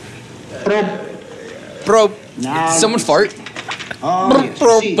 Bro. Now, Someone fart? oh, yes,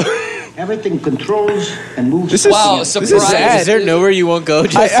 see, everything controls and moves. This is Wow, this is surprise. sad. Is there nowhere you won't go?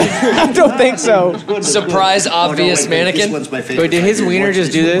 Justin? I don't think so. Surprise obvious mannequin? Wait, did his wiener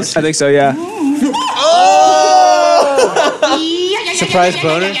just do this? I think so. Yeah. Surprise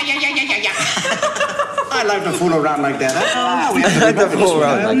boner? I like to fool around like that. Ah, we have to Like to remember this fool one,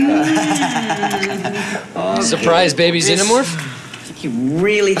 around huh? Surprise baby xenomorph? You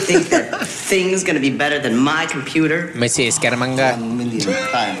really think that thing's gonna be better than my computer? Missy Scaramanga. 1 million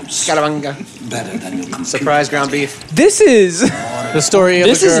times Scaramanga. better than your computer. Surprise ground beef. This is. The story of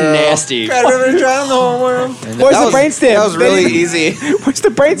This a is girl. nasty. Red River drown the whole world. Where's the brainstem? That was really easy. Where's the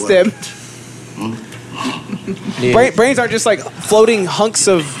brainstem? Brains aren't just like floating hunks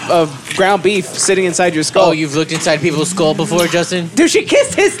of ground beef sitting inside your skull. Oh, you've looked inside people's skull before, Justin? Dude, she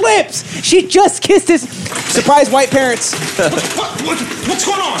kissed his lips. She just kissed his. Surprise, white parents. What's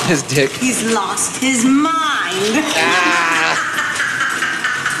going on? His dick. He's lost his mind.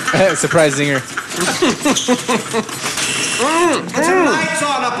 Surprise zinger. Get some lights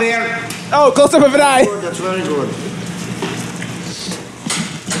on up here. Oh, close up of an eye. That's very good.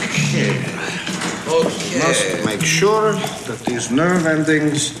 Must make sure that these nerve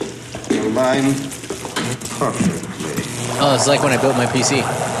endings align perfectly. Oh, it's like when I built my PC.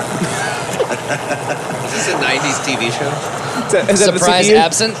 Is this a 90s TV show? Is that the Surprise CPU?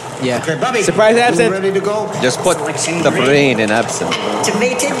 absent? Yeah. Okay, Bobby. Surprise absent. You ready to go? Just put the brain in absent.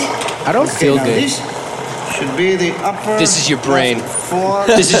 Activated. I don't feel Now good. this should be the upper. This is your brain. Four.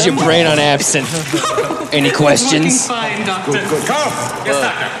 This is your brain on absinthe. Any questions? Good, good. Carl. Yes,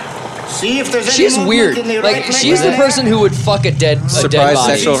 doctor. See if there's any She's movement weird. in the Like right leg she's the there. person who would fuck a dead Surprise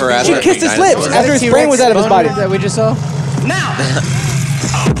body. sexual harassment. He kissed his lips after his brain was out of his body. That we just saw. Now.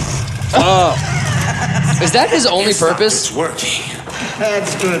 Oh. Is that his only purpose? It's working.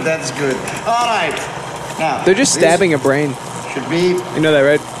 That's good. That's good. All right. Now They're just stabbing a brain. should be You know that,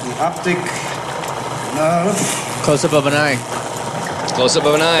 right? the optic nerve. Close up of an eye. Close up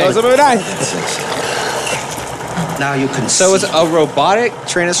of an eye. Close up of an eye. Now you can So see. it's a robotic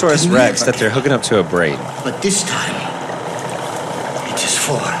Tyrannosaurus Rex that they're hooking up to a brain. But this time, it is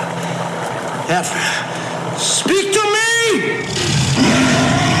for ever. Speak to me!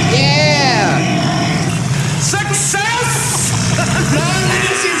 Yeah! Success! Now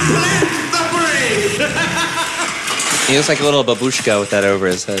let's implant the brain! He looks like a little babushka with that over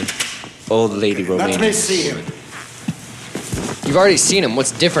his head. Old lady Let me Romanian. see him. You've already seen him.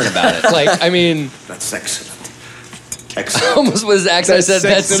 What's different about it? Like, I mean, That's excellent. I Excellent. almost was accent. I said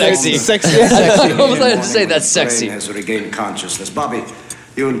that's sexy. Sexy. I almost wanted to say that's sexy. Brain has regained consciousness. Bobby,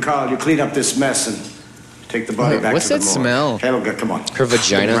 you and Carl, you clean up this mess and take the body back What's to the that morgue. smell? Helga, come on. Her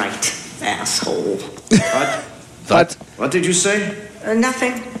vagina. Right, asshole. What? What? What did you say?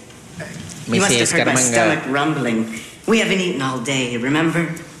 Nothing. You must have heard my stomach rumbling. We haven't eaten all day,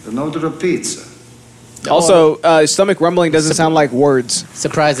 remember? An order of pizza. Also, stomach rumbling doesn't sound like words.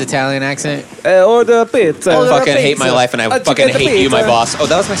 Surprise Italian accent. Order pizza. I fucking hate my life and I fucking hate you, my boss. Oh,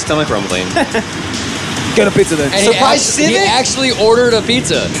 that was my stomach rumbling. Get a pizza then. And he actually ordered a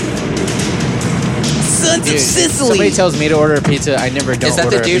pizza. Sons of Sicily. Somebody tells me to order a pizza. I never don't. Is that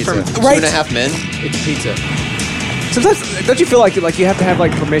order the a dude pizza. from Two and a Half Men? It's pizza. Sometimes, don't you feel like you have to have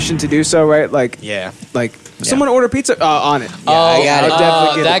like permission to do so, right? Like, Yeah. like someone order pizza on it. Oh, I got it.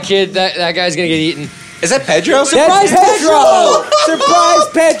 Definitely that kid, that guy's gonna get eaten. Is that Pedro? Surprise Pedro! Surprise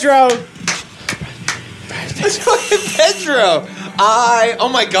Pedro! It's fucking Pedro. Oh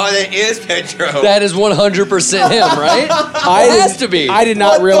my god, it is Pedro. That is 100% him, right? It has to be. I did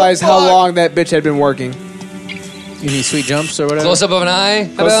not realize how long that bitch had been working. You need sweet jumps or whatever? Close up of an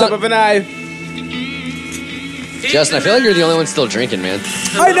eye. Close up of an eye. Justin, I feel like you're the only one still drinking, man.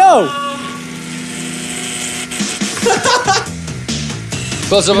 I know.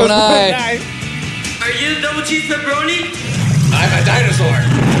 Close up of an eye. Are you the double cheese pepperoni? I'm a dinosaur.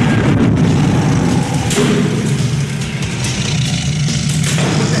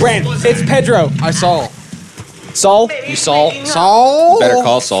 Brand, it's Pedro. I saw. Saul? You Saul? Saul? Better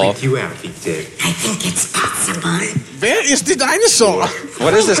call Saul. You out, Big Dick. I think it's possible. Where is the dinosaur?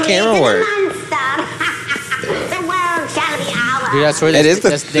 What is this camera work? Dude, that's where It is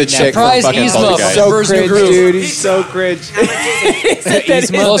the chick from Surprise fucking Yzma. Poltergeist. So First new cringe, group. dude. He's so cringe.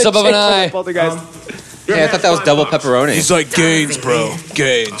 Close up of an eye. Yeah, I thought that was double pepperoni. He's like Gaines, bro.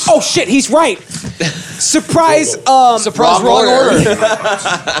 Gaines. Oh shit, he's right. Surprise. Surprise wrong order.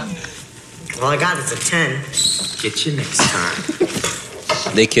 All I got is a 10. Get you next time.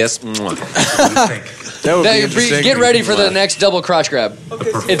 They kiss. Mwah. That would be interesting. Get ready for the next double crotch grab.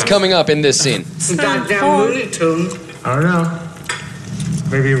 It's coming up in this scene. Some goddamn Looney Tune. I don't know.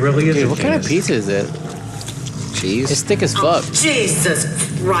 Maybe it really is. Dude, what kind of pizza is it? Cheese. It's thick as fuck. Jesus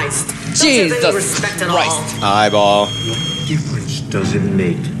Christ. Don't you have any Jesus respect at all? Christ. Eyeball. Difference does it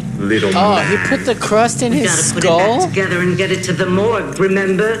make, little Oh, man? he put the crust in You his gotta put it back skull? together and get it to the morgue,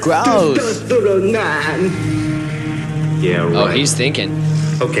 remember? Gross. Yeah, right. Oh, he's thinking.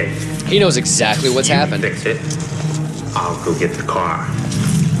 Okay. He knows exactly what's You happened. Fix it. I'll go get the car.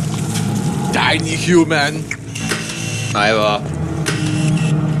 Tiny human. Eyeball.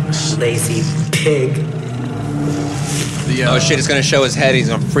 Lazy pig. The, Oh shit, it's gonna show his head. He's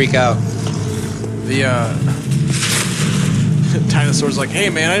gonna freak out. The dinosaur's like, hey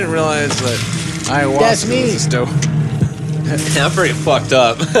man, I didn't realize that ayahuasca That's me. was this dope. I'm pretty fucked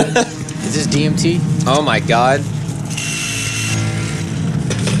up. Is this DMT? Oh my god.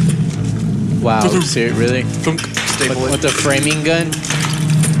 Wow. Really? Staple With the framing gun?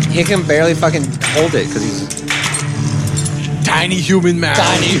 He can barely fucking hold it because he's Tiny human man.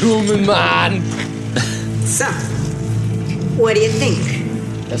 Tiny human man. So, what do you think?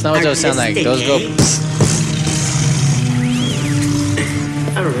 That's not what those sound like. Those go.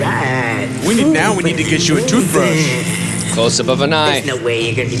 All right. We need to get you a toothbrush. Close up of an eye. There's no way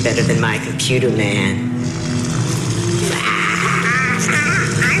you're gonna be better than my computer man.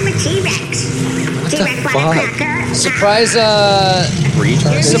 I'm a T-Rex. T-Rex cracker. Surprise,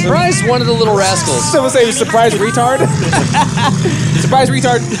 retard. surprise one of the little rascals. Someone say surprise retard. Surprise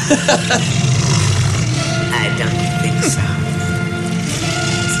retard. I don't think so.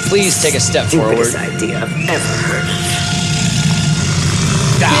 please take a step forward. Stupidest idea I've ever heard of.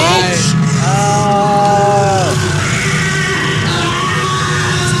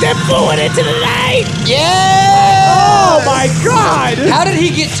 Step forward into the light. Yeah! Oh my God! How did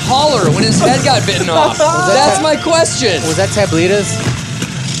he get taller when his head got bitten off? That's my question. Was that Tablita's?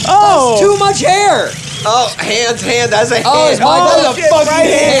 Oh! Too much hair. Oh, hands, that's a hand. Oh, it's Michael. That's a fucking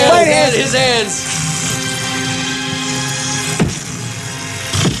hand. Right hand. His hands.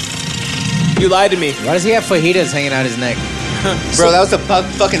 You lied to me. Why does he have fajitas hanging out his neck? Bro, that was a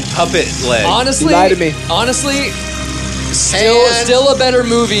fucking puppet leg. Honestly, You lied to me. Honestly, still a better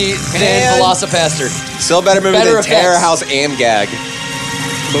movie than Velocipaster. Still a better movie Better than Terror effects. House and Gag.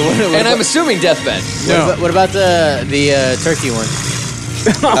 And I'm assuming Deathbed. What about the turkey one?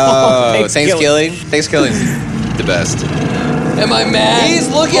 Oh, Thanksgiving. The best. Am I mad? He's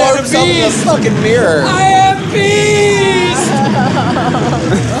looking or at himself in the beast? fucking mirror. I am beast.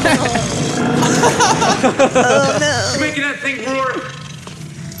 You making that thing roar?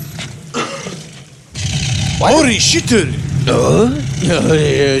 Holy shit! You're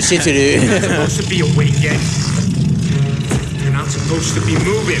supposed to be awake yet. You're not supposed to be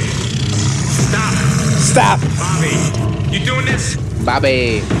moving. Stop. Bobby, you doing this?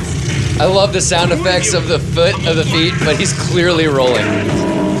 Bobby. I love the sound effects of the feet, but he's clearly rolling.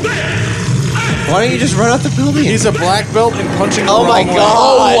 Why don't you just run out the building? He's a black belt and punching. Oh my God!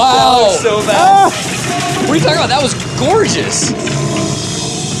 Oh wow! That was so bad. What are you talking about? That was gorgeous.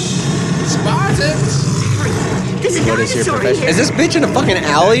 What is your profession? Is this bitch in a fucking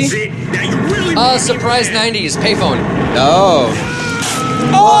alley? Surprise 90s payphone. Oh.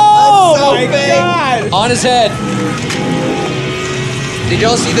 Oh so my big. God! On his head. Did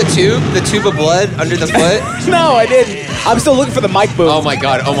y'all see the tube of blood under the foot? No, I didn't. I'm still looking for the mic boom. Oh my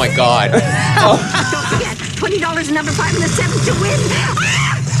God! Oh my God! Don't forget, $20 number 5 and a 7 to win.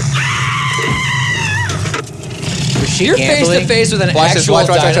 You're face to face with an Watch this! actual Watch!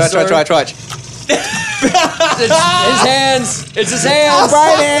 dinosaur. It's his hands. It's his hands.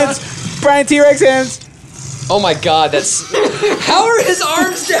 Brian hands. Brian T-Rex hands. Oh my God, that's. How are his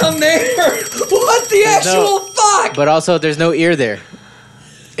arms down there? What the actual fuck? But also, there's no ear there.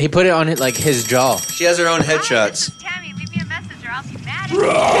 He put it on his jaw. She has her own headshots. Tammy, leave me a message or I'll be mad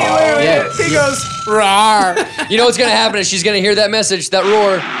at Yeah. He goes, rawr. You know what's gonna happen is she's gonna hear that message, that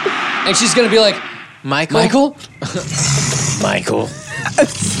roar, and she's gonna be like, Michael? Michael.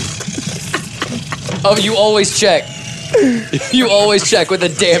 Oh, you always check. You always check with the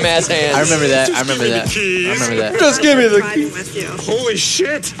damn ass hands. I remember that. Just give me the key. Holy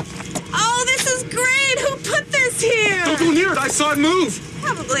shit! Oh, this is great! Who put this here? Don't go near it. I saw it move.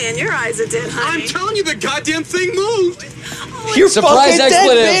 Probably in your eyes it did, honey. I'm telling you, the goddamn thing moved. You're Surprise fucking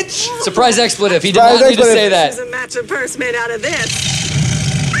expletive. dead, bitch. Surprise expletive. He did not need to say that. There's a matching purse made out of this.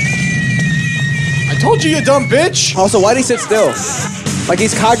 I told you, you dumb bitch. Also, why'd he sit still? Like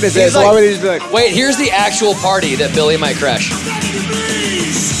he's cognizant, He's so like- why would he just be like, Wait, here's the actual party that Billy might crash.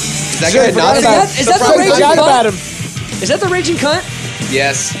 Is that guy not Is that the Surprise, raging forgot about cunt? Is that the raging cunt?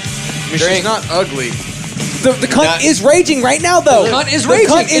 Yes. I mean, she's not ugly. the cunt is raging right now, though. The cunt is The raging.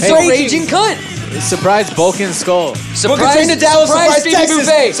 cunt is It's a raging. raging cunt. Surprise Bulkin skull. Surprise Train to Dallas, surprise Phoebe Texas.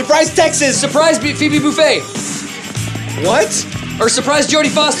 Buffet. Surprise Texas. Surprise Phoebe Buffet. What? Or surprise Jodie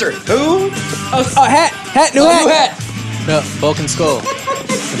Foster. Who? Hat, new hat. New hat. No, Bulkin skull.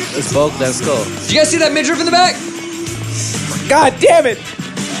 It's Bulk, that skull. Did you guys see that midriff in the back? God damn it.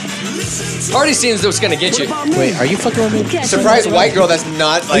 Party scenes that's gonna get you. Wait, are you fucking with me? Surprise white girl that's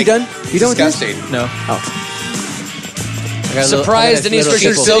not like. You done? You done with this? disgusting. No. Oh. Surprise Denise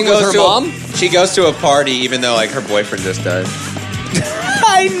Richards She sitting with her mom. She goes to a party even though like her boyfriend just died.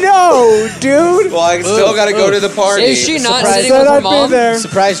 I know, dude. Well, I still got to go to the party. Is she not Surprise. sitting with her I'd be mom? there.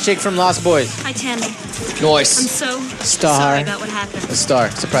 Surprise chick from Lost Boys. Hi, Tammy. I'm Nice. so Star. sorry about what happened. A star.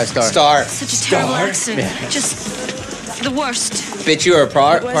 Surprise star. Star. Such a terrible accident. Just the worst. Bitch, you were a It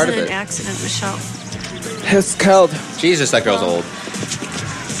part wasn't of an it. accident, Michelle. It's cold. Jesus, that girl's old.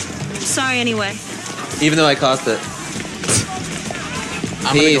 Sorry anyway. Even though I caused it.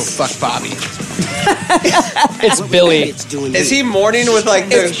 I'm gonna go fuck Bobby. It's Billy. Is he mourning with like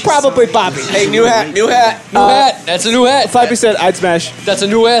the... It's probably Bobby. Hey, new hat, new hat. New hat. That's a new hat. 5%, I'd smash. That's a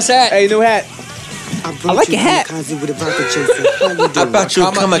new ass hat. Hey, new hat. I like your hat. With a vodka chaser. How you I doing? bought you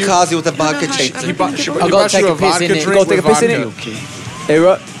a kamikaze with a vodka chaser. He bought, I'll go take a piss in it. Go take a piss in it. Okay. Hey,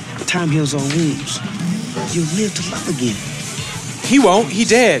 Ruck. Time heals all wounds. You'll live to love again. He won't. He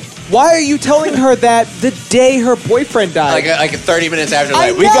dead. Why are you telling her that the day her boyfriend died? Like 30 minutes after, I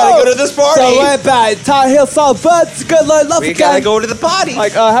like, we gotta know. go to this party. So what about Tar Heel Salt Buds? Good Lord, love We again. gotta go to the party.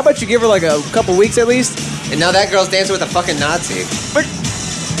 Like, how about you give her like a couple weeks at least? And now that girl's dancing with a fucking Nazi.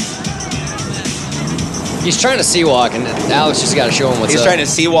 He's trying to sea walk, and Alex just got to show him what's He's up. trying to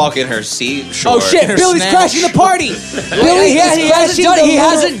sea walk in her sea short. Oh shit! Billy's crashing the party. Billy, he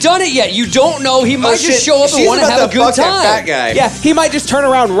hasn't done it yet. You don't know. He might just show up and want to have a good time. Fat guy. Yeah, he might just turn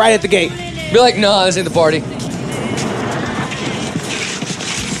around right at the gate. Be like, no, this ain't the party.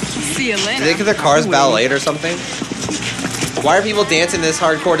 See you later. Do they think their car's valeted or something? Why are people dancing this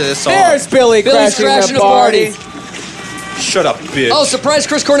hardcore to this song? There's Billy Billy's crashing the party. Shut up, bitch. Oh, surprise,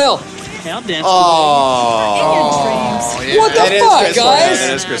 Chris Cornell. I'll dance. Oh. In your dreams. What the fuck, guys?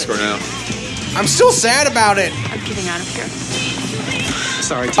 That is Chris Cornell. I'm still sad about it. I'm getting out of here.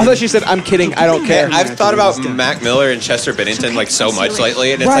 Sorry. I thought she said, "I'm kidding. I don't care." I've thought about Mac Miller and Chester Bennington like so much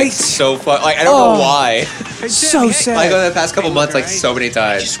lately, and it's Right. like so fun. Like I don't know why. So sad. Like over the past couple months, like so many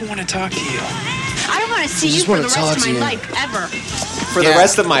times. I just want to talk to you. I don't want to see you for the rest of my life ever. For the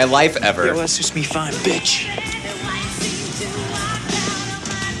rest of my life ever. Yo, let's just be fine, bitch.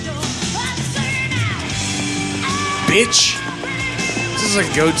 Bitch. This is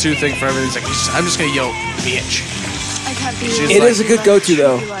like a go-to thing for everything. It's like, I'm just gonna yell, bitch. I can't be. It is a good go-to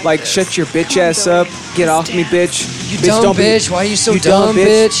though. Like, shut your bitch ass up. Get off me, bitch. You bitch, dumb don't be- bitch. Why are you so you dumb,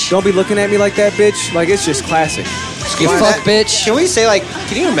 bitch? Don't be looking at me like that, bitch. Like, it's just classic. You fuck bitch. Can we say like?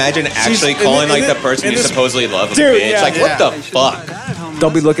 Can you imagine actually calling like the person you supposedly love a Dude, bitch? yeah. Like what the fuck?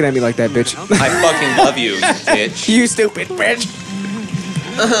 Don't be looking at me like that, bitch. I fucking love you, bitch. You stupid bitch.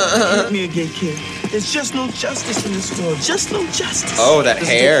 Hit me again, kid. There's just no justice in this world. Just no justice. Oh, that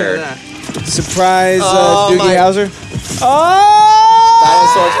hair. Surprise, Oh, Doogie my- Howser. Oh!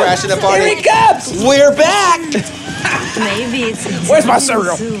 Dinosaur crashing the party. Here he comes! We're back. Maybe it's. Where's my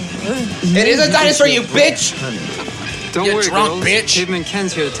cereal? It is a dinosaur, you bitch. Don't You worry, drunk girls. bitch. Caveman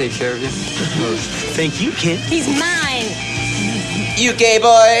Ken's here to take care of you. Thank you, kid. He's mine. You gay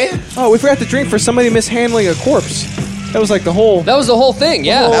boy. Oh, we forgot to drink for somebody mishandling a corpse. That was like the whole. That was the whole thing,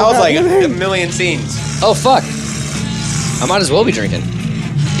 yeah. That was like a million scenes. Oh, fuck. I might as well be drinking.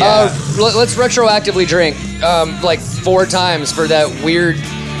 Yeah. Let's retroactively drink like 4 times for that weird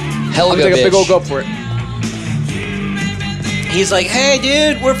I'm Helga gonna take a big bitch. old gulp for it. He's like, hey,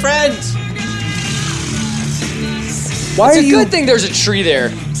 dude, we're friends. Why It's are a you? good thing there's a tree there.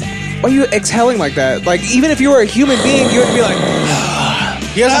 Why are you exhaling like that? Like, even if you were a human being, you would be like,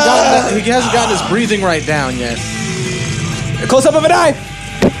 He hasn't gotten his breathing right down yet. close up of an eye.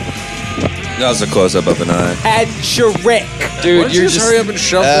 That was a close up of an eye. At Shrek. Why Dude, don't you just hurry up and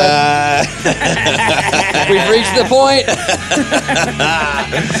shove that? We've reached the point.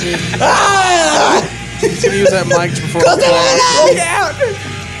 He's gonna use that mic before.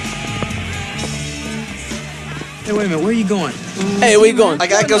 Hey, wait a minute. Where are you going? Hey, where you going? I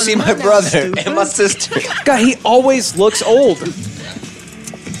gotta go see my brother and my sister. God, he always looks old.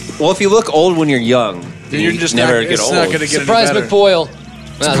 Well, if you look old when you're young, then You're you just never not, get it's old. not gonna get Surprise any better. McBoyle.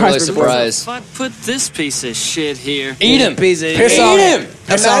 Not really Surprise surprised. If I put this piece of shit here. Eat him. Piss on him.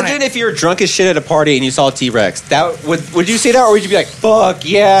 Imagine if you were drunk as shit at a party and you saw a T-Rex. That would you see that, or would you be like, "Fuck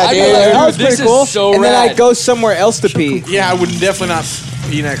yeah, I'd be dude"? like, That was Dude, this pretty cool. is so and then rad. I'd go somewhere else to pee. Yeah, I would definitely not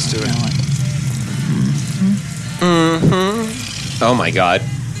be next to it. Oh my god.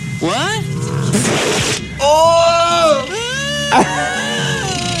 What?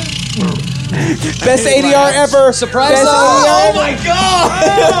 Best ADR ever. Surprise Best song. ADR. my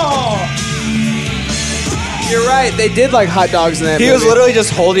god! You're right. They did like hot dogs in that He movie. was literally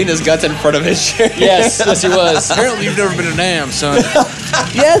just holding his guts in front of his chair. Yes, yes, he was. Apparently, you've never been to Nam, son.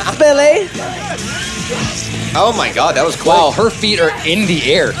 Yes, Billy. Oh my god, that was cool. Wow, her feet are in the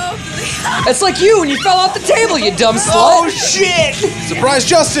air. It's like you when you fell off the table, you dumb slut. Oh shit! Surprise,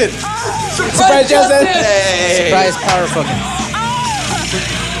 Justin. Surprise, Justin. Hey. Surprise, power fucking.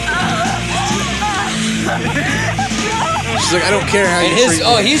 She's like, I don't care how And you his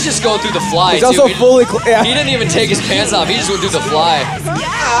treat me. he's just going through the fly He's too. also He- fully. Yeah. He didn't even take his pants off. He just went through the fly.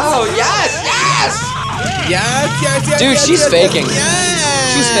 Oh yes, yes! Yes. Dude, she's yes, faking.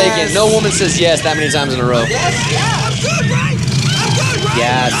 yes. She's faking. No woman says yes that many times in a row.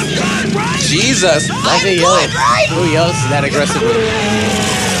 Yes. Jesus. Why they yelling? Who yells that aggressively?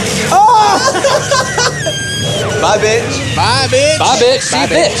 Bye, bitch. Bye, bitch. Bye, bitch. See, Bye,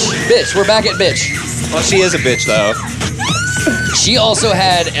 bitch. Bitch. We're back at bitch. Well, she is a bitch though. She also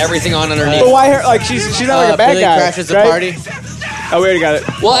had everything on underneath. But why her? Like she's not like a bad Billy guy. crashes the right? party. Oh, we already got it.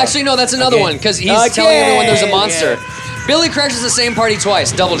 Well, actually, no, that's another one because he's telling everyone there's a monster. Billy crashes the same party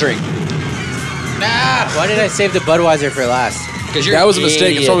twice. Double drink. Why did I save the Budweiser for last? Because you're That was a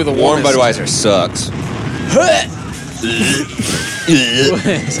mistake. It's probably the Warm warmest. Budweiser sucks.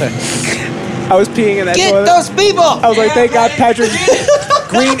 I was peeing in that Get toilet. those people! I was like, thank God, Patrick's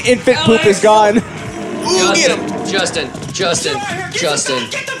green infant poop is gone. Justin, Justin, Justin, Justin,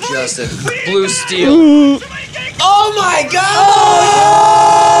 Justin. Blue Steel. Oh my God!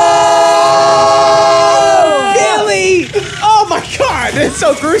 Oh, Billy! Oh my God! It's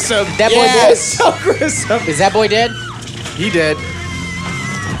so gruesome. That boy dead? It's so gruesome. Is that boy dead? He dead.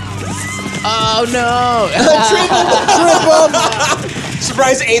 Oh no! Trip him!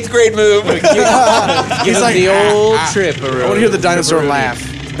 Surprise 8th grade move. He's like the old trip. I want to hear the dinosaur laugh.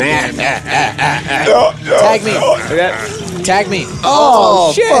 Tag me. Tag me.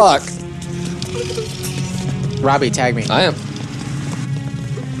 Oh, shit. fuck. Robbie, tag me. I am.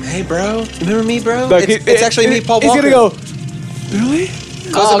 Hey, bro. Remember me, bro? Look, It's actually me, Paul Walker. He's gonna go. Really?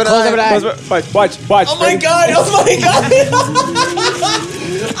 Close up an eye. Watch. Oh my God! Oh my God!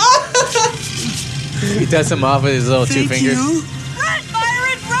 He does him off with his little two fingers. Run,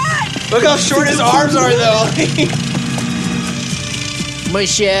 Byron, run! Look how short his arms are, though.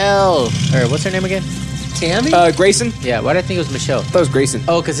 Michelle. Or what's her name again? Tammy? Grayson. Yeah, why did I think it was Michelle? That was Grayson.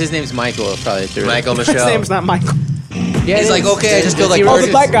 Oh, because his name's Michael. Probably through Michael His Michelle. name's not Michael. Yeah, He's like, okay, I just feel like... Oh, the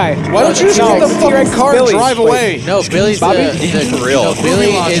black guy. Why don't you just get the fucking car and drive away? No, Billy's Bobby? the real. No, Billy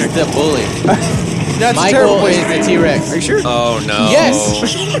is the bully. That's a terrible Michael place is to the be. T-Rex. Are you sure? Oh, no. Yes.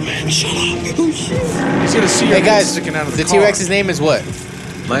 He's gonna see your Hey head guys, sticking out of the the car. T-Rex's name is what?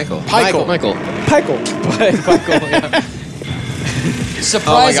 Michael. Michael. Michael. Pikel. Michael. Yeah.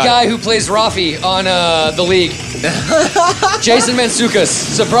 Surprise God. guy who plays Rafi on The League. Jason Mantzoukas.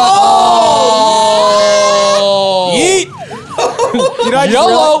 Surprise. Oh! Yeet. You know, I just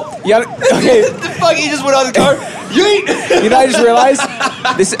YOLO. Okay. The fuck? He just went on the car. Yeet. You know, I just realized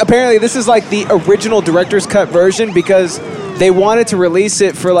this. Apparently, this is like the original director's cut version because they wanted to release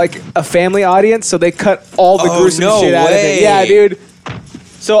it for like a family audience, so they cut all the gruesome no shit out of way. it. Yeah, dude.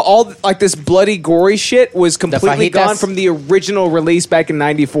 So all like this bloody, gory shit was completely fajitas? gone from the original release back in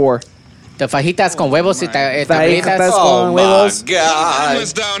 '94. The fajitas con huevos y Fajitas Oh, con my huevos.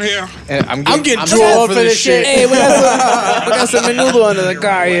 God. down here. I'm getting too too old old for for this this shit. Hey, we got some menudo under the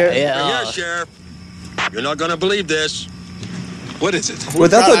car here. Yeah, Sheriff. You're not gonna believe this. What is it?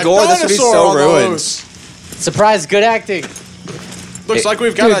 Without the gore, this would be Dinosaur so on ruined. those. Surprise, good acting. Looks like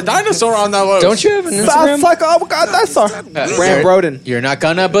we've got a dinosaur on that load. Don't you have an Sounds Instagram? like oh my God, that's our Brand Broden. You're not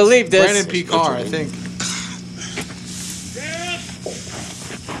gonna believe this. Brandon P. Carr, I think.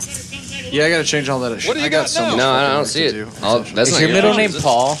 Yeah, I gotta change all that shit. I got so much. No, I fucking don't work see to it. do. That's Is not your good. middle name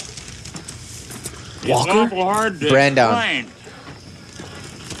Paul? Walker? Hard to Brandon. explain.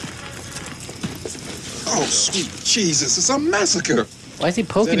 Oh, sweet Jesus, it's a massacre. Why is he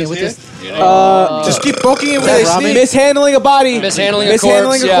poking it with this? Just keep poking it with that a ramen? sneak. Mishandling a body. Mishandling a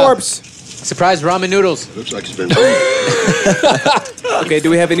Mishandling corpse, a yeah. corpse. Surprise ramen noodles. Looks like it's been. Okay, do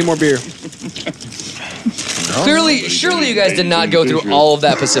we have any more beer? Clearly, surely you guys did not go through all of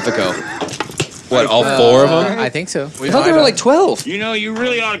that Pacifico. What, all 4 of them? I think so. I thought there were like 12. You know, you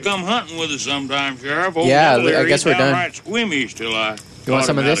really ought to come hunting with us sometime, Sheriff. Over Yeah, there, I guess he's we're done. downright squeamish till I. You want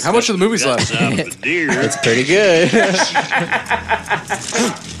some of this? How much of the movie's left? It's It's pretty good.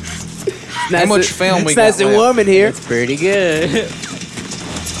 How much film we it's got nice and left? warm in here. It's pretty good.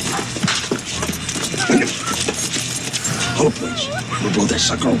 Oh, please. We'll blow that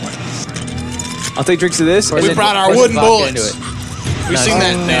sucker away. I'll take drinks of this. We brought our Pour some wooden vodka bullets. into it. We've seen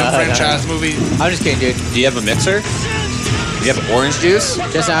that damn no. franchise movie. I'm just kidding, dude. Do you have a mixer? Do you have orange juice?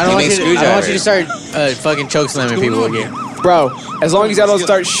 Justin, I don't want you to start fucking choke slamming people again. Bro, as long as y'all don't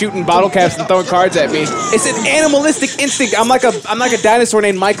start shooting bottle caps and throwing cards at me, it's an animalistic instinct. I'm like a dinosaur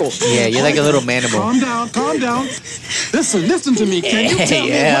named Michael. Yeah, you're like a little manimal. Calm down. Listen to me. Can you tell me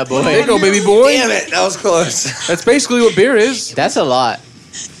Yeah, what- boy. There you go, baby boy. Damn it, that was close. That's basically what beer is. That's a lot.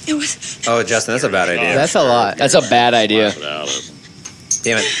 Oh, Justin, that's a bad idea. That's a lot. That's a bad idea.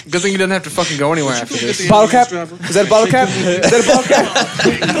 Damn it. Good thing you didn't have to fucking go anywhere after this. Bottle cap? Is that a bottle cap? Is that a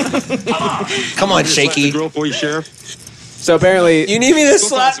bottle cap? Come on, Shaky. Girl for you, Sheriff. So apparently, You need me to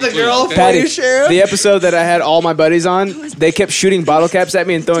slap the girl for Patty, you, Sheriff? the episode that I had all my buddies on, they kept shooting bottle caps at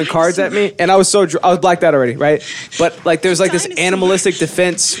me and throwing cards at me, and I was I was blacked out already, right? But like there was like this animalistic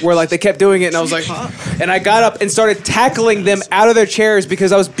defense where like they kept doing it, and I was like, and I got up and started tackling them out of their chairs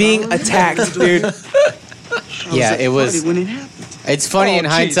because I was being attacked, dude. Yeah, it was. When it happened. It's funny in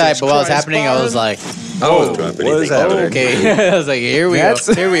Jesus hindsight, but while it was Christ, happening, I was like, Oh, what is happening? okay. I was like, here we go.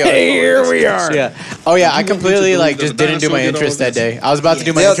 Here we are. Here we are. Yeah. Oh yeah, I completely like just didn't do my interest that day. I was about to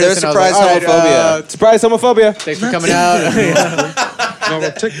do my Yeah, interest, there's and I was like, surprise all right, homophobia. Surprise homophobia. thanks for coming out.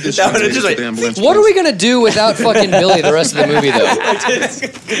 take this That would've just What are we gonna do without fucking Billy the rest of the movie, though?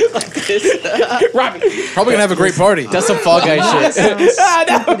 Probably gonna have a great party. That's some Fall Guy shit.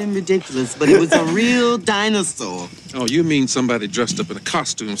 Stupid ridiculous, but it was a real dinosaur. Oh, you mean somebody dressed up in a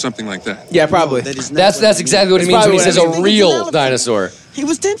costume, something like that? Yeah, probably. That's exactly what he means when he says a real dinosaur. He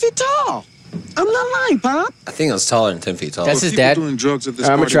was 10 feet tall. I'm not lying, Pop. I think I was taller than 10 feet tall. That's his dad. Doing drugs at this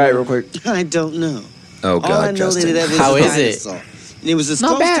I'm gonna party? try it real quick. I don't know. Oh, All I God, know Justin. that was How a is it? dinosaur. And it was as Not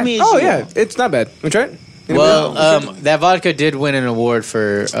close bad. to me as Oh you yeah, are. it's not bad. Want to try it? Well, that vodka did win an award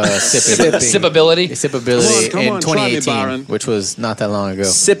for Sippability sippability Come on, in try me, 2018, Byron. which was not that long ago.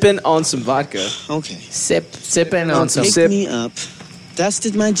 Sipping on some vodka. Okay. Sipping on some Picked me up,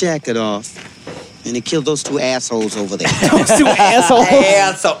 dusted my jacket off, and he killed those two assholes over there. Those two assholes.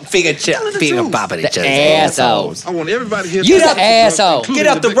 Finger boppity assholes. I want everybody here. You the asshole. Get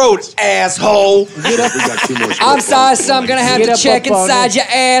up the road, asshole. I'm sorry, so I'm gonna have Get to up check up on inside it. your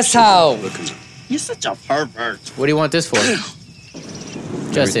asshole. You're such a pervert. What do you want this for?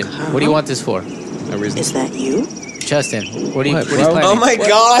 Justin, what do you want this for? No reason. Is that you? Justin, what are you planning? Oh, my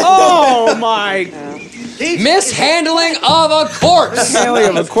God. Oh my! Mishandling of a corpse.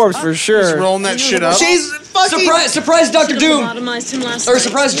 Alien of a corpse for Just sure. rolling that shit up. She's fucking... Surprise Dr. Doom. Or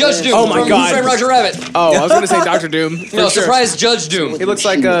surprise Judge Doom Oh my from God. Who Framed Roger Rabbit. Oh, I was gonna say Dr. Doom. For No, sure. surprise Judge Doom. He looks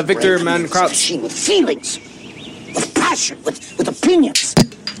like Victor Mancrouch. With feelings, with passion, with opinions.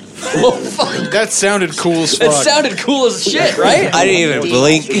 Oh, fuck. That sounded cool as fuck. It sounded cool as shit, right? I didn't even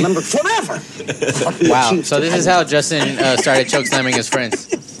blink. Remembered forever. Wow. So this is how Justin started chokeslamming his friends.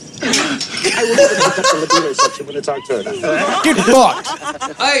 I will never pick up the libido section when it's our turn. Get fucked.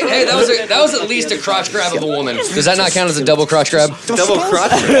 Hey, that was at least a crotch grab of a woman. Does that not count as a double crotch grab? Double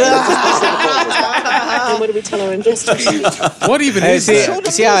crotch. And what do we tell our investors? What even Hey, is that?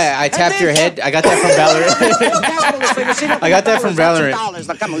 see how I tapped your head? I got that from Valorant. I got that from Valorant.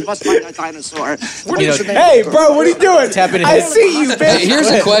 Now, come on, we must find a dinosaur. You know, Hey, bro, what are you doing? tapping I his head. see you, bitch. Hey, here's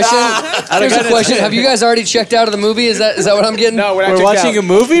a question. Have you guys already checked out of the movie? Is that what I'm getting? No, We're watching a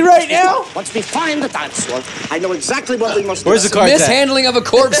movie right now? Once we find the dinosaur, I know exactly what we must do. Where's the card? Mishandling of a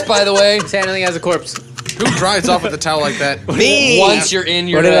corpse, by the way. Mishandling as a corpse. Who dries off with a towel like that? Me. Once you're in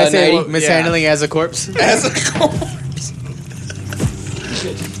your What did I say? nightie. Mishandling as a corpse? As a corpse.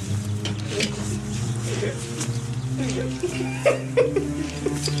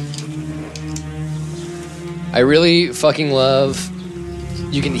 I really fucking love.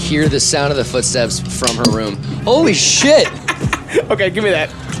 You can hear the sound of the footsteps from her room. Holy shit! Okay, give me that.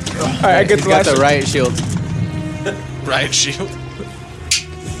 All right, I get He's the got last. the riot shield. Riot shield.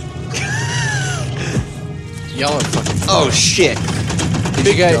 Y'all are fucking. Oh, shit.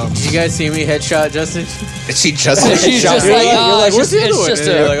 Did you guys see me headshot Justin? She just She's just like,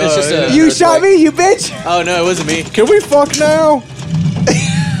 it's just a. You shot me, you bitch. Oh no, it wasn't me. Can we fuck now?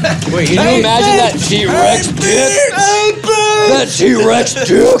 Wait, Can you imagine that T-Rex dick? That T-Rex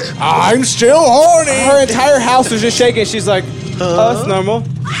dick? I'm still horny. Her entire house was just shaking. She's like, oh, that's normal.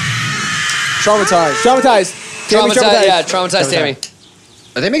 Traumatized. Tammy's Traumatized, yeah, traumatized Tammy.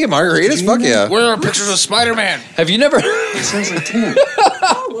 Are they making margaritas? Fuck yeah. Where are pictures of Spider-Man? Have you never? Sounds like Tim.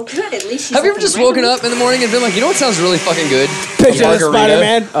 Oh, well, good. At least she's Have you ever just woken up in the morning and been like, you know what sounds really fucking good? Picture of Margarita.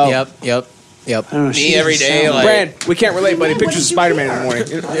 Spider-Man. Oh. Yep. Me every day. Like, Brand, we can't relate, buddy. Pictures of Spider-Man in the morning.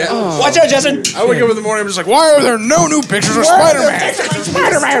 Yeah. Oh. Watch out, Justin. I wake up in the morning. I'm just like, why are there no new pictures of Spider-Man?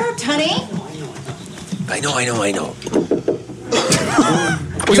 Spider-Man, honey. I know.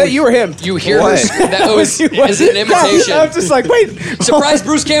 Was that you or him? You hear her? That was an imitation. I was just like, wait. Surprise,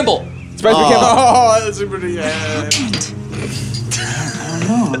 Bruce Campbell. Surprise, Bruce Campbell. Oh, that's super. Yeah.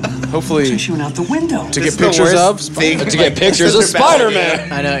 Hopefully, Shooting out the window. to get pictures of. To get pictures of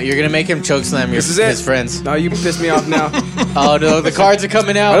Spider-Man. I know you're gonna make him chokeslam his friends. No, you pissed me off now. Oh no, the cards are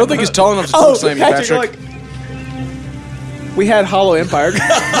coming out. I don't think he's tall enough to slam you, Patrick. We had Hollow Empire.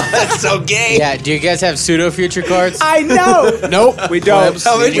 That's so gay. Yeah, do you guys have pseudo future cards? I know. Nope, we don't.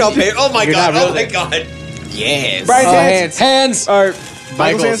 How much y'all pay? Oh my You're god! not Oh my really- god! Yes. Brian's Hands. Or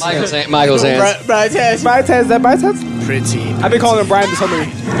Michael's. Michael's hands. Brian's hands. Brian's hands. Is that Brian's hands? Pretty. I've been calling him Brian this whole movie.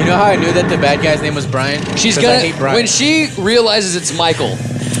 You know how I knew that the bad guy's name was Brian? She's 'Cause I gonna hate Brian. when she realizes it's Michael.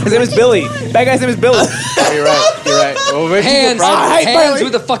 His name is Billy. Bad guy's name is Billy. Oh, you're right. Well, where'd you get Hands. Brian? Hands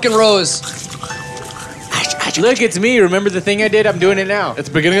with the fucking rose. Look, it's me. Remember the thing I did? I'm doing it now. At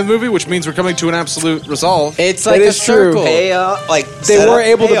the beginning of the movie, which means we're coming to an absolute resolve. It's like That a is true. circle. They They were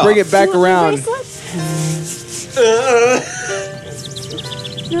able to bring it back around.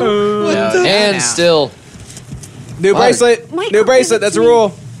 Hands still. New bracelet. New bracelet. That's a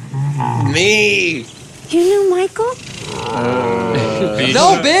rule. Me. You knew Michael?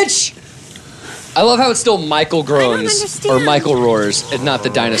 No, bitch. I love how it's still Michael groans or Michael roars and not the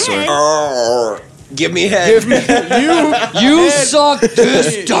dinosaur. Give me head. You suck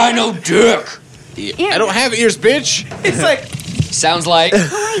this dino dick. I don't have ears, bitch. It's like sounds like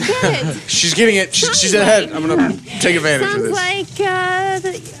she's getting it. She's ahead. I'm gonna take advantage of Sounds this. like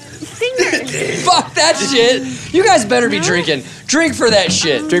the fingers. Fuck that shit. You guys better be drinking. Drink for that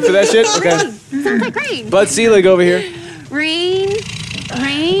shit. Drink for that shit. Okay. Sounds like rain. Bud Selig over here. Rain.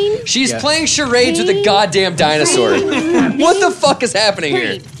 She's playing charades with a goddamn dinosaur. What the fuck is happening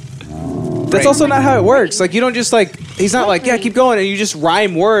here? That's also not how it works. Like, you don't just like. He's not like, yeah, keep going, and you just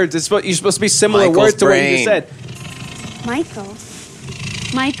rhyme words. You're supposed to be similar words to what you just said. Michael.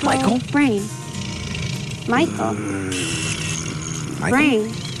 Brain. Michael. Brain. Brain.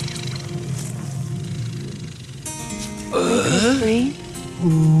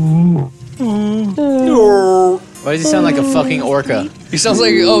 Why does he sound like a fucking orca? He sounds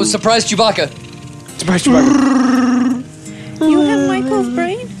like, surprise Chewbacca. Surprise Chewbacca. You have Michael's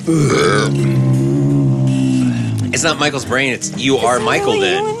brain? It's not Michael's brain. It's you are Michael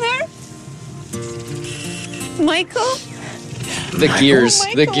then. Michael? The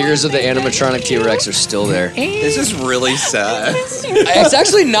gears of the animatronic T-Rex are still there. This is really sad. It's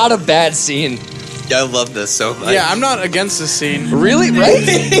actually not a bad scene. I love this so much. Yeah, I'm not against this scene. Really? Right?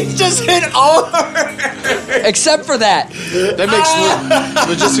 He just hit all except for that. That makes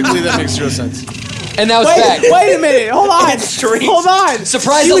logistically that makes zero sense. And now it's back. Wait a minute. Hold on. Hold on.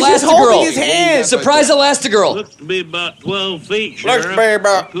 Surprise He was just holding Elastigirl. his hand. Surprise Elastigirl. Looks to be about 12 feet, Looks Sheriff. to be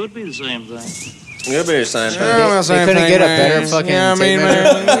about- Could be the same thing. It'll be the same thing. They couldn't get a better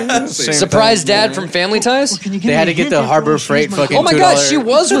fucking tape. Surprise Dad from Family Ties. They had to get the Harbor Freight fucking. Oh my $2. God, she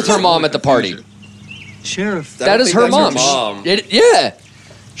was with her mom at the party. Sheriff. That is her mom. Yeah.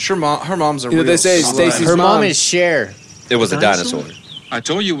 Sure, her mom's a You know, real they say slut. Stacy's Her mom is Cher. It was a dinosaur. I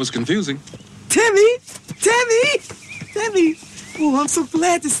told you it was confusing. Timmy! Oh, I'm so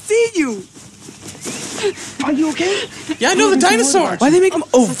glad to see you. Are you okay? Yeah, I know the dinosaur. Why do they make him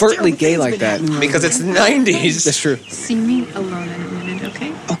overtly gay like that? Because it's 90s. That's true. See me alone in a minute,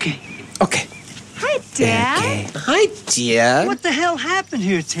 okay? Okay. Hi, Dad. Hi, Dad. What the hell happened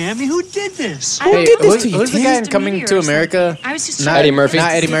here, Tammy? Who did this? Hey, did this to you, who's the Tim? guy in Coming to America? I was just Not Eddie Murphy.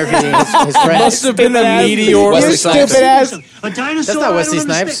 Not Eddie Murphy. His friend. Must have been a meteor. Wesley Snipes. Stupid ass. A dinosaur? That's not Wesley I don't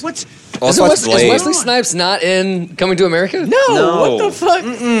understand. Snipes. What's Also, Is Wesley Snipes not in Coming to America? No, No. what the fuck?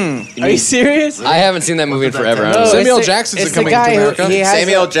 Are you serious? I haven't seen that movie in forever. No, honestly. Samuel it's the- Jackson's it's in Coming the guy to who- America. he has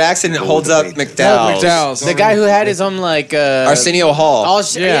Samuel Jackson holds up McDowell's. McDowell's. The guy who had his own like Arsenio Hall.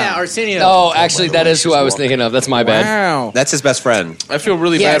 yeah, Arsenio. Oh, actually, that is who I was thinking of. That's my bad. Wow. That's That's his best friend. I feel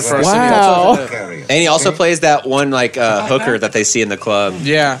really Yes. bad for Arsenio. Wow. And he also plays that one like hooker that they see in the club.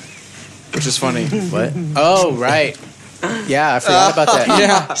 Yeah. Which is funny. What? Oh, right. Yeah, I forgot about that.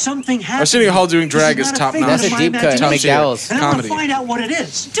 Yeah. something happened? Arsenio Hall doing drag This is not top figment notch. That's a of deep my cut. imagination. McDowell's. And I'm Comedy. gonna find out what it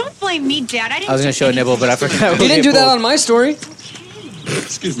is. Don't blame me, Dad. I didn't I was gonna show a nibble, but I forgot. You didn't do that on my story.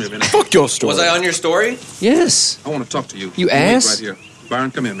 Excuse me a minute. Fuck your story. Was I on your story? Yes. I want to talk to you. You Wait ass? right here. Byron,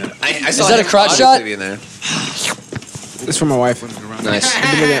 come here a minute. I Is saw that a him crotch obviously shot? being there. It's for my wife. Nice.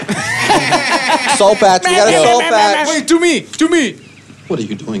 Soul patch. We got a soul patch. Wait, do me. What are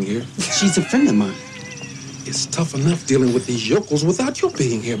you doing here? She's a friend of mine. It's tough enough dealing with these yokels without you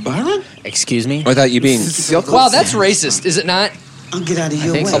being here, Byron. Excuse me. Without you being. Wow, that's racist, is it not? I'll get out of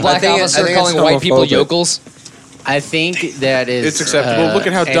your way. A black officer calling white people homophobic. yokels? I think that is. It's acceptable. Look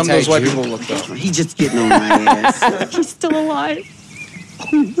at how dumb those white anti-Jew. people look, though. He's just getting on my ass. He's still alive.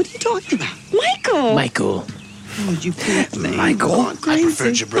 What are you talking about? Michael. Michael. Oh, you poor thing. Michael. I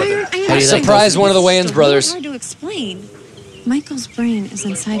preferred your brother. How do you like Surprise one of the Wayans brothers. Hard to explain. Michael's brain is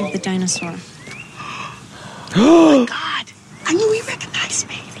inside of the dinosaur. Oh my God! I knew he recognized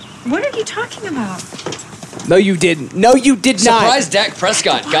me. What are you talking about? No, you didn't. No, you did not. Surprise Dak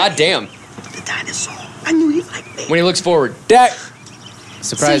Prescott. God damn. The dinosaur. I knew he liked me. When he looks forward. Dak.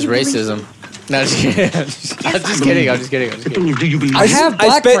 Surprise racism. No, just kidding. I'm just kidding. I'm just kidding. Do you believe? I have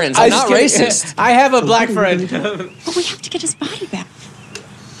black friends. I'm not racist. I have a black friend. But we have to get his body back.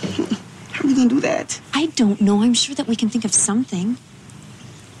 How are we gonna do that? I don't know. I'm sure that we can think of something.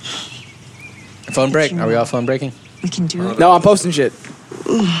 Phone break. Are we all phone breaking? We can do it. No, I'm posting shit.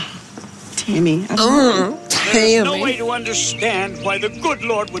 Tammy. There's no way to understand why the good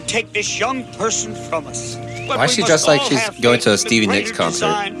Lord would take this young person from us. But Why is she we dressed must like all she's have going faith to a in the Stevie Nicks greater concert?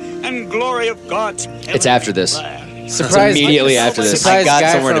 design and glory of God's It's after this. Surprise. It's immediately after this. Surprise I got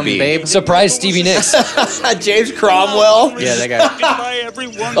guy somewhere to from be. Babe. Surprise Stevie Nicks. James Cromwell. Yeah, that guy. by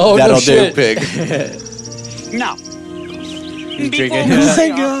everyone. Oh, That'll no shit. do, pig. Now, He's drinking. before we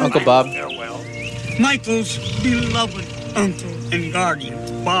say Uncle Bob. farewell, Michael's beloved uncle and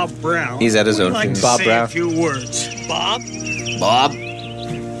guardian, Bob Brown. He's at his own Like funeral. Bob Bob Brown. Brown. A few words. Bob. Bob.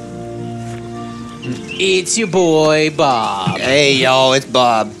 It's your boy Bob. Hey, y'all, it's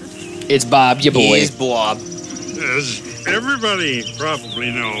Bob. It's Bob, your boy. He's Bob. As everybody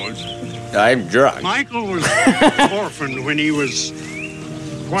probably knows, I'm drunk. Michael was orphaned when he was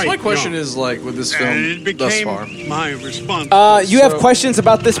quite So my question young. is, like, with this And film it thus became far. my responsibility. You have questions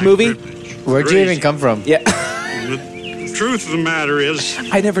about this movie? Where'd you even come from? Yeah. The truth of the matter is,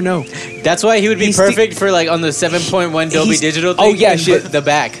 I never know. That's why he would be perfect for like on the 7.1 Dolby Digital thing. Oh, yeah, in shit. The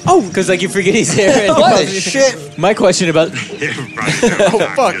back. Oh, because like you forget he's there. and What? shit? My question about.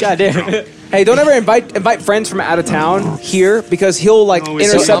 Oh fuck! Goddamn. Hey, don't ever invite friends from out of town here because he'll like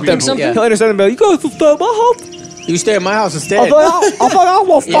intercept them. Yeah. He'll intercept them. And be like, you guys will stay at my house. You stay at my house instead. I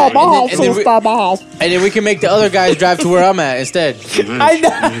will stay at my house. and then we can make the other guys drive to where I'm at instead. I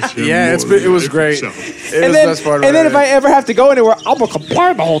know. Yeah, it was great. It was And the best part then about if I ever have to go anywhere, I'm gonna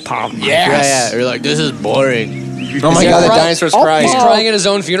complain the whole time. Yeah. You're like, this is boring. Oh my god, the dinosaur's crying. He's crying at his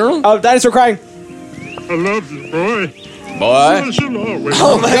own funeral? Oh, dinosaur crying. I love you, boy. Boy.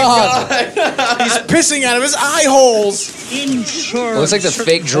 Oh my god. He's pissing out of his eye holes. It looks like the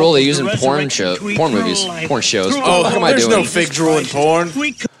fake drool they use in porn movies, porn shows. Oh, what am I there's doing? no fake drool in porn.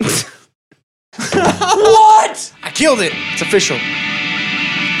 What? I killed it. It's official.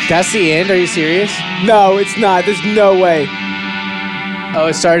 That's the end? Are you serious? No, it's not. There's no way. Oh,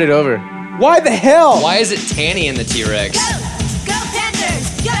 it started over. Why the hell? Why is it Tanny in the T-Rex?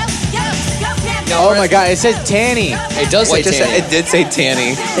 Oh my god, it says Tanny. It does say Tanny. It did say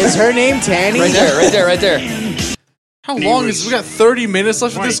Tanny. Is her name Tanny? Right there, right there. How long is we got 30 minutes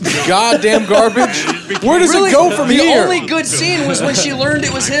left of this goddamn garbage? Where does it go from the here? The only good scene was when she learned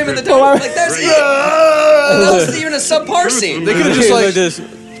it was him in the diner. Like that's it. That was even a subpar scene. They could have just like this.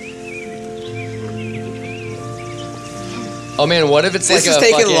 Oh man, what if it's This like is a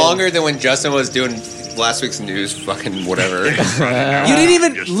taking fucking- longer than when Justin was doing last week's news, fucking whatever. You didn't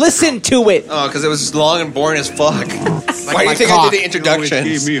even listen to it. Oh, because it was long and boring as fuck. Why do you think I did the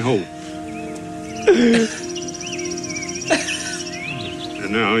introductions? Gave me hope.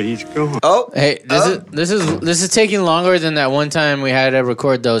 And now he's gone. Oh, Hey, this is taking longer than that one time we had to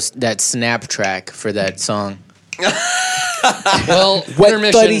record that snap track for that song. Well, Wet,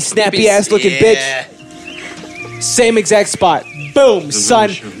 intermission. bloody, snappy ass looking Yeah. bitch. Same exact spot. Boom, son.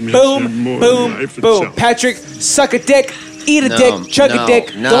 Boom, boom, boom. Patrick, suck a dick. Eat a dick. Chug a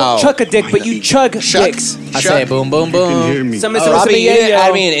dick. Don't chuck a dick, but you chug dicks. I say boom, boom, boom. Robbie, you didn't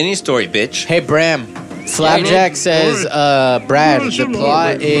add me in any story, bitch. Hey, Bram. Flapjack says, Brad, the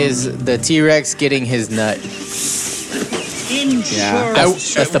plot is the T-Rex getting his nut. Yeah.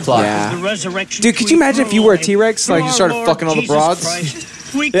 That's the plot. Yeah. Dude, could you imagine if you were a T-Rex? Like, you started fucking all the broads?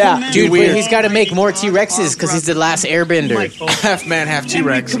 Yeah, dude, but he's got to make more T-Rexes because he's the last airbender. half man, half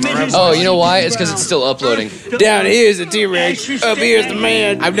T-Rex. Oh, you know why? It's because it's still uploading. Down here's a T-Rex. Up here's the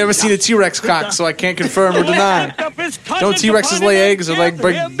man. I've never seen a T-Rex cock, so I can't confirm or deny. Don't T-Rexes lay eggs or like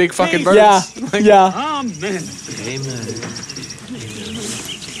big fucking birds? Yeah, Like, yeah. Amen.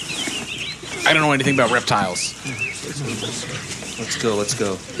 I don't know anything about reptiles. Let's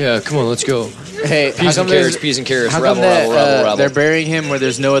go. Yeah, come on, let's go. Hey, Peas and carrots, How rabble, come that rabble, rabble, rabble. they're burying him where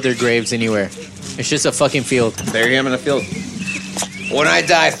there's no other graves anywhere? It's just a fucking field. Bury him in the field. When I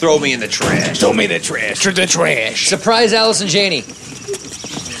die, throw me in the trash. Throw me the trash. To the trash. Surprise Alice and Janney.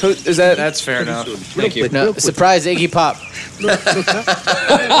 Who is that? That's fair enough. Thank you. No, surprise Iggy Pop.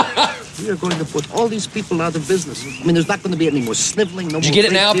 We are going to put all these people out of business. I mean, there's not going to be any more sniveling. No Did you more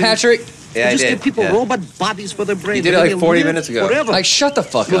get it now, fake tears. Patrick? Yeah, I Just did. give people Yeah. robot bodies for their brains. You did it like They'll 40 live minutes ago. Forever. Like, shut the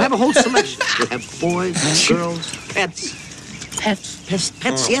fuck You'll up. have a whole selection. You'll have boys, girls, pets.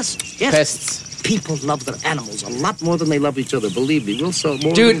 Pets, yes. Pests. People love their animals a lot more than they love each other. Believe me, we'll sell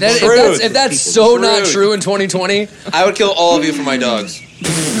more. Dude, than if that's so not true in 2020, I would kill all of you for my dogs.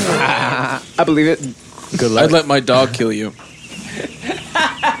 I believe it. Good luck. I'd let my dog kill you.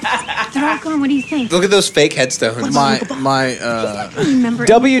 They're all gone. What do you think? Look at those fake headstones. My Remember?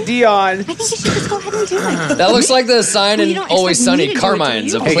 WD on. I think you should just go ahead and do it. that looks like the sign Well, you in don't Always expect me Sunny, to do it, do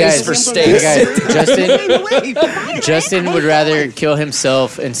Carmine's, a you? Hey, place guys. for Hey, steaks. guys, Justin would rather kill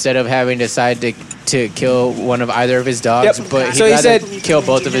himself instead of having to decide to kill one of either of his dogs, Yep. but he'd So he rather said- kill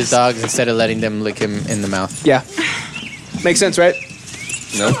both of his dogs instead of letting them lick him in the mouth. Yeah. Makes sense, right?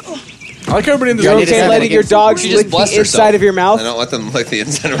 No, I like everybody in this You're room. okay letting your dogs She just lick the blessed inside herself. of your mouth? I don't let them lick the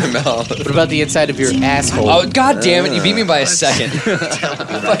inside of my mouth. What about the inside of your asshole? Oh, god damn it, you beat me by a second.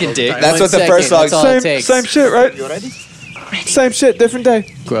 Fucking dick. That's what the second, first song. that's all it takes. Same shit, right? Same shit, different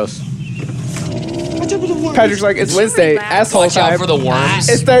day. Gross. Patrick's like, it's Wednesday, asshole Watch time. out for the worms.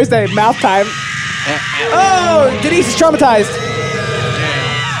 It's Thursday, mouth time. Oh, Denise is traumatized.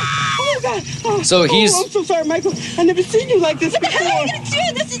 God. Oh, So he's- I'm so sorry, Michael. I never seen you like this before. What the hell are you gonna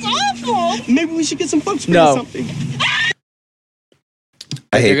do? This is awful. Maybe we should get some bug spray No. or something.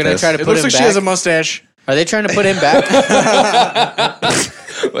 I hate They're gonna this. try to It put looks him like back. she has a mustache. Are they trying to put him back?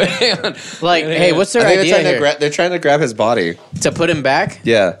 Wait, hang on. Like, hey, what's their I think idea they're trying to grab his body. to put him back?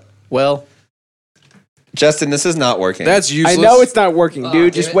 Yeah. Well, Justin, this is not working. That's useless. I know it's not working,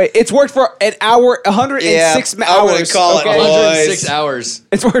 dude. Just wait. It's worked for an hour, 106 Yeah, I'm gonna hours. call it, okay? boys. 106 hours.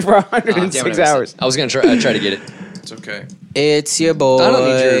 It's worked for Ah, damn it, 106 I missed it. hours. I was gonna try to get it. It's okay. it's your boy. I don't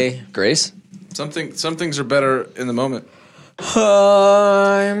need your grace. Some things are better in the moment.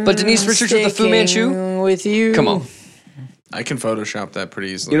 But Denise Richards with the Fu Manchu? With you. Come on. I can Photoshop that pretty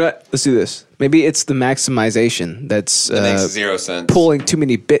easily. You know what? Let's do this. Maybe it's the maximization that's That makes 0 cents. pulling too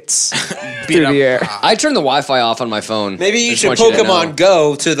many bits through the air. I turned the Wi-Fi off on my phone. Maybe you I just should want you to Pokemon know.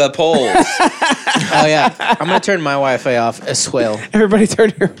 Go to the polls. Oh yeah, I'm gonna turn my Wi-Fi off as well. Everybody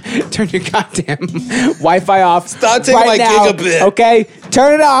turn your goddamn Wi-Fi off. Stop taking right my now, gigabit. Okay?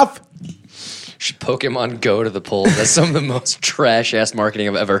 Turn it off. Should Pokemon Go to the polls? That's some of the most trash ass marketing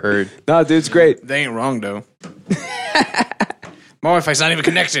I've ever heard. No, dude, it's great. They ain't wrong though. My Wi-Fi's not even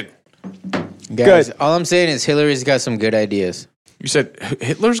connected. Guys, Good. all I'm saying is Hillary's got some good ideas. You said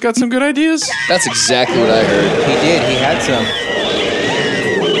Hitler's got some good ideas? That's exactly what I heard. He did. He had some.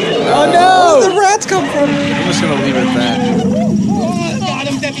 Oh no! Where the rats come from? I'm just gonna leave it at that. Oh, God,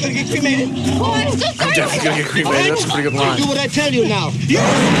 I'm definitely gonna get cremated. Oh, I'm so sorry. I'm definitely gonna get cremated. That's a pretty good line. Do what I tell you now.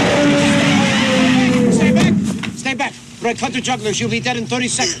 Stay back. Stay back. Right, cut the jugglers. You'll be dead in 30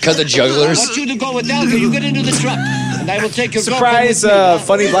 seconds. Cut the jugglers? I want you to go with Delta. You get into the truck, and I will take your Surprise, girlfriend with me.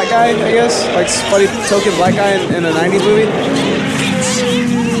 funny black guy, I guess. Like funny token black guy in a 90s movie.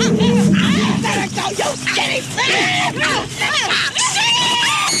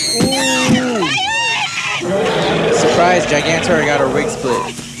 Surprise, Gigantor got a rig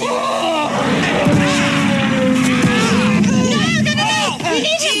split.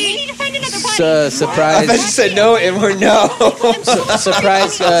 Surprise. I thought you said no, and we're no.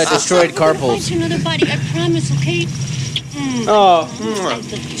 Surprise destroyed carpals. Find another body. I promise, okay? Oh.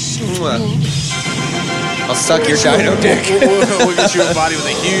 I'll suck your dino dick. We'll get you a body with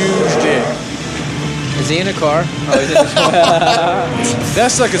a huge dick. Is he in a car? Oh, he's in a car.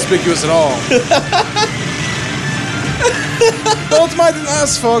 That's not conspicuous at all. Don't mind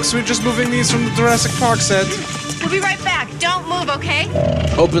us, folks. We're just moving these from the Jurassic Park set. We'll be right back. Don't move, okay?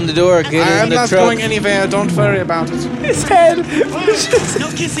 Open the door. Get I'm in the not truck. going anywhere. Don't worry about it. His head. No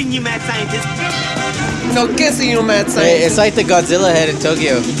kissing, you mad scientist. No kissing, you mad Hey, scientist. it's like the Godzilla head in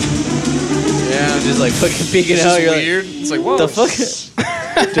Tokyo. Yeah, Just like fucking peeking it's out. just You're weird. It's like, whoa. like, the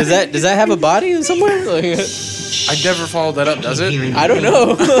fuck? does that have a body somewhere? Like, I never followed that up, does it? I don't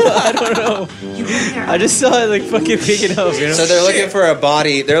know. I don't know. I just saw it like fucking peeking up. You know? So they're looking for a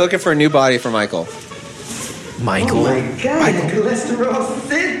body. They're looking for a new body for Michael. Michael. God, cholesterol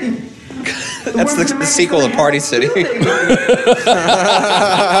city. That's the sequel to Party City.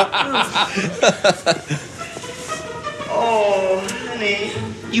 Oh, honey,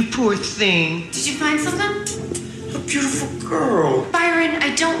 you poor thing. Did you find something? A beautiful girl. Byron,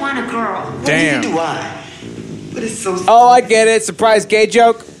 I don't want a girl. Damn. Do I? But it's so Oh, I get it. Surprise gay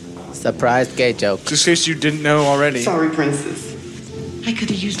joke. Surprise gay joke. Just in case you didn't know already. sorry, princess. I could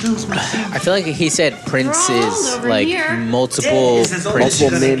have used those myself. I feel like he said princes, over like here. multiple This is all you're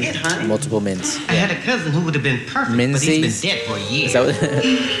gonna men, get, honey. multiple men's. I had a cousin who would have been perfect, but he's Menzies? been dead for a year. Is that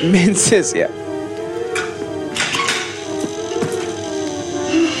what? Minces, yeah.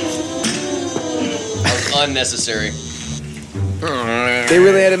 Unnecessary. They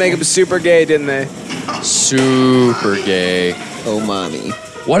really had to make him super gay, didn't they? Super gay. Oh, mommy.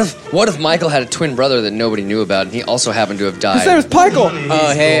 What if Michael had a twin brother that nobody knew about and he also happened to have His name died? is Michael.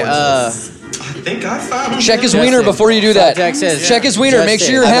 Oh hey, I think I found him. Check his Justin. wiener before you do that. Jack says, Check his wiener. Make sure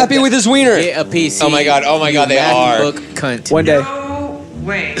Justin, you're happy with his wiener. get a PC. Oh my God, you they are. MacBook cunt. One day. No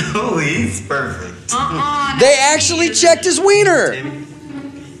way. Oh, he's perfect. They actually checked his wiener. Timmy,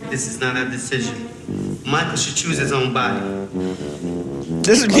 this is not a decision. Michael should choose his own body.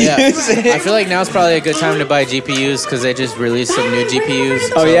 This is Oh, yeah. I feel like now's probably a good time to buy GPUs because they just released some new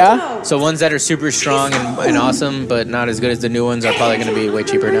GPUs. Oh, yeah? So ones that are super strong and awesome, but not as good as the new ones, are probably going to be way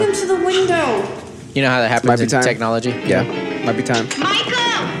cheaper now. To the window. You know how that Might happens be in time. technology? Yeah, might be time.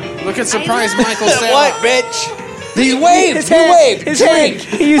 Michael! Look at surprise Michael Sarah. What, bitch? He waved. His He hand. waved. His Drink.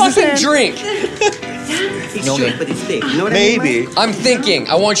 hand. He used his Fucking hand. drink. He's No, short, man. but he's thick. You know what I mean? Maybe. I'm thinking.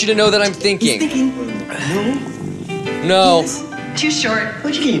 I want you to know that I'm thinking. Thinking. No. Too short.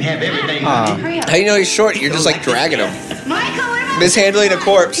 But you can't have everything. Aw. Hurry up. How you know he's short? You're just like dragging him. Michael, what am Mishandling a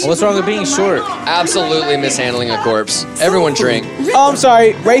corpse. What's wrong with being short? Absolutely mishandling a corpse. Everyone drink. Oh, I'm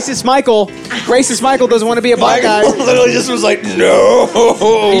sorry. Racist Michael. Racist Michael doesn't want to be a black guy. Literally just was like, no.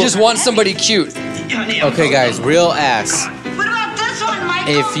 He just wants somebody cute. Okay, guys, real ass. What about this one,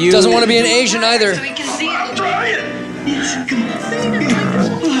 Michael? If you Doesn't want to be an Asian either. So we can see it.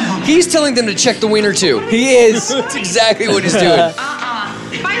 He's telling them to check the wiener too. He is. That's exactly what he's doing. Byron,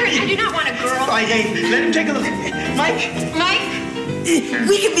 I do not want a girl. Let him take a look. Mike?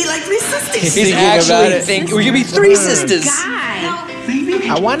 We could be like three sisters. He's thinking actually about it. thinking we could be three sisters.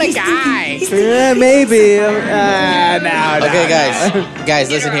 I want a guy. Yeah, maybe. No. Okay, guys,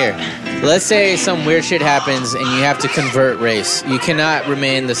 listen here. Let's say some weird shit happens and you have to convert race. You cannot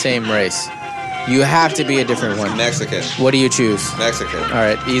remain the same race. You have to be a different one. Mexican. What do you choose? Mexican. All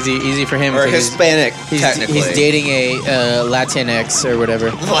right, easy for him. Or because Hispanic, he's technically. He's dating a Latinx or whatever.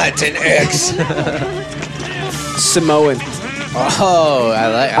 Latinx. Samoan. Oh, I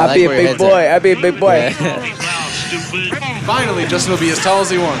like I'll be a where your big head's boy. at. I'll be a big boy. Yeah. Finally, Justin will be as tall as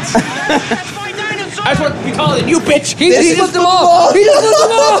he wants. That's what we call it, you bitch. He just flipped them off. He just flipped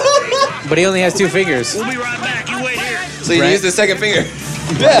them off. But he only has 2 fingers. We'll be right back. You wait here. So you use the second finger.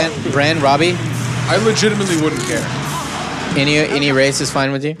 Brand, Robbie, I legitimately wouldn't care. any race is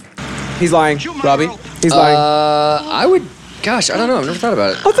fine with you? He's lying. Robbie? He's lying. I would. Gosh, I don't know. I've never thought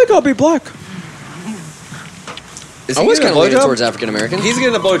about it. I think I'll be black. Is I he was getting kind a of leaning blowjob? towards African American. He's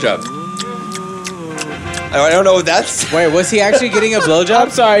getting a blowjob. I don't know what that's. Wait, was he actually getting a blowjob? I'm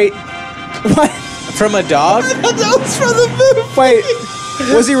sorry. What? From a dog? That was from the movie. Wait.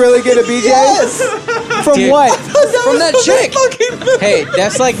 Was he really getting a BJ? Yes. From Dude. what? From that chick. Hey,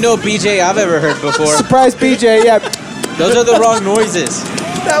 that's like no BJ I've ever heard before. Surprise BJ, yeah. Those are the wrong noises.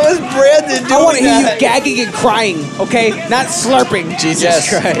 That was Brandon doing I want to hear that. you gagging and crying, okay? Not slurping. Jesus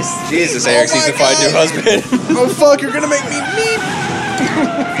Christ. Jesus, Eric needs to find a new husband. Oh fuck, you're gonna make me meep.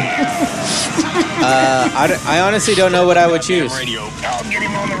 I honestly don't know what I would choose. I'll get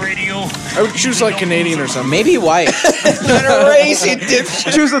him on the radio. I would choose like Canadian or something. Maybe white. Not a race, you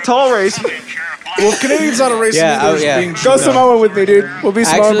dipshit. Choose the tall race. Well, if Canadian's not a race, Yeah, neither is yeah. being Go Samoan with me, dude. We'll be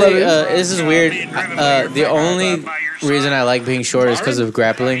Samoan Actually, brothers. this is weird. The only reason I like being short is because of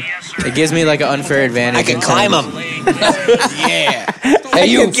grappling. It gives me like an unfair advantage. I can climb him. Yeah. Hey,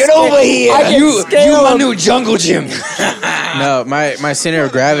 you Get over here. You my new jungle gym. No, my center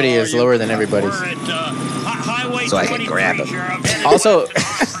of gravity is lower than everybody's. So I can grab him. Also,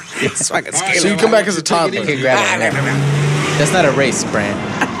 So I can scale So you come back as a toddler. you can grab it. That's not a race, Brand.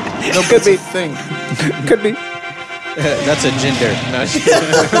 No, Could be. thing. Could be. That's a gender. No,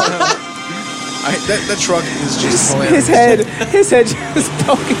 That truck is just hilarious. His head just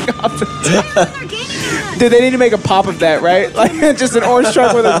poking off the top. Dude, they need to make a pop of that, right? Like just an orange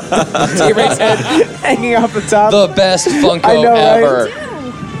truck with a T-Rex head hanging off the top. The best Funko I know, right? ever.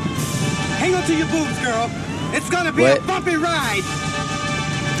 Hang on to your boobs, girl. It's gonna be What? a bumpy ride.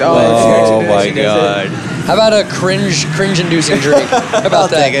 Oh my god. How about a cringe-inducing drink? How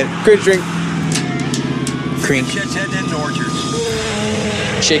about that? Take it. Good drink. Crink. Jets heading into Orchards.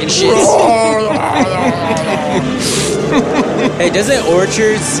 Shaking shit. Hey, doesn't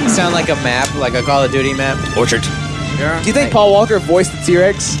Orchards sound like a map, like a Call of Duty map? Orchard. Do you think Paul Walker voiced the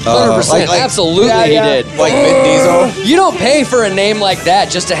T-Rex? 100%. Absolutely, he did. Like Vin Diesel. You don't pay for a name like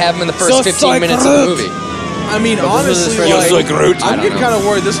that just to have him in the first 15 minutes of the movie. I mean, honestly, Feels like Groot. I'm getting kind of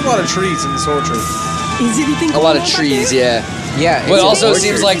worried. There's a lot of trees in this orchard. A lot of trees, yeah. Yeah. But it's it also an orchard.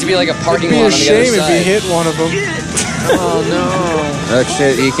 seems like to be like a parking It'd be lot a on the other shame if side. he hit one of them. Oh no. Oh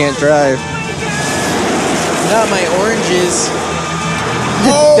shit, you can't drive. Not my oranges.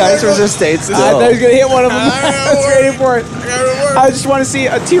 Dinosaurs are stayed I still. thought he was gonna hit one of them. I was waiting for it. I just want to see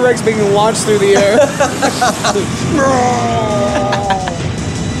a T-Rex being launched through the air.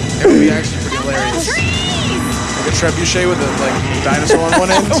 It would be actually pretty hilarious. Like a trebuchet with a dinosaur on one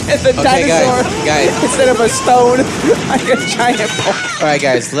end. With a Okay, dinosaur guys. instead of a stone, like a giant ball. All right,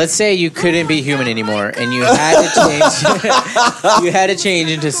 guys. Let's say you couldn't be human anymore, and you had to change. You had to change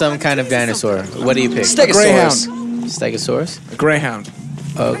into some kind of dinosaur. What do you pick? Stegosaurus. Stegosaurus. A greyhound.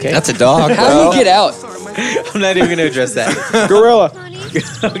 Okay. That's a dog. How do you get out? I'm not even gonna address that. Gorilla.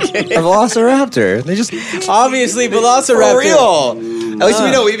 Okay. A velociraptor. They just Obviously, Velociraptor. for real. At least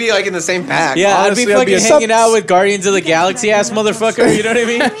we know we'd be like in the same pack. Yeah, Honestly, I'd be I'd be fucking a hanging out with Guardians of the Galaxy ass motherfucker. You know what I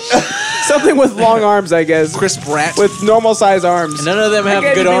mean? Something with long arms, I guess. Chris Pratt. With normal size arms. None of them have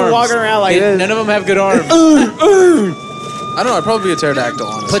can't good even be arms. walking around like this. None of them have good arms. I don't know. I'd probably be a pterodactyl,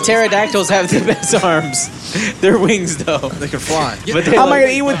 honestly. But pterodactyls have the best arms. Their wings, though. They can fly. But How am I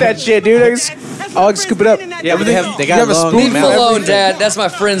gonna eat with that shit, dude? I'll just scoop it up. Yeah, but they got a long spoon Leave him alone, Dad. That's my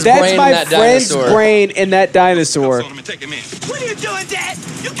friend's That's brain in my that friend's dinosaur. brain in that dinosaur. What are you doing, Dad?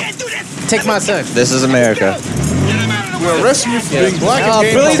 You can't do this. Take my son. This is America. We're arresting you for being black and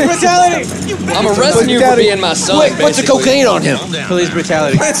gay. Police brutality. I'm arresting you for being my son. Wait, what's the basically. cocaine on him? Police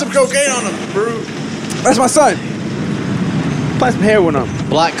brutality. Plant some cocaine on him, bro. That's my son. Plant some heroin on him.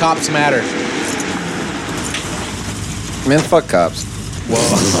 Black cops matter. Man, fuck cops.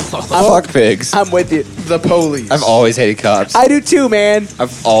 Fuck pigs. I'm with you. The police. I've always hated cops. I do too, man.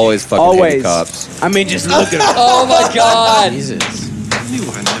 I've always fucking Always. hated cops. I mean, just look at him. Oh my God. Jesus.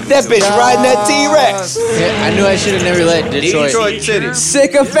 That bitch riding that T-Rex. Yeah, I knew I should have never let Detroit. City.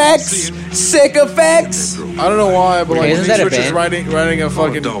 Sick effects. Sick effects. I don't know why, but like Hey, isn't that a Switch is band? riding a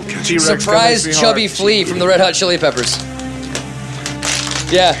fucking T-Rex. Surprise Chubby Flea from the Red Hot Chili Peppers.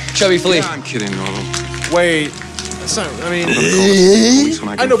 Yeah, Chubby Flea. I'm kidding, Norval. Wait, that's not. I mean,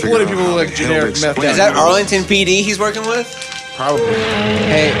 I know plenty of people who like generic meth. Is that Arlington PD he's working with? Probably.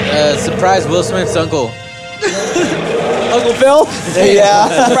 Hey, surprise Will Smith's uncle. Uncle Phil?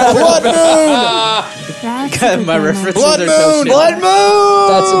 Yeah. Blood Moon. God, my references Blood are so Moon. shit. Blood Moon.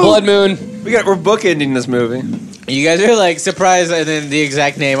 That's Blood Moon. We're bookending this movie. You guys are like surprised, and then the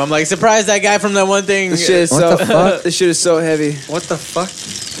exact name. I'm like surprised that guy from that one thing. This shit is What the fuck? This shit is so heavy. What the fuck?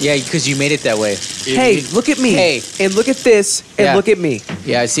 Yeah, because you made it that way. Hey, look at me. Hey. And look at this. And Yeah. look at me.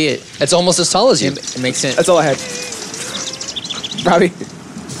 Yeah, I see it. It's almost as tall as you. It makes sense. That's all I had. Robbie,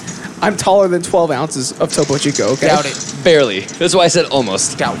 I'm taller than 12 ounces of Topo Chico, okay? Doubt it. Barely. That's why I said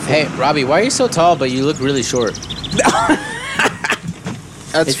almost. Hey, Robbie, why are you so tall but you look really short?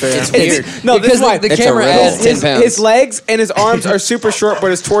 That's fair. It's weird. No, this Because is why. the camera adds 10 pounds. His legs and his arms are super short, but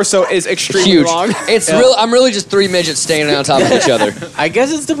his torso is extremely Huge. long. It's real. I'm really just three midgets standing on top of each other. I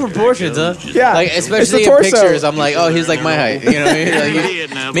guess it's the proportions, huh? Yeah. Like, It's especially the in torso. pictures, I'm like, oh, he's like my height. You know what I mean?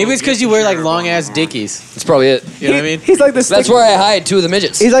 Like, maybe it's because you wear like long ass dickies. That's probably it. You know what I mean? He's like the stick, That's where I hide two of the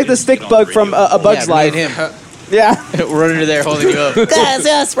midgets. he's like the stick bug from A Bug's Yeah, me Life. and him. Yeah. We're under there holding you up. That's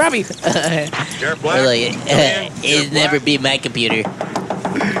us, Robbie. It'll never be my computer.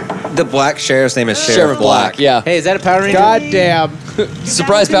 The black sheriff's name is Sheriff Black. Yeah. Hey, is that a Power Ranger? God damn.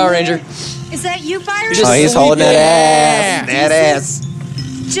 Surprise Power Ranger. Is that you, Byron? Oh, he's holding that ass. That ass.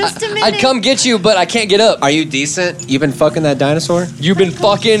 Just a minute. I'd come get you, but I can't get up. Are you decent? You've been fucking that dinosaur? You've been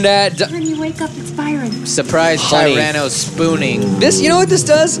fucking that. When you wake up, it's Byron. Surprise Honey. Tyranno spooning. This, you know what this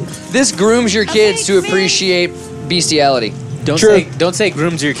does? This grooms your kids to appreciate bestiality. Don't True. say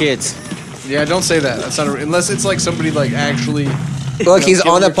grooms your kids. Yeah, don't say that. That's not unless it's like somebody like actually. Look, he's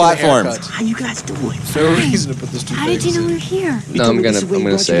on the platform. How you guys doing? No reason to put this two How did you know we were here? You No, told I'm me gonna- this is where I'm you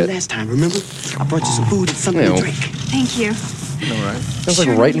gonna brought say you it. last time, remember? I brought you some food and something Ew. to drink. Thank you. No, right? Sounds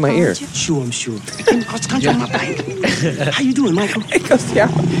like right in my ear. Sure, I'm sure. How you doing, Michael? It goes, yeah.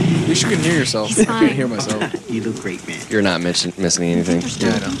 At least you can hear yourself. He's I fine. can't hear myself. You look great, man. You're not missing anything.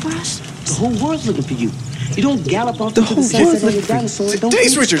 Yeah, I know. The whole world's looking for you. You don't gallop off the whole sunset on your dinosaur. Don't Day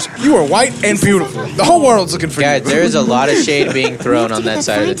switchers, you are white and beautiful. The whole world's looking for Guys, you. there is a lot of shade being thrown on We have that to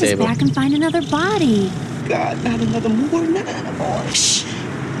side of get the table. scientists back and find another body. God, not another more, not another more. Shh.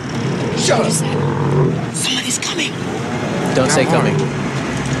 Shut up. Somebody's coming. Don't say coming.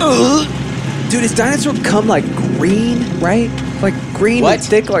 Dude, is dinosaur come like green, right? Like green What? and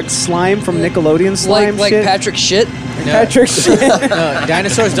thick like slime from Nickelodeon slime Like shit? Patrick shit. No. Patrick shit. No,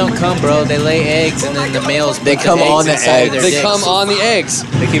 dinosaurs don't come, bro. They lay eggs, and then the males They put come the eggs on the inside of eggs. their They dicks. come on the eggs.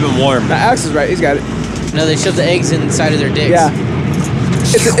 They keep him warm. Now, Alex is right. He's got it. No, they shove the eggs inside of their dicks. Yeah.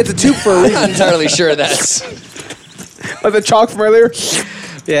 It's a tube for a I'm reason. not entirely sure that's. Like the chalk from earlier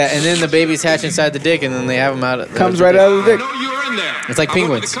Yeah, and then the babies hatch inside the dick, and then they have them out. comes right out of the dick. You're in there. It's like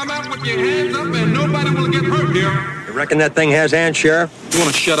penguins. Come out with your hands up and nobody will get hurt here. You reckon that thing has hands, Sheriff? You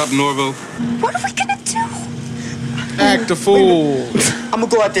want to shut up, Norvo? What are we gonna do? Act a fool. I'm gonna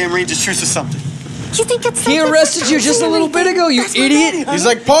go out there and range the truth or something. You think it's He arrested you just a little bit ago, you idiot. He's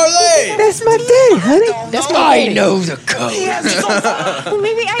like, parlay. That's my daddy, honey. That's my I daddy. know the code. Well,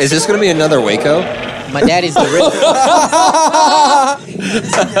 maybe I Is this going to be another Waco? My daddy's the rich.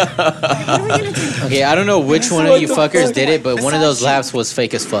 Okay, I don't know which one of you fuckers did it, but one of those laughs was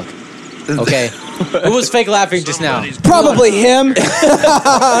fake as fuck. Okay, who was fake laughing just now? Probably him.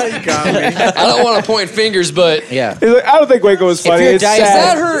 I don't want to point fingers, but Yeah. He's like, I don't think Waco was funny. you're It's dying- is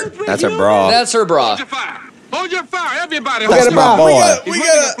that sad. her? That's her bra. That's her bra. Hold your fire, everybody. Look at Hold him, my bro. boy. We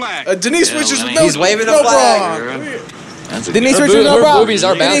got Denise Richards with no. He's waving a no flag. bra. Denise Her Richards, no her bra. boobies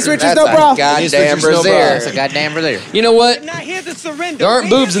are Denise bouncing. Richards, That's no bra. a goddamn Richards, no bra. brazier. That's a goddamn brother. You know what? Not here to surrender. There aren't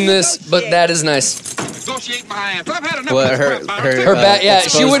boobs in this, but that is nice. negotiate my ass. I've had enough Well, of her this crap, Byron. Her back, yeah, she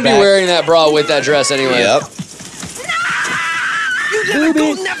exposed wouldn't be back. wearing that bra with that dress anyway. Yep. You let her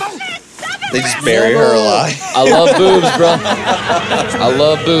go, Neville. They just bury her alive. I love boobs, bro. I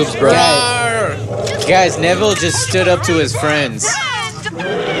love boobs, bro. Guys, Neville just stood up to his friends.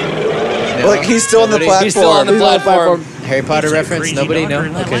 Look, he's still on the platform. He's still on the platform. Harry Potter reference? Nobody know?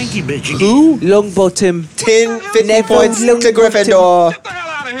 Okay. Who? Longbottom. 50 points to Gryffindor.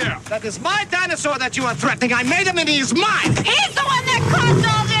 That is my dinosaur that you are threatening. I made him and he is mine. He's the one that caused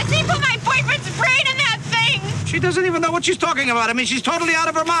all this. He put my boyfriend's brain in that thing. She doesn't even know what she's talking about. I mean, she's totally out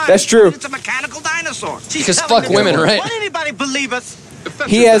of her mind. That's true. It's a mechanical dinosaur. Because fuck women, right? Won't anybody believe us?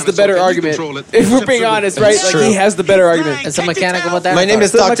 He has the better argument. If we're being honest, right? Like he has the better argument. It's a mechanical dinosaur. My name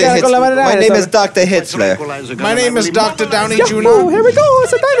is Dr. Hitzler. My name is Dr. Hitzler. My name is Dr. Downey Jr. Oh, here we go.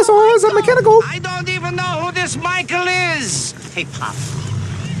 It's a dinosaur. It's a mechanical. I don't even know who this Michael is. Hey, Pop.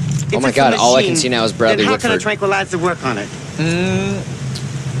 Oh my god, all I can see now is Bradley Then how can I Whitford. tranquilize the work on it?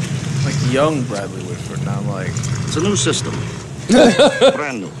 Like young Bradley Whitford, not like. It's a new system.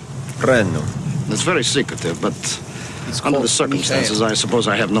 Brand new. Brand new. It's very secretive, but under the circumstances, I suppose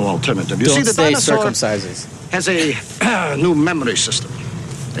I have no alternative. You Don't see, the say dinosaur circumcises. has a new memory system.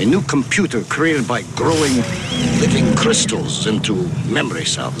 A new computer created by growing living crystals into memory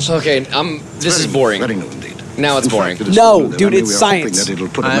cells. Okay, this is boring. Very new indeed. Now it's In boring. fact, it is No, so new that dude, we it's are science. hoping that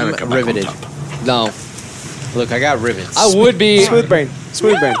it'll put I'm America back on riveted. top. No. Look, I got rivets. I would be. Smooth brain.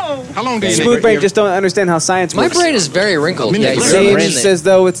 Smooth brain. How long do you Smooth brain just don't understand how science My works. brain is very wrinkled. Yeah, It you're seems brainless. as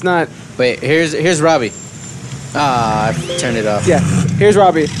though it's not. Wait, here's Robbie. Ah, I turned it off. Yeah. Here's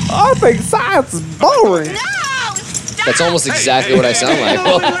Robbie. I think science is boring. That's almost exactly what I sound like.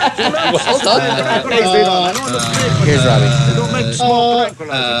 Well done. Here's Robbie.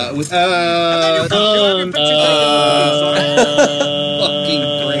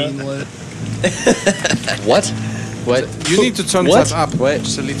 What? What? You need to turn What? that up. What?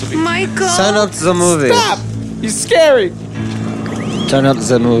 Just a little bit. Michael. Turn up the movie. Stop! You're scary. Turn up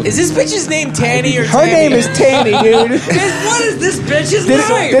the movie. Is this bitch's name Tanny or Her name is Tanny, dude. What is this bitch's Did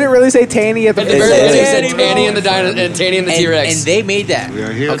it really say Tanny at the At the very end, it said Tanny, Tanny and the Tanny and the T-Rex. And they made that. We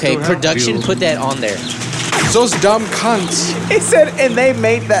are here Okay, to help production you. put that on there. Those dumb cunts. He said, and they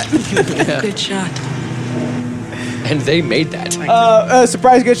made that. Good shot. And they made that.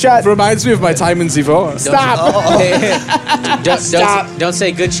 Surprise good shot. Reminds me of my time in Zivor. Stop. Don't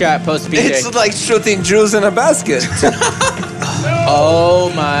say good shot post PJ. It's like shooting Jews in a basket. Oh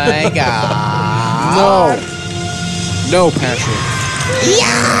my god. No, Patrick.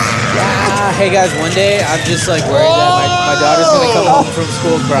 Yeah. Hey guys, one day I'm just like worried that my daughter's gonna come home from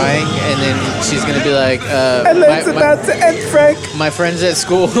school crying, and then she's gonna be like, And then it's about to end, Frank. my friends at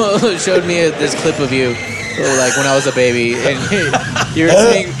school showed me this clip of you, like when I was a baby, and you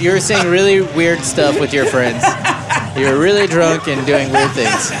were saying really weird stuff with your friends. You were really drunk and doing weird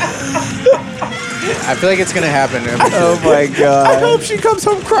things. I feel like it's gonna happen. Oh my god. I hope she comes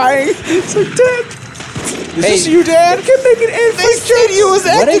home crying. It's like, Dad. Is this you, Dad? I can't make it end. They said you was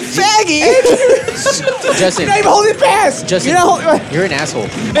acting faggy. Justin, You're not even holding fast. Justin, You're not holding. you're an asshole.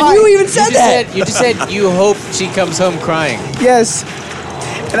 And you even said that. You just said you hope she comes home crying. Yes.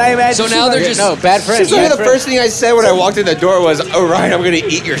 And I imagine. So now they're just No, bad friends. So bad the friends. first thing I said when I walked in the door was, "Oh, Ryan, I'm gonna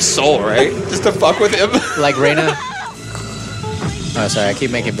eat your soul," right? Just to fuck with him. Like Raina. Oh, sorry, I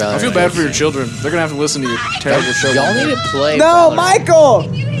keep making Valorant. I feel bad for your children. They're gonna have to listen to your terrible show. Y'all need to play. No, Valorant. Michael.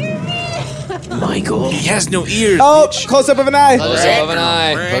 Michael. He has no ears. Oh, bitch. close up of an eye. Close up of an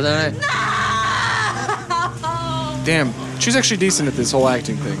eye. Close an eye. Damn, she's actually decent at this whole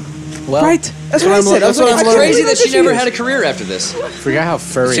acting thing. Well, Right. That's what I said. That's what I'm It's learning. crazy that she never had a career after this. forgot how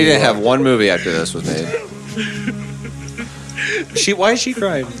furry. She you didn't are. have one movie after this was made. Why is she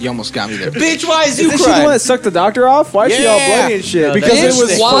crying? You almost got me there. Bitch, why is Is you this she the one crying? that sucked the doctor off? Why is she all Yeah. bloody and shit? No, Because that it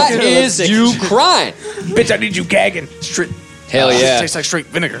was. Why fucking- is you crying? Bitch, I need you gagging. Hell yeah. Tastes like straight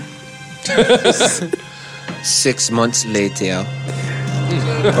vinegar. 6 months later.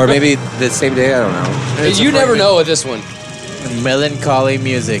 Or maybe the same day, I don't know. You never know with this one. Melancholy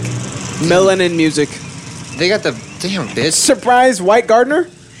music. Melanin music. They got the damn bitch. Surprise, White Gardner.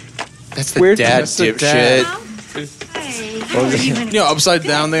 That's the Weird. dad That's the dipshit. You know, upside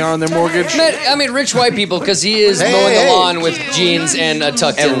down they are on their mortgage. I mean, rich white people, because he is mowing the lawn with jeans and a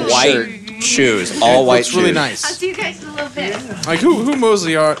tucked-in And white shirt. shoes, all white It's shoes. really nice. I'll see you guys in a little bit. Like who mows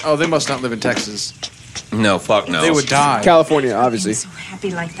the yard? Oh, they must not live in Texas. No, fuck no. They would die. California, obviously.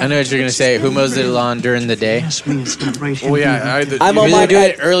 Happy like that. I know what you're gonna say. Who mows the lawn during the day? Oh yeah, I'm You on really my do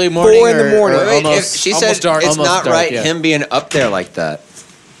it early morning 4 in the or- morning. or Wait, if almost, she almost said dark. it's Almost not dark, right yeah. him being up there like that.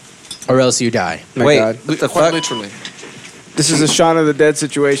 or else you die. My Wait, God. what the Quite fuck? literally. This is a Shaun of the Dead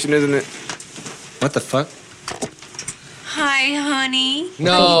situation, isn't it? What the fuck? Hi, honey.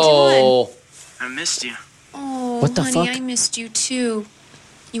 No. How you doing? I missed you. Oh, What the honey, fuck? I missed you too.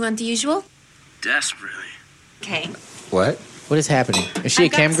 You want the usual? Desperately. Okay. What? What is happening? Is she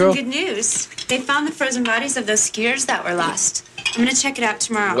I've a cam got girl? some good news. They found the frozen bodies of those skiers that were lost. I'm gonna check it out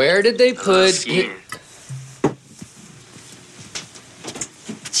tomorrow. Where did they put?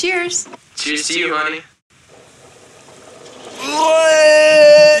 Cheers. Cheers to you, honey.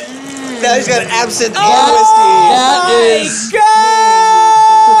 What? Now he's got absinthe and whiskey.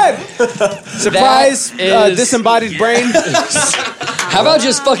 God! Surprise! That is- Disembodied brain. How about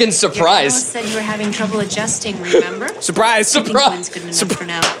just fucking Your surprise? analyst said you were having trouble adjusting, remember? Surprise! I think one's good enough for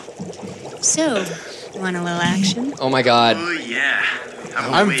now. So, you want a little action? Oh my god. Oh, yeah.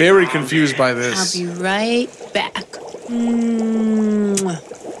 I'm very confused by I'll this. be right back. Mwah.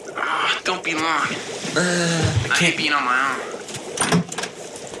 Oh, don't be long. I hate being on my own.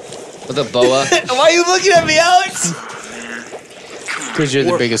 With a boa. Why are you looking at me, Alex? Because you're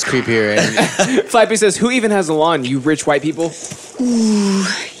the biggest creep here. And Flappy says, "Who even has a lawn? You rich white people." Ooh,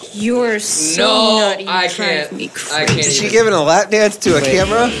 you're so No, naughty. You I drive can't. me I crazy. can't Is she even. giving a lap dance to a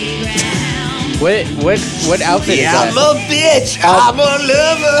camera? what outfit is I'm that? a bitch. I'm a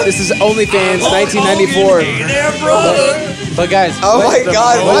lover. This is OnlyFans, 1994. But guys, Oh my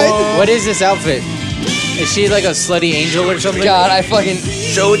God! What? what is this outfit? Is she like a slutty angel or something? God, I fucking.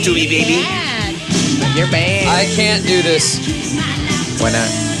 Show it to me, baby. You're banned. I can't do this. Why not?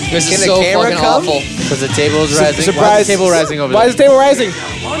 This Can is the so camera fucking come? awful. Because the table is rising. Why is Surprise! the table rising over Why there? is the table rising? I'm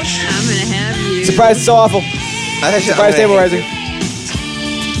gonna have you. Surprise! It's so awful. Surprise! Table rising.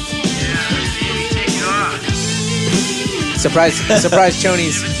 Surprise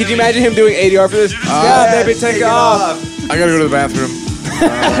chonies. Could you imagine him doing ADR for this? Yeah, baby, take it off. I gotta go to the bathroom.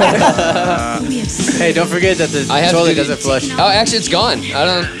 Hey, don't forget that the I have toilet to do doesn't flush. Oh, actually, it's gone. I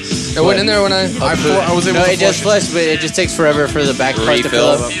don't. It went in there when I. I was able No, to it does flush, but it just takes forever for the back part to fill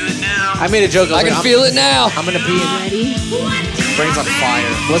up. I made a joke. I can feel it now. I'm gonna pee. brain's on fire.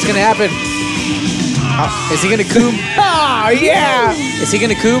 What's gonna happen? Is he gonna coom? Oh, yeah. Is he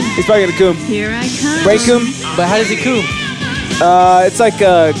gonna coom? He's probably gonna coom. Here I come. Break coom. But how does he coom? It's like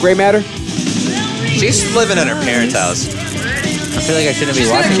gray matter. She's living at her parents' house. I feel like I shouldn't be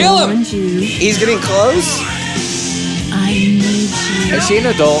She's gonna watching. kill him. He's getting close. I need you. Is she an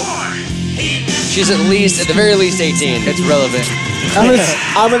adult? She's at the very least 18. It's relevant.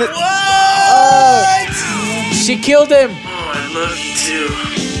 I'm gonna. She killed him. Oh, I love you too.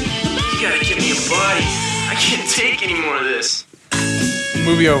 You gotta give me a body. I can't take any more of this.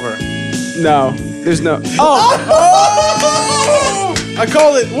 Movie over. No, there's no. Oh, I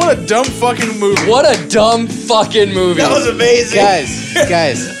call it. What a dumb fucking movie. What a dumb fucking movie. That was amazing.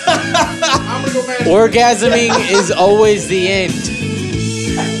 Guys. Orgasming is always the end.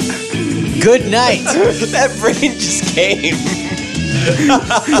 Good night. That brain just came.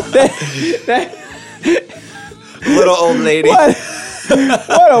 Little old lady.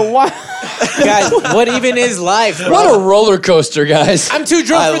 what a wild. Guys, what even is life, bro? What a roller coaster, guys. I'm too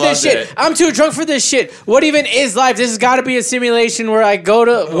drunk I for this loved shit. it. I'm too drunk for this shit. What even is life? This has got to be a simulation where I go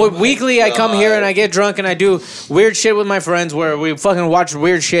to weekly. I come here and I get drunk and I do weird shit with my friends where we fucking watch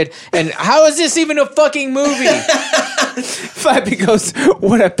weird shit. And how is this even a fucking movie? Flappy goes,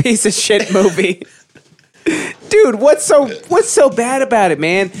 "What a piece of shit movie." Dude, what's so bad about it,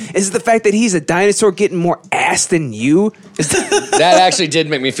 man? Is it the fact that he's a dinosaur getting more ass than you? That actually did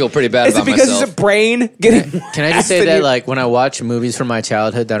make me feel pretty bad Is it about because myself. he's a brain getting more Can I just ass say than that, you? like, when I watch movies from my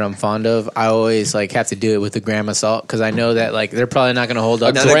childhood that I'm fond of, I always, like, have to do it with a gram of salt because I know that, like, they're probably not going to hold up.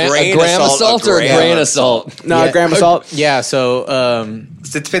 Another a grain gram of of salt, salt or a gram grain of of salt? No, a gram of salt. Yeah, so,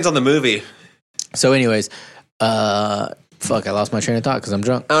 It depends on the movie. anyways, fuck, I lost my train of thought because I'm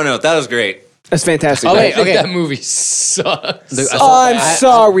drunk. I don't know. That was great. That's fantastic. Oh, I wait, think okay. that movie sucks. I'm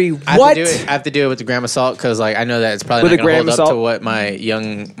sorry. I What? have to do it with the gram of salt because, like, I know that it's probably With not a going gram to of hold up salt? to what my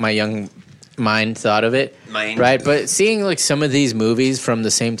young mind thought of it. Right? But seeing, like, some of these movies from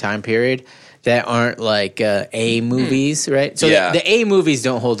the same time period that aren't, like, A movies, right? So Yeah. the A movies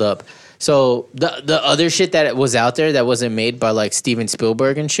don't hold up. So the other shit that was out there that wasn't made by, like, Steven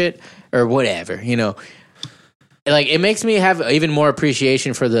Spielberg and shit or whatever, you know, like, it makes me have even more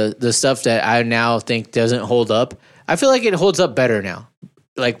appreciation for the stuff that I now think doesn't hold up. I feel like it holds up better now,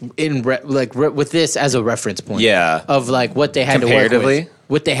 like with this as a reference point. Yeah. of like what they had to work Comparatively? with,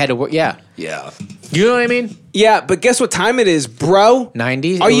 what they had to work. Yeah, Yeah. you know what I mean. Yeah, but guess what time it is, bro?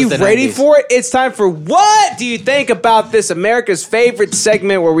 90s. Are you ready for it? It's time for What Do You Think About This? America's favorite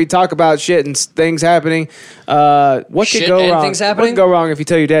segment where we talk about shit and things happening. What Shit could go and wrong? things What happening? could go wrong if you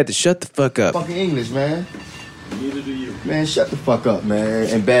tell your dad to shut the fuck up? Fucking English, man. Neither do you. Man, shut the fuck up, man,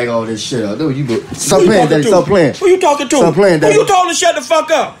 and bag all this shit up. Dude, stop playing, Daddy. Stop playing. Who you talking to? Stop playing, Daddy. Who you told to shut the fuck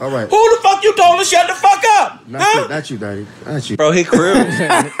up? All right. Who the fuck you told to shut the fuck up? Not you, Daddy. Not you. Bro, he crew.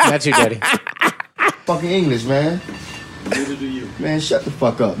 Not you, Daddy. Fucking English, man. Man, shut the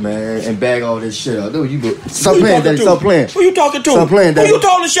fuck up, man, and bag all this shit up. Dude, stop playing, Daddy. Stop playing. Who you talking to? Stop playing, Daddy. Who you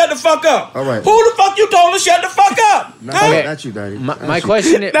told to shut the fuck up? All right. Who the fuck you told to shut the fuck up? Not you, Daddy. My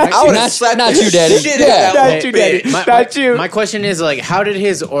question is, not you, Daddy. Yeah. Not you, Daddy. Not you. My question is like, how did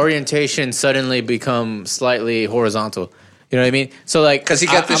his orientation suddenly become slightly horizontal? You know what I mean? So like, because he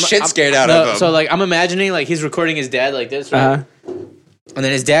got the shit scared out of him. So like, I'm imagining like he's recording his dad like this, right? And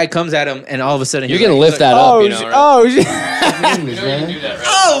then his dad comes at him, and all of a sudden you're gonna lift that up, you know? Right? Oh shit!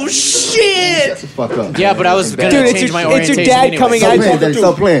 Oh shit! Shut the fuck up. Yeah, but I was gonna change my It's orientation. your dad anyway. coming Stop at playing, you. Daddy.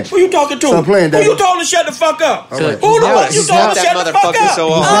 Stop playing. Who you talking to? Stop playing, Daddy. Who you told to shut the fuck up? All right. Who the fuck you told to shut the fuck up? So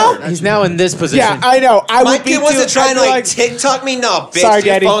hard. He's now in this position. Yeah, I know. I My would be kid wasn't too. trying to I'd be like TikTok me. No, bitch. Sorry,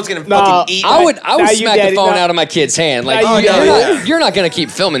 Your Daddy. phone's gonna No. fucking eat. I would Now smack you, the Daddy, phone no. out of my kid's hand. Like, Now you, Daddy. you're not gonna keep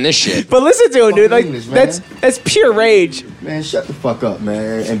filming this shit. But listen to him, dude. Like English, man. that's pure rage. Man, shut the fuck up,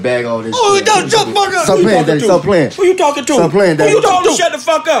 man, and bag all this Oh, shit. don't shut the fuck up. Stop Who you playing, talking Daddy. to? Stop playing. Who you talking to? Stop playing, Daddy. Who you told to shut the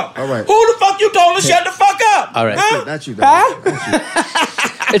fuck up? All right. Who the fuck you told to shut the fuck up? All right. Huh? Not you, Daddy.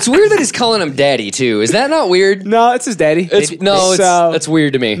 It's weird that he's calling him daddy too. Is that not weird? No, it's his daddy. That's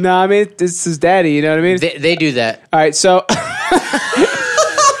weird to me. No, I mean it's his daddy. You know what I mean? They do that. All right, so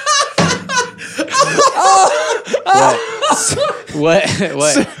What?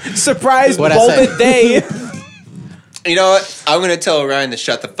 surprise What'd I bolded day. You know what? I'm gonna tell Ryan to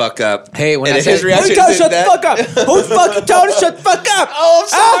shut the fuck up. Hey, when and I if his said- reaction Who told you is to shut the that- fuck up? Who the fuck you told to shut the fuck up? Oh, I'm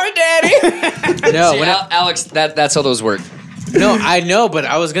sorry, Daddy. No, See, when I, Alex, that's how those work. no, I know, but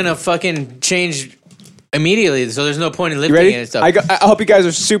I was gonna fucking change immediately, so there's no point in You lifting ready? it and stuff. I hope you guys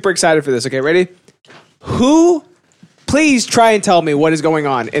are super excited for this. Okay, ready? Who? Please try and tell me what is going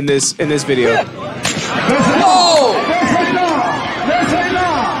on in this video.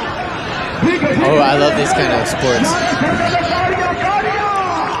 Oh, I love this kind of sports.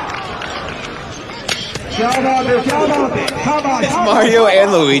 It's Mario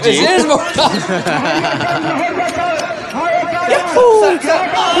and Luigi. It is more.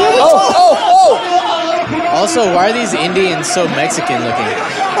 Also, why are these Indians so Mexican looking?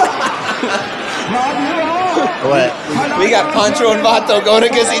 What? We got Pancho and Vato going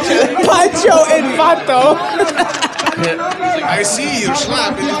against each other. Pancho and Vato. I see you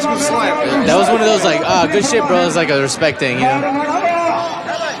slap. It's good slap. That was one of those like, good shit, bro. It's like a respect thing, you know?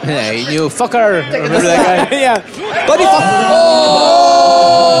 Hey, you fucker. Remember that guy? Yeah. Buddy,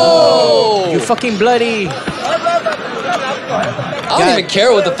 You fucking bloody. I don't even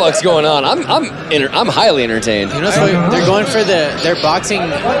care what the fuck's going on. I'm highly entertained. You know, so they're going for they're boxing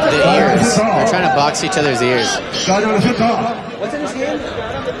the ears. They're trying to box each other's ears. What's in his hand?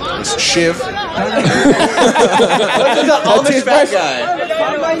 It's Shiv. The Amish fat guy.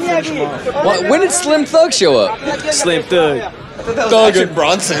 When did Slim Thug show up? Slim Thug. That was Action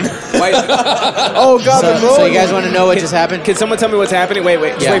Bronson. Oh God! So you guys want to know what just happened? Can someone tell me what's happening? Wait,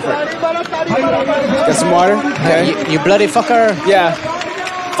 just Yeah. wait for it. Got some water? Okay. You bloody fucker. Yeah.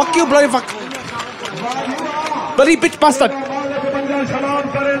 Fuck you, bloody fuck. Bloody bitch bastard.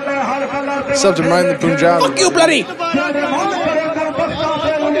 Sub to mind the Punjabi. Fuck you, bloody.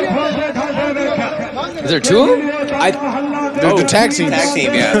 Is there two of them? They're the tag teams. Tag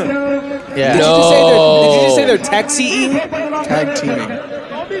team, yeah. Yeah. Did you just say they're taxiing? Tag teaming.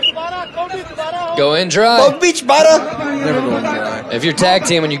 Go in dry. Oh, beach butter. Never going dry. If you're tag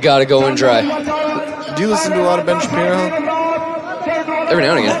teaming, you gotta go in dry. Do you listen to a lot of Ben Shapiro? Every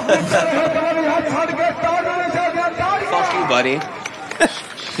now and again. Fuck you, buddy.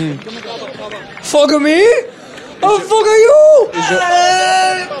 Fuck me? Oh, fuck you?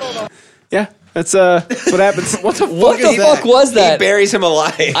 Yeah. That's what happens. What the What the fuck was He that? buries him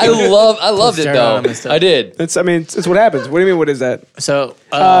alive. I loved it Turn though. on and stuff. I did. It's what happens. What do you mean? What is that? So,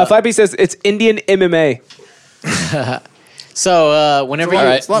 Flappy says it's Indian MMA. whenever All you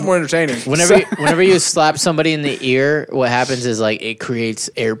right. It's a lot more entertaining. whenever you slap somebody in the ear, what happens is like it creates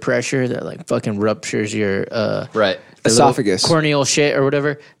air pressure that like fucking ruptures your Right. the little Esophagus. corneal shit or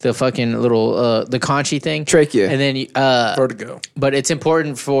whatever, the fucking little the conchy thing, Trachea. and then Vertigo. but it's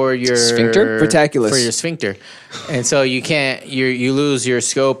important for your Sphincter? Vertaculus. for your sphincter, and so you can't you lose your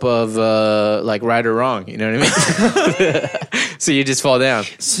scope of like right or wrong. You know what I mean? So you just fall down.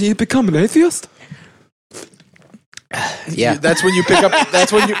 So you become an atheist? Yeah, That's when you pick up.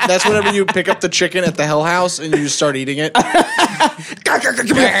 That's whenever you pick up the chicken at the Hell House and you start eating it. At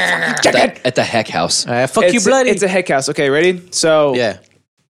the Heck House. fuck you, bloody. It's a heck house. Okay, ready? So yeah.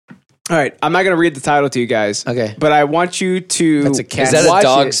 All right, I'm not going to read the title to you guys. Okay. But I want you to That's a cat. Is that a watch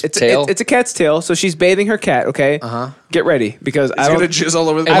dog's it. tail? It's a cat's tail. So she's bathing her cat, okay? Uh-huh. Get ready because I It's don't gonna jizz all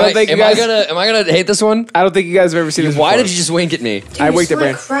over the I don't think you guys Am I gonna hate this one? I don't think you guys have ever seen this Why before. did you just wink at me? I winked at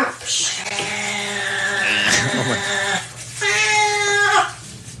Brand.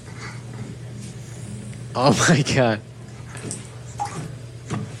 Oh my god.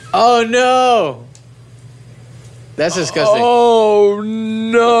 Oh no. That's disgusting. Oh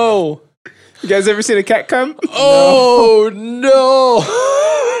no. You guys ever seen a cat come? Oh no.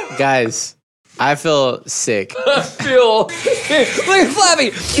 Guys, I feel sick. I feel. Look at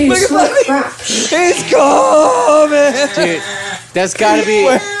Flappy. Look at Flappy. He's coming. Dude, that's gotta be.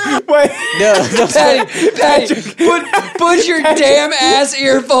 Wait. No, Patty, put your damn ass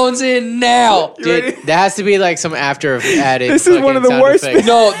earphones in now. Dude, that has to be like some after added. This is one of the fucking worst. sound effects.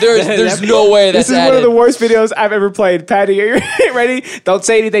 No, there's no way that's This is added. one of the worst videos I've ever played. Patty, are you ready? Don't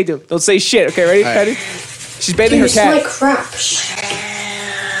say anything. Don't say shit. Okay, ready, All right. Patty? She's bathing her cat. crap.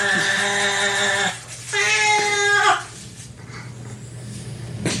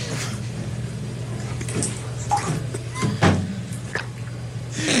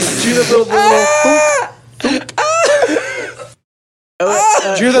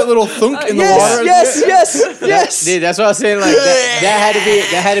 Did you hear that little thunk in the water? Yes. Dude, that's what I was saying. Like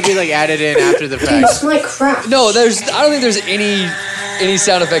that had to be like added in after the fact. like crap. No, I don't think there's any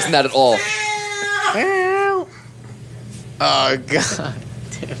sound effects in that at all. Oh god.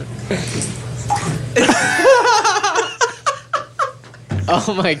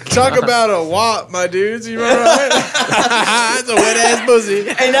 Oh my god. Talk about a wop, my dudes. You remember that? That's a wet ass pussy.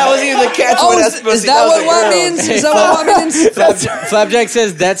 And that wasn't even the cat's wet ass pussy. Is that what WAP means? Is that what WAP means? Flapjack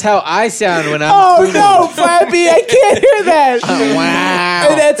says that's how I sound when I'm. Oh spooning. no, Flappy! I can't hear that. Wow.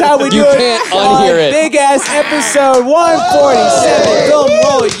 And that's how we do You it. can't unhear it. Big ass episode 147. Film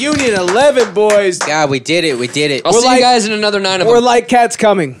Roll Union 11, boys. God, we did it. We did it. I'll see you guys in another 9 of We're them. like cats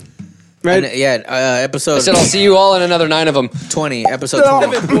coming. Right? And, yeah, episode. I said I'll see you all in another 9 of them. 20. Episode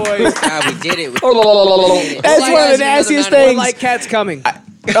 20. boys. God, we did it. That's one of the nastiest things. Like cats coming.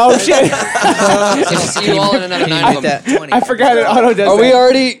 Oh shit! I'll see you all in another 9 of them. I forgot it auto does. Are we that.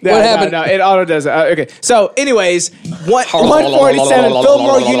 already? No, What happened? No, it auto does it. Okay. So, anyways, 147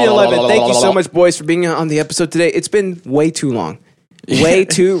 Fillmore Union 11. Thank you so much, boys, for being on the episode today. It's been way too long. Way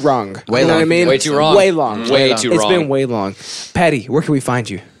too wrong. Way you know long. what I mean? Way too wrong. Way long. Way too It's wrong. been way long. Patty, where can we find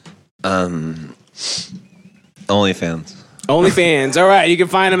you? OnlyFans. OnlyFans. All right, you can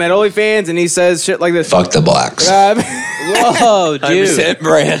find him at OnlyFans, and he says shit like this. Fuck the blacks. Whoa, dude. 100%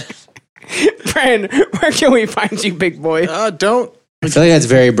 brand. Brand, where can we find you, big boy? Don't. I feel like that's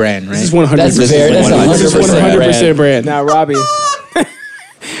very brand, right? This is 100%. That's very- that's 100% brand. Now, Robbie.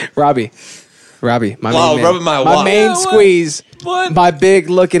 Robbie, my Wow, main rubbing man. my My main squeeze. My big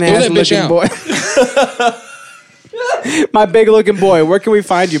looking ass that bitch looking boy. My big looking boy. Where can we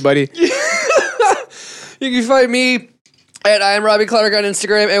find you, buddy? You can find me at I am Robbie Clark on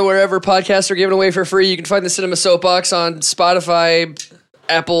Instagram and wherever podcasts are given away for free. You can find the Cinema Soapbox on Spotify,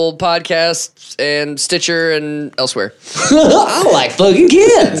 Apple Podcasts, and Stitcher, and elsewhere. I like fucking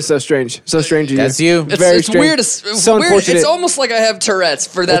kids. It's so strange. So strange of you. That's you. It's strange. weird. It's So weird. unfortunate. It's almost like I have Tourette's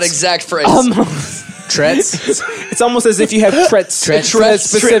for that exact phrase. Treads? It's almost as if you have Tretz. Tretz. For that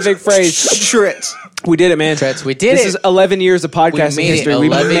specific phrase. Tretz. We did it, man. Treads. We did This it. is 11 years of podcasting made it. history. We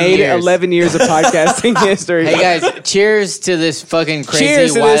 11 made it years. 11 years of podcasting history. Hey guys, cheers to this fucking crazy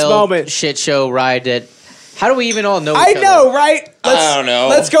Cheers to wild this moment. shit show ride that. How do we even all know I each other? know, right? I don't know.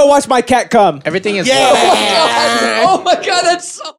 Let's go watch my cat come. Everything is Oh my god, that's so